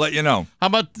picked, I'll let you know. How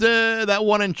about that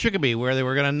one in Chicopee where they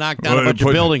were going to knock down a bunch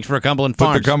of buildings for Cumberland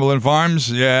Farms? The Cumberland Farms?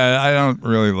 Yeah, I don't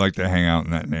really like to hang out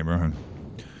in that neighborhood.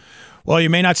 Well, you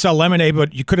may not sell lemonade,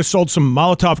 but you could have sold some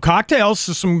Molotov cocktails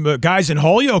to some guys in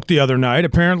Holyoke the other night.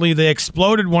 Apparently, they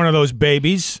exploded one of those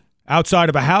babies outside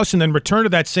of a house and then returned to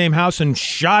that same house and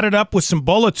shot it up with some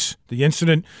bullets. The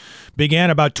incident began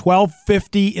about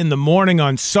 12:50 in the morning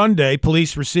on Sunday.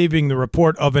 Police receiving the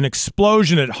report of an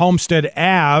explosion at Homestead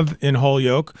Ave in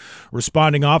Holyoke.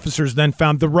 Responding officers then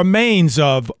found the remains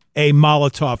of a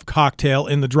Molotov cocktail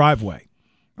in the driveway.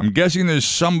 I'm guessing there's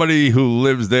somebody who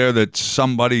lives there that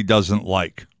somebody doesn't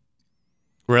like.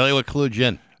 Really? What clued you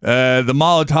in? The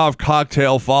Molotov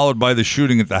cocktail followed by the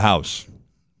shooting at the house.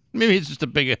 Maybe it's just a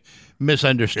big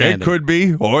misunderstanding. It could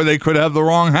be, or they could have the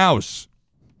wrong house.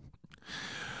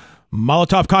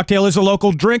 Molotov cocktail is a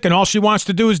local drink, and all she wants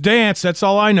to do is dance. That's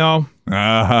all I know.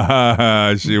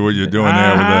 I see what you're doing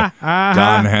there with the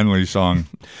Don Henley song.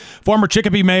 Former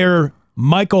Chicopee Mayor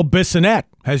Michael Bissonnette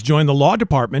has joined the law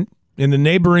department in the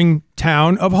neighboring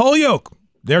town of Holyoke.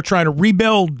 They're trying to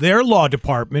rebuild their law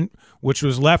department, which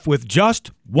was left with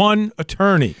just one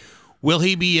attorney. Will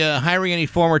he be hiring any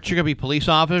former Chicopee police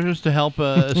officers to help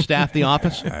staff the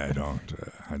office? I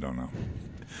don't know.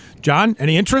 John,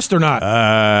 any interest or not?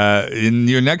 In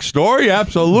your next story,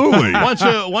 absolutely.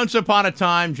 Once upon a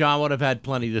time, John would have had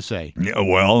plenty to say. Yeah,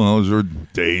 well, those are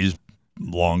days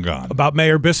long gone. About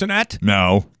Mayor Bissonnette?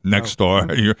 No, next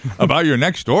story. About your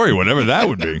next story, whatever that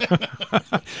would be.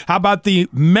 How about the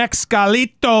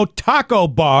Mezcalito Taco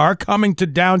Bar coming to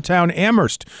downtown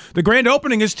Amherst? The grand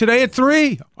opening is today at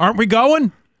 3. Aren't we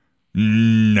going?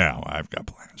 No, I've got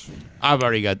plans. I've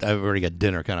already got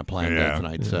dinner kind of planned out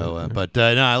tonight. So,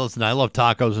 no, listen, I love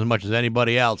tacos as much as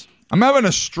anybody else. I'm having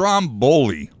a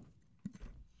Stromboli.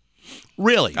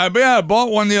 Really? I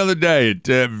bought one the other day. It's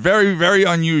very, very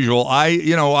unusual.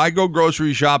 I go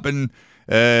grocery shopping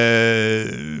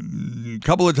a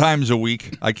couple of times a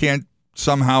week. I can't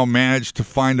somehow manage to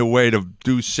find a way to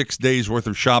do 6 days worth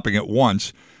of shopping at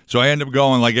once. So I end up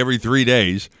going like every 3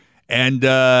 days. And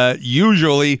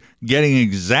usually getting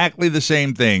exactly the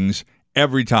same things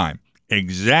every time.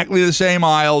 Exactly the same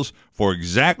aisles for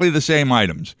exactly the same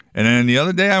items. And then the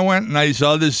other day I went and I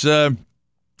saw this, I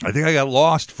think I got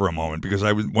lost for a moment because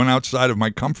I went outside of my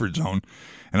comfort zone.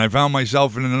 And I found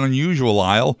myself in an unusual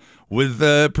aisle with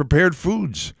prepared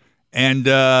foods. And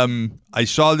I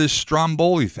saw this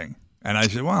Stromboli thing. And I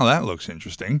said, wow, that looks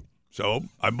interesting. So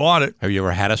I bought it. Have you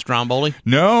ever had a Stromboli?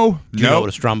 No. Do you know what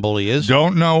a Stromboli is?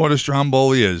 Don't know what a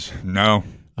Stromboli is. No.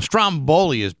 A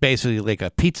Stromboli is basically like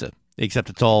a pizza, except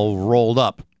it's all rolled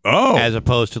up. Oh. As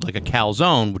opposed to like a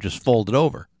calzone, which is folded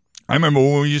over. I remember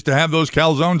when we used to have those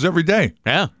calzones every day.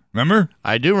 Yeah. Remember?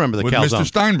 I do remember the with calzone.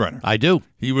 Mr. Steinbrenner. I do.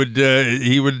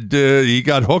 He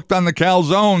got hooked on the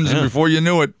calzones, and before you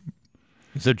knew it.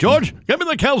 He said, George, give me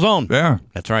the calzone. Yeah.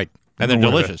 That's right. And they're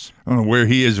delicious. I don't know where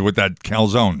he is with that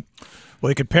calzone. Well,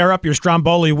 you could pair up your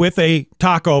Stromboli with a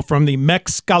taco from the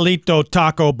Mezcalito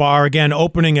Taco Bar, again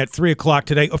opening at 3 o'clock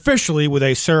today, officially with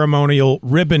a ceremonial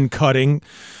ribbon cutting.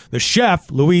 The chef,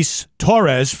 Luis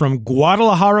Torres, from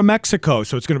Guadalajara, Mexico,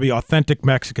 so it's going to be authentic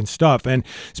Mexican stuff. And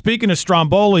speaking of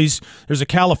Strombolis, there's a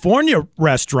California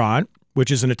restaurant,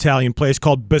 which is an Italian place,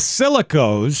 called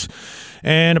Basilico's,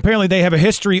 and apparently they have a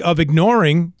history of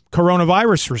ignoring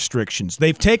coronavirus restrictions.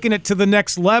 They've taken it to the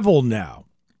next level now.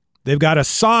 They've got a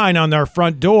sign on their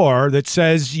front door that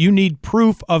says you need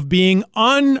proof of being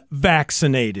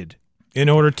unvaccinated in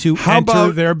order to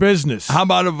enter their business. How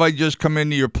about if I just come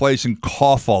into your place and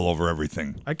cough all over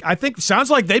everything? I think it sounds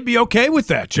like they'd be okay with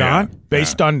that, John,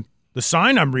 based on the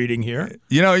sign I'm reading here.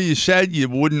 You know, you said you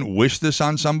wouldn't wish this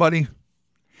on somebody.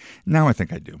 Now I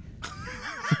think I do.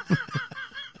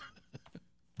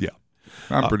 Yeah,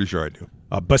 I'm pretty sure I do.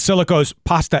 Basilico's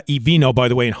Pasta e Vino, by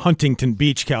the way, in Huntington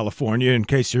Beach, California, in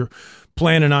case you're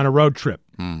planning on a road trip.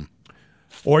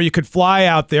 Or you could fly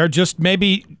out there, just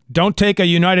maybe don't take a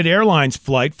United Airlines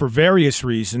flight for various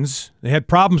reasons. They had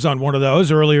problems on one of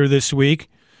those earlier this week.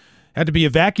 Had to be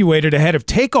evacuated ahead of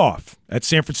takeoff at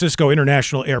San Francisco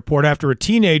International Airport after a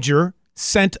teenager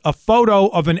sent a photo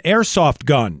of an airsoft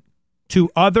gun to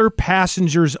other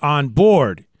passengers on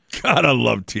board. God, I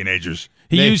love teenagers.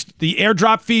 He used the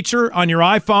airdrop feature on your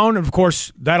iPhone. Of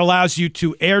course, that allows you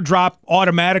to airdrop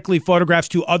automatically photographs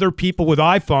to other people with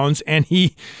iPhones. And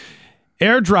he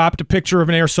airdropped a picture of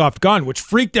an airsoft gun, which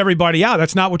freaked everybody out.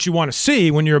 That's not what you want to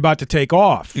see when you're about to take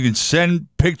off. You can send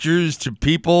pictures to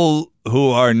people who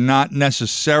are not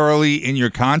necessarily in your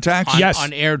contacts? Yes.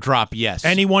 On airdrop, yes.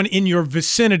 Anyone in your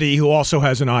vicinity who also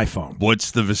has an iPhone.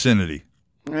 What's the vicinity?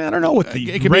 I don't know what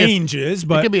the It could range is, It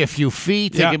but could be a few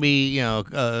feet. Yeah. It could be,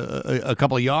 a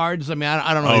couple of yards. I mean,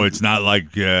 I don't know. Oh, it's not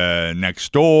like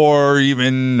next door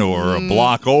even or a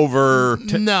block over.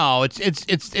 No,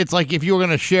 it's like if you were going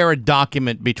to share a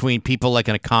document between people like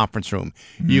in a conference room,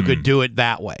 you could do it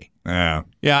that way. Yeah.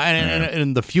 Yeah,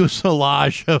 and the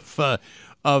fuselage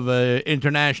of an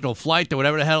international flight or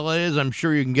whatever the hell it is, I'm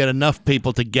sure you can get enough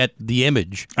people to get the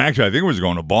image. Actually, I think it was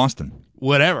going to Boston.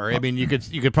 Whatever. I mean, you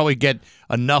could probably get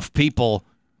enough people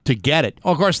to get it.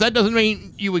 Of course, that doesn't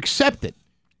mean you accept it.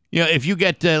 You know, if you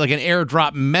get like an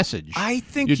airdrop message, I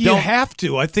think you you don't have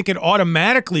to. I think it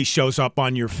automatically shows up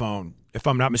on your phone, if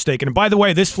I'm not mistaken. And by the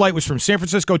way, this flight was from San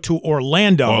Francisco to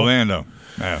Orlando.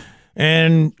 Yeah.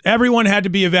 And everyone had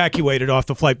to be evacuated off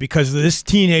the flight because of this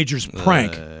teenager's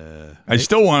prank. I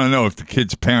still want to know if the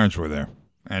kid's parents were there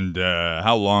and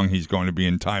how long he's going to be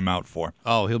in timeout for.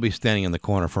 Oh, he'll be standing in the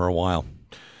corner for a while.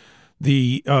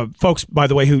 The folks, by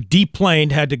the way, who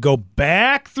deplaned had to go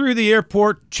back through the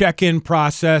airport check-in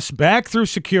process, back through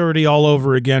security all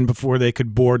over again before they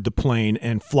could board the plane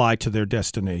and fly to their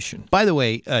destination. By the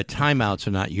way, timeouts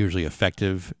are not usually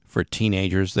effective for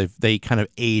teenagers. They kind of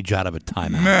age out of a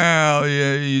timeout. Well,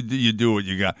 yeah, you do what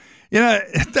you got. You know,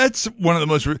 that's one of the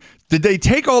most... Did they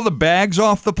take all the bags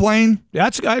off the plane?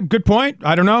 That's a good point.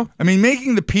 I don't know. I mean,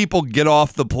 making the people get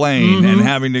off the plane and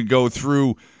having to go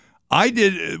through... I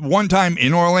did one time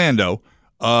in Orlando,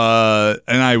 and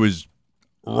I was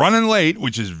running late,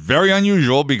 which is very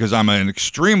unusual because I'm an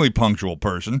extremely punctual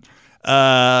person,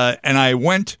 and I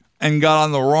went and got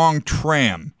on the wrong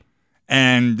tram,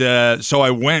 and so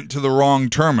I went to the wrong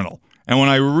terminal. And when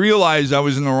I realized I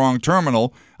was in the wrong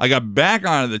terminal, I got back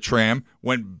onto the tram,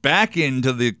 went back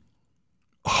into the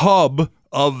hub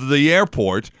of the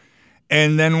airport,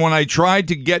 and then when I tried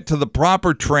to get to the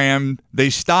proper tram, they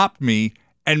stopped me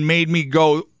and made me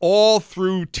go all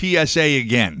through TSA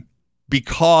again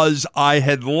because I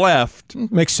had left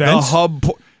Makes the sense. hub.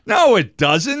 No, it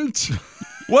doesn't.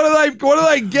 What did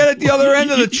I get at the other end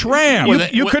of the tram?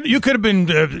 You could have been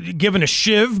given a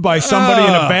shiv by somebody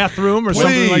in a bathroom or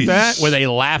something like that. Were they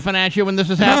laughing at you when this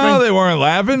is No, happening? they weren't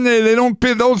laughing. They don't.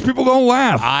 Those people don't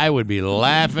laugh. I would be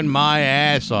laughing my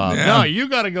ass off. Yeah. No, you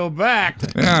got to go back.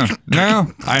 Yeah,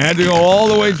 no, I had to go all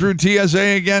the way through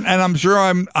TSA again, and I'm sure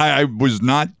I was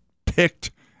not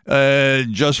picked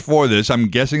just for this. I'm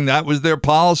guessing that was their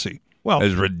policy. Well,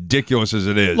 as ridiculous as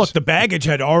it is. Look, the baggage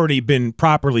had already been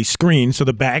properly screened, so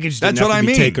the baggage didn't That's have what to I be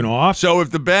mean. taken off. So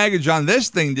if the baggage on this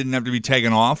thing didn't have to be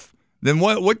taken off, then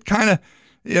what kind of,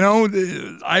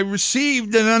 I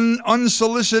received an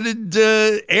unsolicited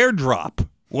airdrop.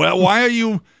 Well,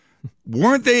 why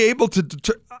weren't they able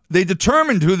to, they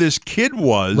determined who this kid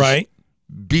was. Right.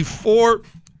 Before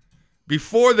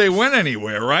they went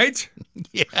anywhere, right?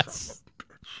 Yes.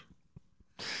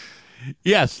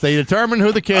 Yes, they determined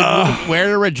who the kid where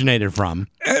it originated from.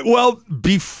 Well,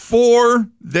 before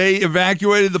they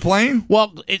evacuated the plane?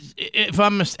 Well,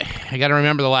 I got to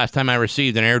remember the last time I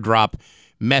received an airdrop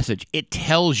message. It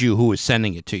tells you who is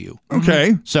sending it to you.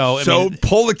 Okay. So I mean,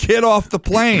 pull the kid off the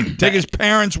plane. Take his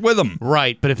parents with him.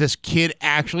 Right, but if this kid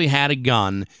actually had a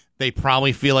gun, they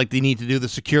probably feel like they need to do the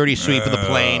security sweep of the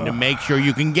plane to make sure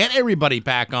you can get everybody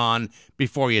back on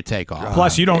before you take off.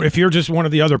 Plus, you don't. If you're just one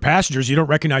of the other passengers, you don't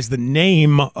recognize the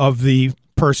name of the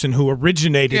person who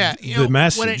originated the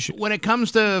message. When it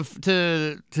comes to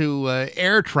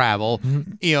air travel, We're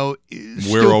over the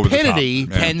top. stupidity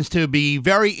tends to be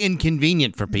very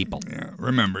inconvenient for people. Yeah,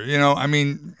 remember,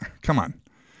 come on.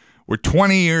 We're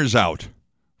 20 years out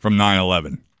from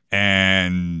 9/11,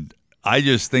 and I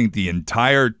just think the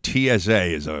entire TSA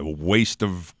is a waste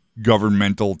of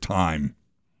governmental time.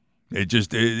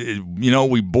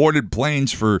 We boarded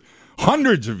planes for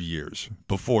hundreds of years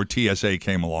before TSA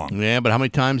came along. Yeah, but how many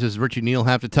times does Richie Neal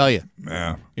have to tell you?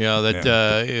 Yeah.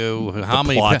 How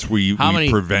many plots we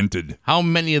prevented. How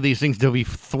many of these things do we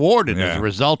thwarted as a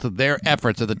result of their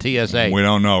efforts at the TSA? We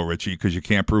don't know, Richie, because you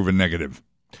can't prove a negative.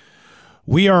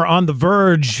 We are on the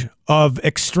verge of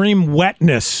extreme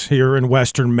wetness here in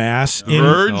Western Mass.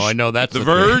 Verge? I know that's the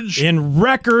verge. In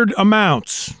record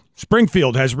amounts.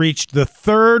 Springfield has reached the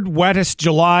third wettest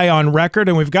July on record,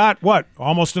 and we've got,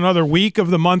 almost another week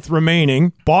of the month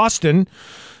remaining. Boston,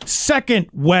 second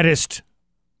wettest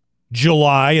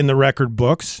July in the record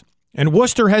books, and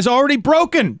Worcester has already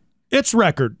broken its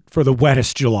record for the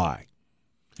wettest July.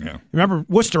 Yeah. Remember,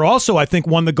 Worcester also, I think,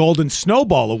 won the Golden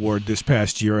Snowball Award this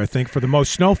past year, I think, for the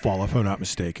most snowfall, if I'm not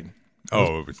mistaken.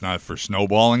 Oh, if it's not for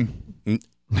snowballing?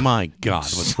 My God,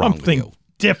 what's wrong with Something you?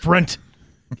 different.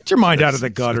 Get your mind out of the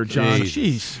gutter, John.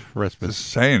 Jesus Jeez. Christmas.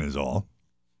 Just saying is all.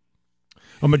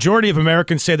 A majority of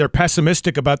Americans say they're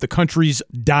pessimistic about the country's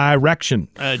direction.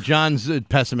 John's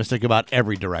pessimistic about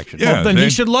every direction. Yeah. Well, then see? he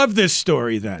should love this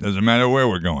story then. Doesn't matter where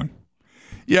we're going.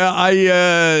 Yeah,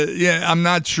 I'm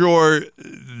not sure.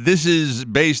 This is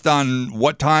based on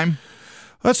what time?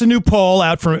 That's a new poll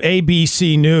out from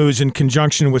ABC News in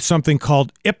conjunction with something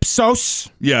called Ipsos.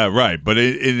 Yeah, right. But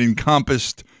it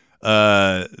encompassed.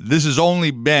 This has only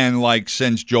been like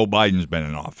since Joe Biden's been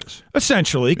in office.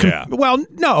 Essentially. Yeah. Well,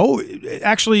 no.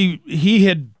 Actually, he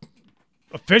had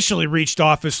officially reached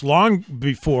office long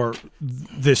before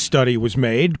this study was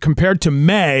made. Compared to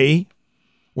May,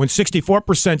 when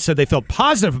 64% said they felt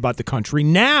positive about the country,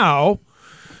 now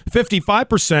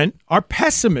 55% are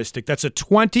pessimistic. That's a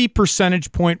 20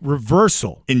 percentage point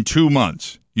reversal. In 2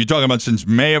 months. You're talking about since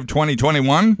May of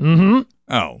 2021?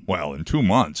 Mm-hmm. Oh, well, in 2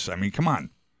 months. I mean, come on.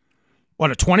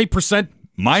 What, a 20%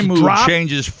 My mood drop?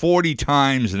 changes 40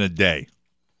 times in a day.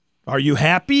 Are you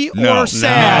happy or No,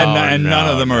 sad? and none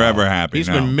of them are ever happy. He's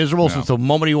no, been miserable no. since the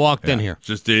moment he walked in here.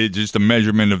 Just a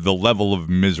measurement of the level of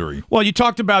misery. Well, you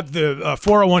talked about the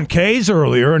 401ks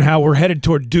earlier and how we're headed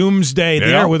toward doomsday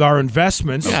there with our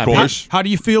investments. Of course. How do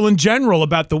you feel in general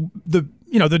about the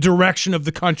direction of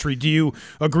the country? Do you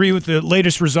agree with the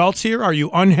latest results here? Are you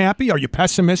unhappy? Are you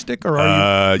pessimistic? Or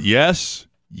are you?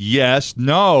 Yes,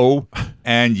 no,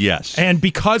 and yes. And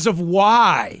because of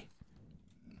why?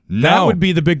 No. That would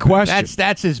be the big question.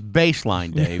 That's his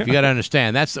baseline, Dave. You got to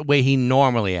understand. That's the way he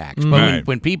normally acts. But Right.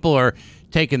 when people are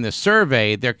taking this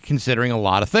survey, they're considering a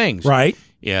lot of things. right.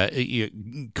 Yeah,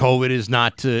 COVID is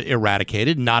not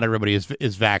eradicated. Not everybody is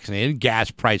vaccinated. Gas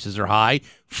prices are high.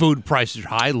 Food prices are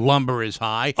high. Lumber is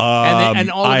high. And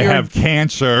all of I your, have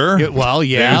cancer. Yeah, well,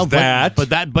 yeah, There's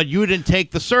that. but you didn't take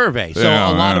the survey. So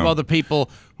Yeah, a lot of yeah. other people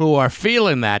who are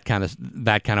feeling that kind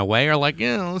of way are like,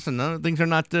 listen, things are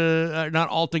not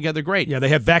altogether great. Yeah, they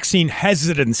have vaccine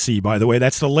hesitancy, by the way.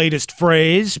 That's the latest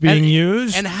phrase being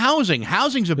used. And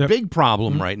housing's a big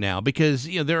problem right now because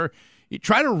you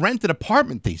try to rent an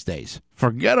apartment these days.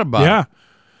 Forget about it.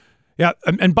 Yeah.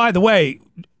 And by the way,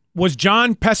 was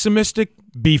John pessimistic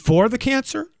before the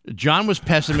cancer? John was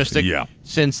pessimistic Yeah.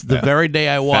 since the very day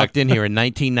I walked in here in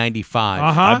 1995.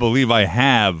 I believe I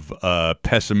have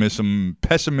pessimism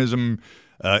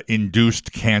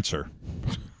induced cancer.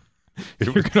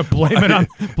 You're going to blame it on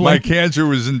My cancer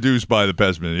was induced by the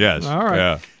pessimism. Yes. All right.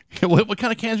 Yeah. What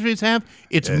kind of cancer does he have?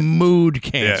 It's mood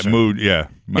cancer. Yeah. Mood. Yeah.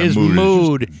 My His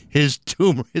mood. his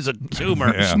tumor is a tumor.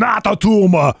 Yeah. It's not a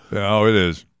tumor. Oh, it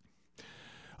is.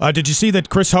 Did you see that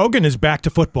Chris Hogan is back to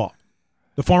football?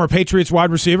 The former Patriots wide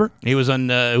receiver? He was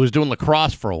doing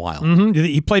lacrosse for a while. Mm-hmm.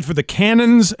 He played for the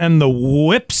Cannons and the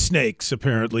Whip Snakes,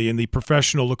 apparently, in the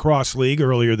Professional Lacrosse League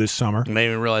earlier this summer. And they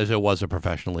didn't realize there was a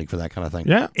professional league for that kind of thing.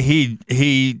 Yeah.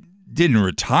 He didn't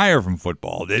retire from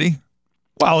football, did he?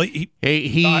 Well, He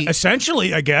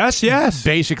essentially, I guess, yes.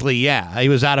 basically, yeah. He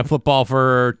was out of football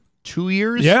for 2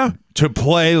 years. Yeah. To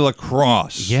play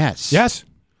lacrosse. Yes. Yes.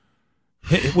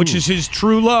 Which is his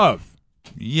true love.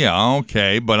 Yeah,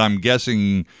 okay, but I'm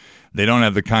guessing they don't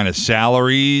have the kind of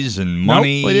salaries and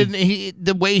money. Well,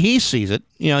 the way he sees it,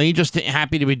 he's just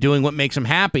happy to be doing what makes him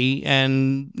happy,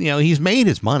 and he's made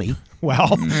his money.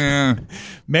 Well, Yeah.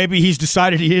 maybe he's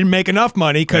decided he didn't make enough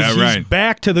money because Yeah, he's right.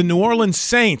 back to the New Orleans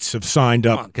Saints have signed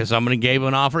up. Because somebody gave him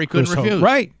an offer he couldn't refuse.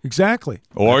 Right, exactly.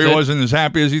 Or That's he it. wasn't as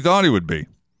happy as he thought he would be.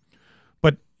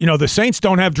 But, the Saints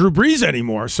don't have Drew Brees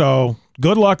anymore, so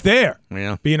good luck there.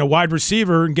 Yeah. Being a wide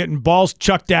receiver and getting balls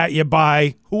chucked at you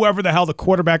by whoever the hell the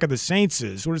quarterback of the Saints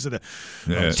is. What is it?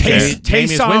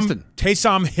 Jameis Winston.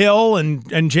 Taysom Hill and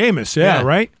Jameis. Yeah, Yeah.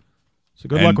 right? So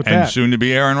good luck with and that. soon to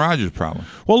be Aaron Rodgers, probably.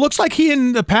 Well, it looks like he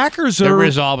and the Packers They're are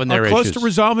resolving their close issues. to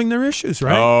resolving their issues,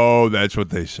 right? Oh, that's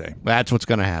what they say. That's what's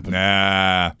going to happen.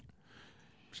 Nah.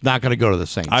 It's not going to go to the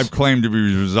Saints. I've claimed to be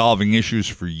resolving issues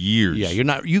for years. Yeah,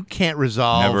 you can't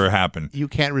resolve. Never happened. You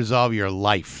can't resolve your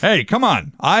life. Hey, come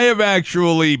on. I have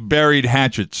actually buried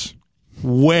hatchets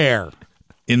Where?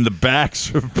 in the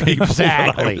backs of people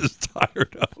that I Exactly. was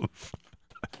tired of.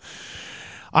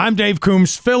 I'm Dave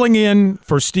Coombs filling in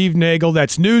for Steve Nagel.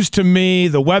 That's news to me.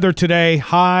 The weather today,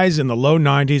 highs in the low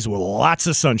 90s with lots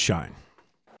of sunshine.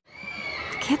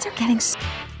 Kids are getting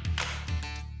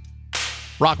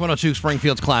Rock 102,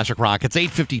 Springfield's Classic Rock. It's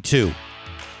 8:52.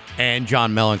 and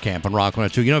John Mellencamp on Rock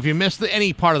 102. You know, if you missed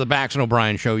any part of the Bax and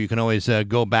O'Brien show, you can always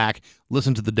go back,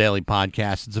 listen to the daily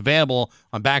podcast. It's available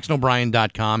on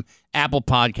BaxandO'Brien.com, Apple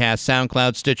Podcasts,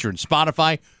 SoundCloud, Stitcher, and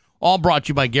Spotify. All brought to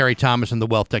you by Gary Thomas and the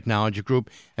Wealth Technology Group.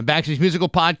 And Baxy's musical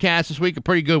podcast this week, a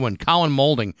pretty good one. Colin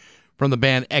Moulding from the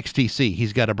band XTC.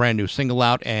 He's got a brand new single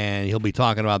out, and he'll be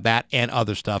talking about that and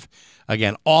other stuff.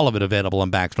 Again, all of it available on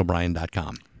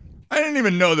BaxandO'Brien.com. I didn't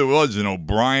even know there was an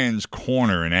O'Brien's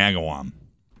Corner in Agawam.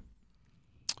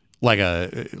 Like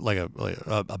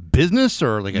a business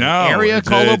or like an area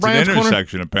called O'Brien's Corner? It's an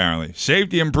intersection, Corner? apparently.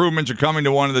 Safety improvements are coming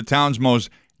to one of the town's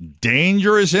most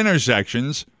dangerous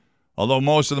intersections, although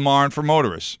most of them aren't for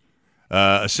motorists.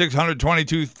 A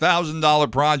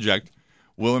 $622,000 project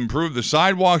will improve the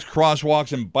sidewalks,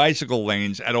 crosswalks, and bicycle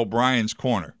lanes at O'Brien's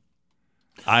Corner.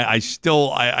 I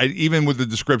even with the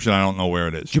description, I don't know where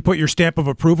it is. Did you put your stamp of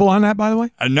approval on that, by the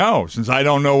way? No, since I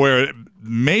don't know where it.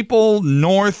 Maple,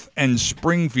 North, and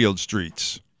Springfield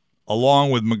Streets, along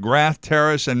with McGrath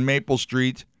Terrace and Maple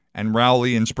Street and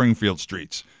Rowley and Springfield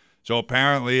Streets. So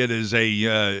apparently it is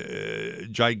a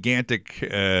gigantic,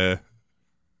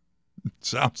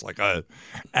 sounds like a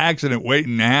accident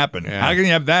waiting to happen. Yeah. How can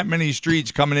you have that many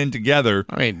streets coming in together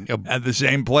at the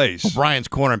same place? O'Brien's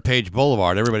Corner and Page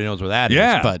Boulevard, everybody knows where that is.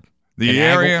 Yeah, But the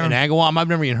area in Agawam, I've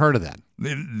never even heard of that.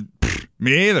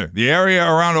 Me either. The area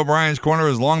around O'Brien's Corner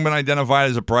has long been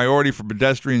identified as a priority for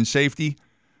pedestrian safety.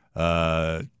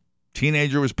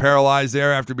 Teenager was paralyzed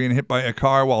there after being hit by a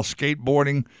car while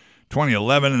skateboarding.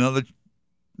 2011, another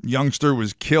youngster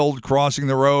was killed crossing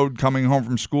the road coming home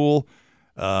from school.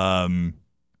 The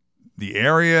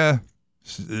area,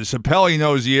 Sapelli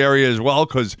knows the area as well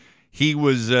because he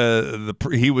was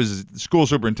he was school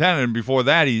superintendent, and before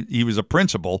that he was a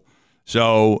principal.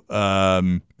 So I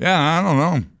don't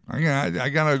know. I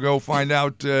gotta go find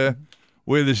out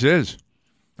where this is.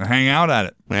 Hang out at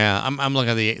it. Yeah, I'm looking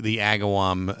at the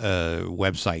Agawam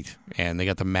website, and they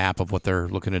got the map of what they're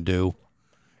looking to do.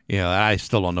 You know, I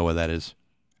still don't know where that is.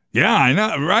 Yeah, I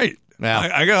know. Right.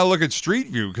 Yeah. I gotta look at Street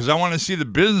View because I want to see the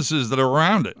businesses that are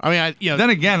around it. I mean, Then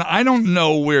again, I don't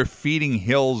know where Feeding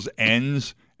Hills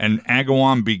ends and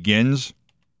Agawam begins.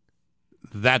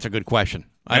 That's a good question.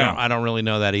 I don't really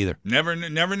know that either. Never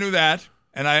knew that,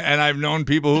 and I've known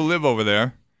people who live over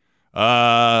there,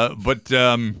 but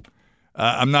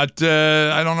I'm not.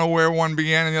 I don't know where one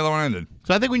began and the other one ended.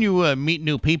 So I think when you meet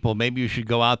new people, maybe you should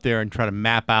go out there and try to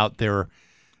map out their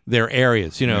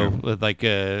areas. You know, with like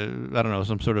I don't know,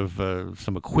 some sort of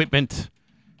some equipment,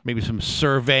 maybe some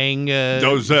surveying.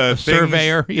 Those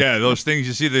surveyor. Yeah, those things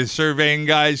you see the surveying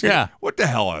guys. Yeah. What the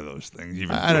hell are those things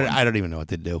even? I don't even know what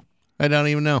they do. I don't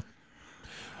even know.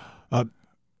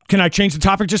 Can I change the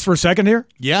topic just for a second here?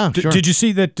 Yeah, sure. Did you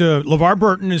see that LeVar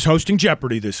Burton is hosting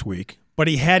Jeopardy this week, but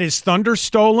he had his thunder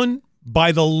stolen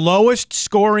by the lowest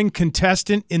scoring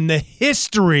contestant in the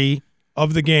history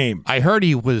of the game? I heard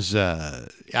he was, I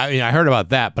heard about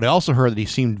that, but I also heard that he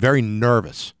seemed very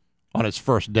nervous on his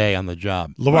first day on the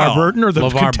job. LeVar Burton or the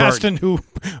LeVar contestant who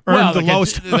earned the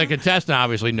lowest? The contestant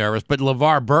obviously nervous, but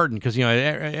LeVar Burton, because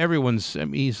everyone's,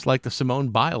 he's like the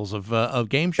Simone Biles of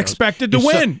game shows. Expected to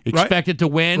win. Expected to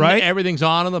win. Right. Everything's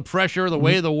on him, the pressure, the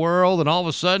way of the world, and all of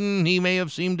a sudden he may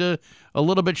have seemed a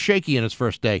little bit shaky in his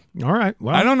first day. All right.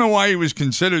 Well, I don't know why he was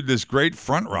considered this great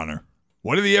front runner.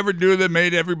 What did he ever do that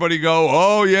made everybody go,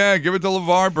 "Oh yeah, give it to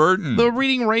LeVar Burton"? The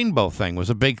Reading Rainbow thing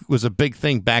was a big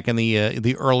thing back in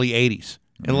the early '80s.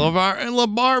 And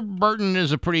LeVar Burton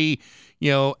is a pretty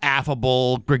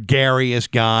affable, gregarious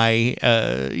guy.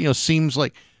 Seems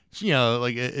like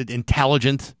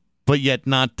intelligent, but yet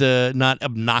not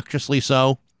obnoxiously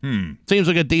so. Seems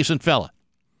like a decent fella.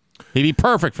 He'd be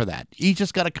perfect for that. He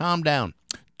just got to calm down.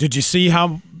 Did you see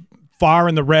how far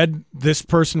in the red this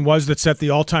person was that set the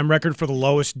all-time record for the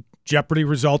lowest Jeopardy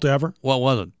result ever? What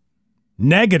was it?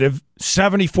 Negative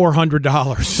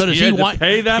 $7,400. So does he had to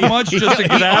pay that much just to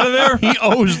get out of there? He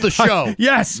owes the show.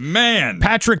 Yes. Man.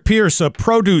 Patrick Pierce, a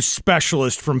produce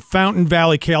specialist from Fountain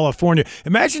Valley, California.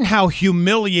 Imagine how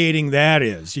humiliating that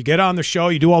is. You get on the show,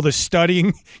 you do all this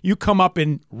studying, you come up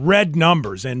in red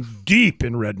numbers and deep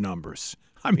in red numbers.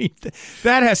 I mean,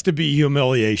 that has to be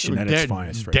humiliation at its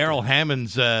finest. Right Daryl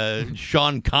Hammond's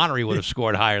Sean Connery would have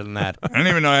scored higher than that. I don't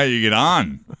even know how you get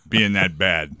on being that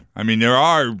bad. I mean, there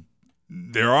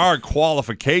are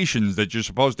qualifications that you're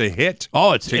supposed to hit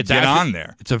to get on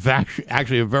there. It's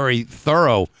actually a very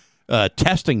thorough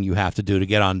testing you have to do to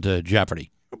get onto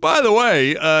Jeopardy. By the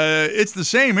way, it's the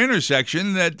same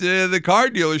intersection that the car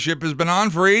dealership has been on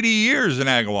for 80 years in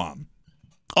Agawam.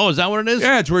 Oh, is that what it is?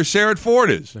 Yeah, it's where Sarah Ford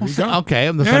is. Okay,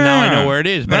 so now I know where it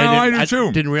is. But I do I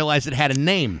too. didn't realize it had a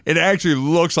name. It actually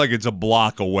looks like it's a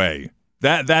block away.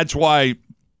 That's why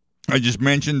I just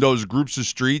mentioned those groups of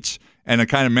streets, and I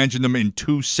kind of mentioned them in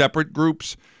two separate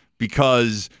groups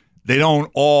because they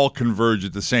don't all converge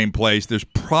at the same place. There's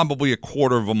probably a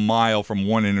quarter of a mile from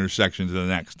one intersection to the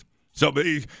next. So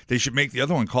they should make the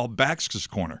other one called Bax's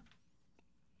Corner.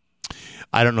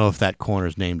 I don't know if that corner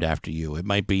is named after you. It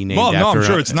might be named Well, after. no, I'm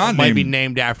sure it's not It might named- be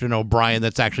named after an O'Brien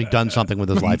that's actually done something with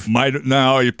his life.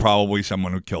 No, you're probably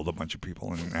someone who killed a bunch of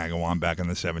people in Agawam back in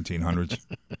the 1700s.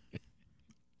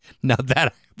 Now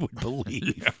that I would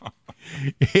believe.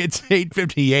 It's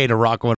 8:58 at Rock 101.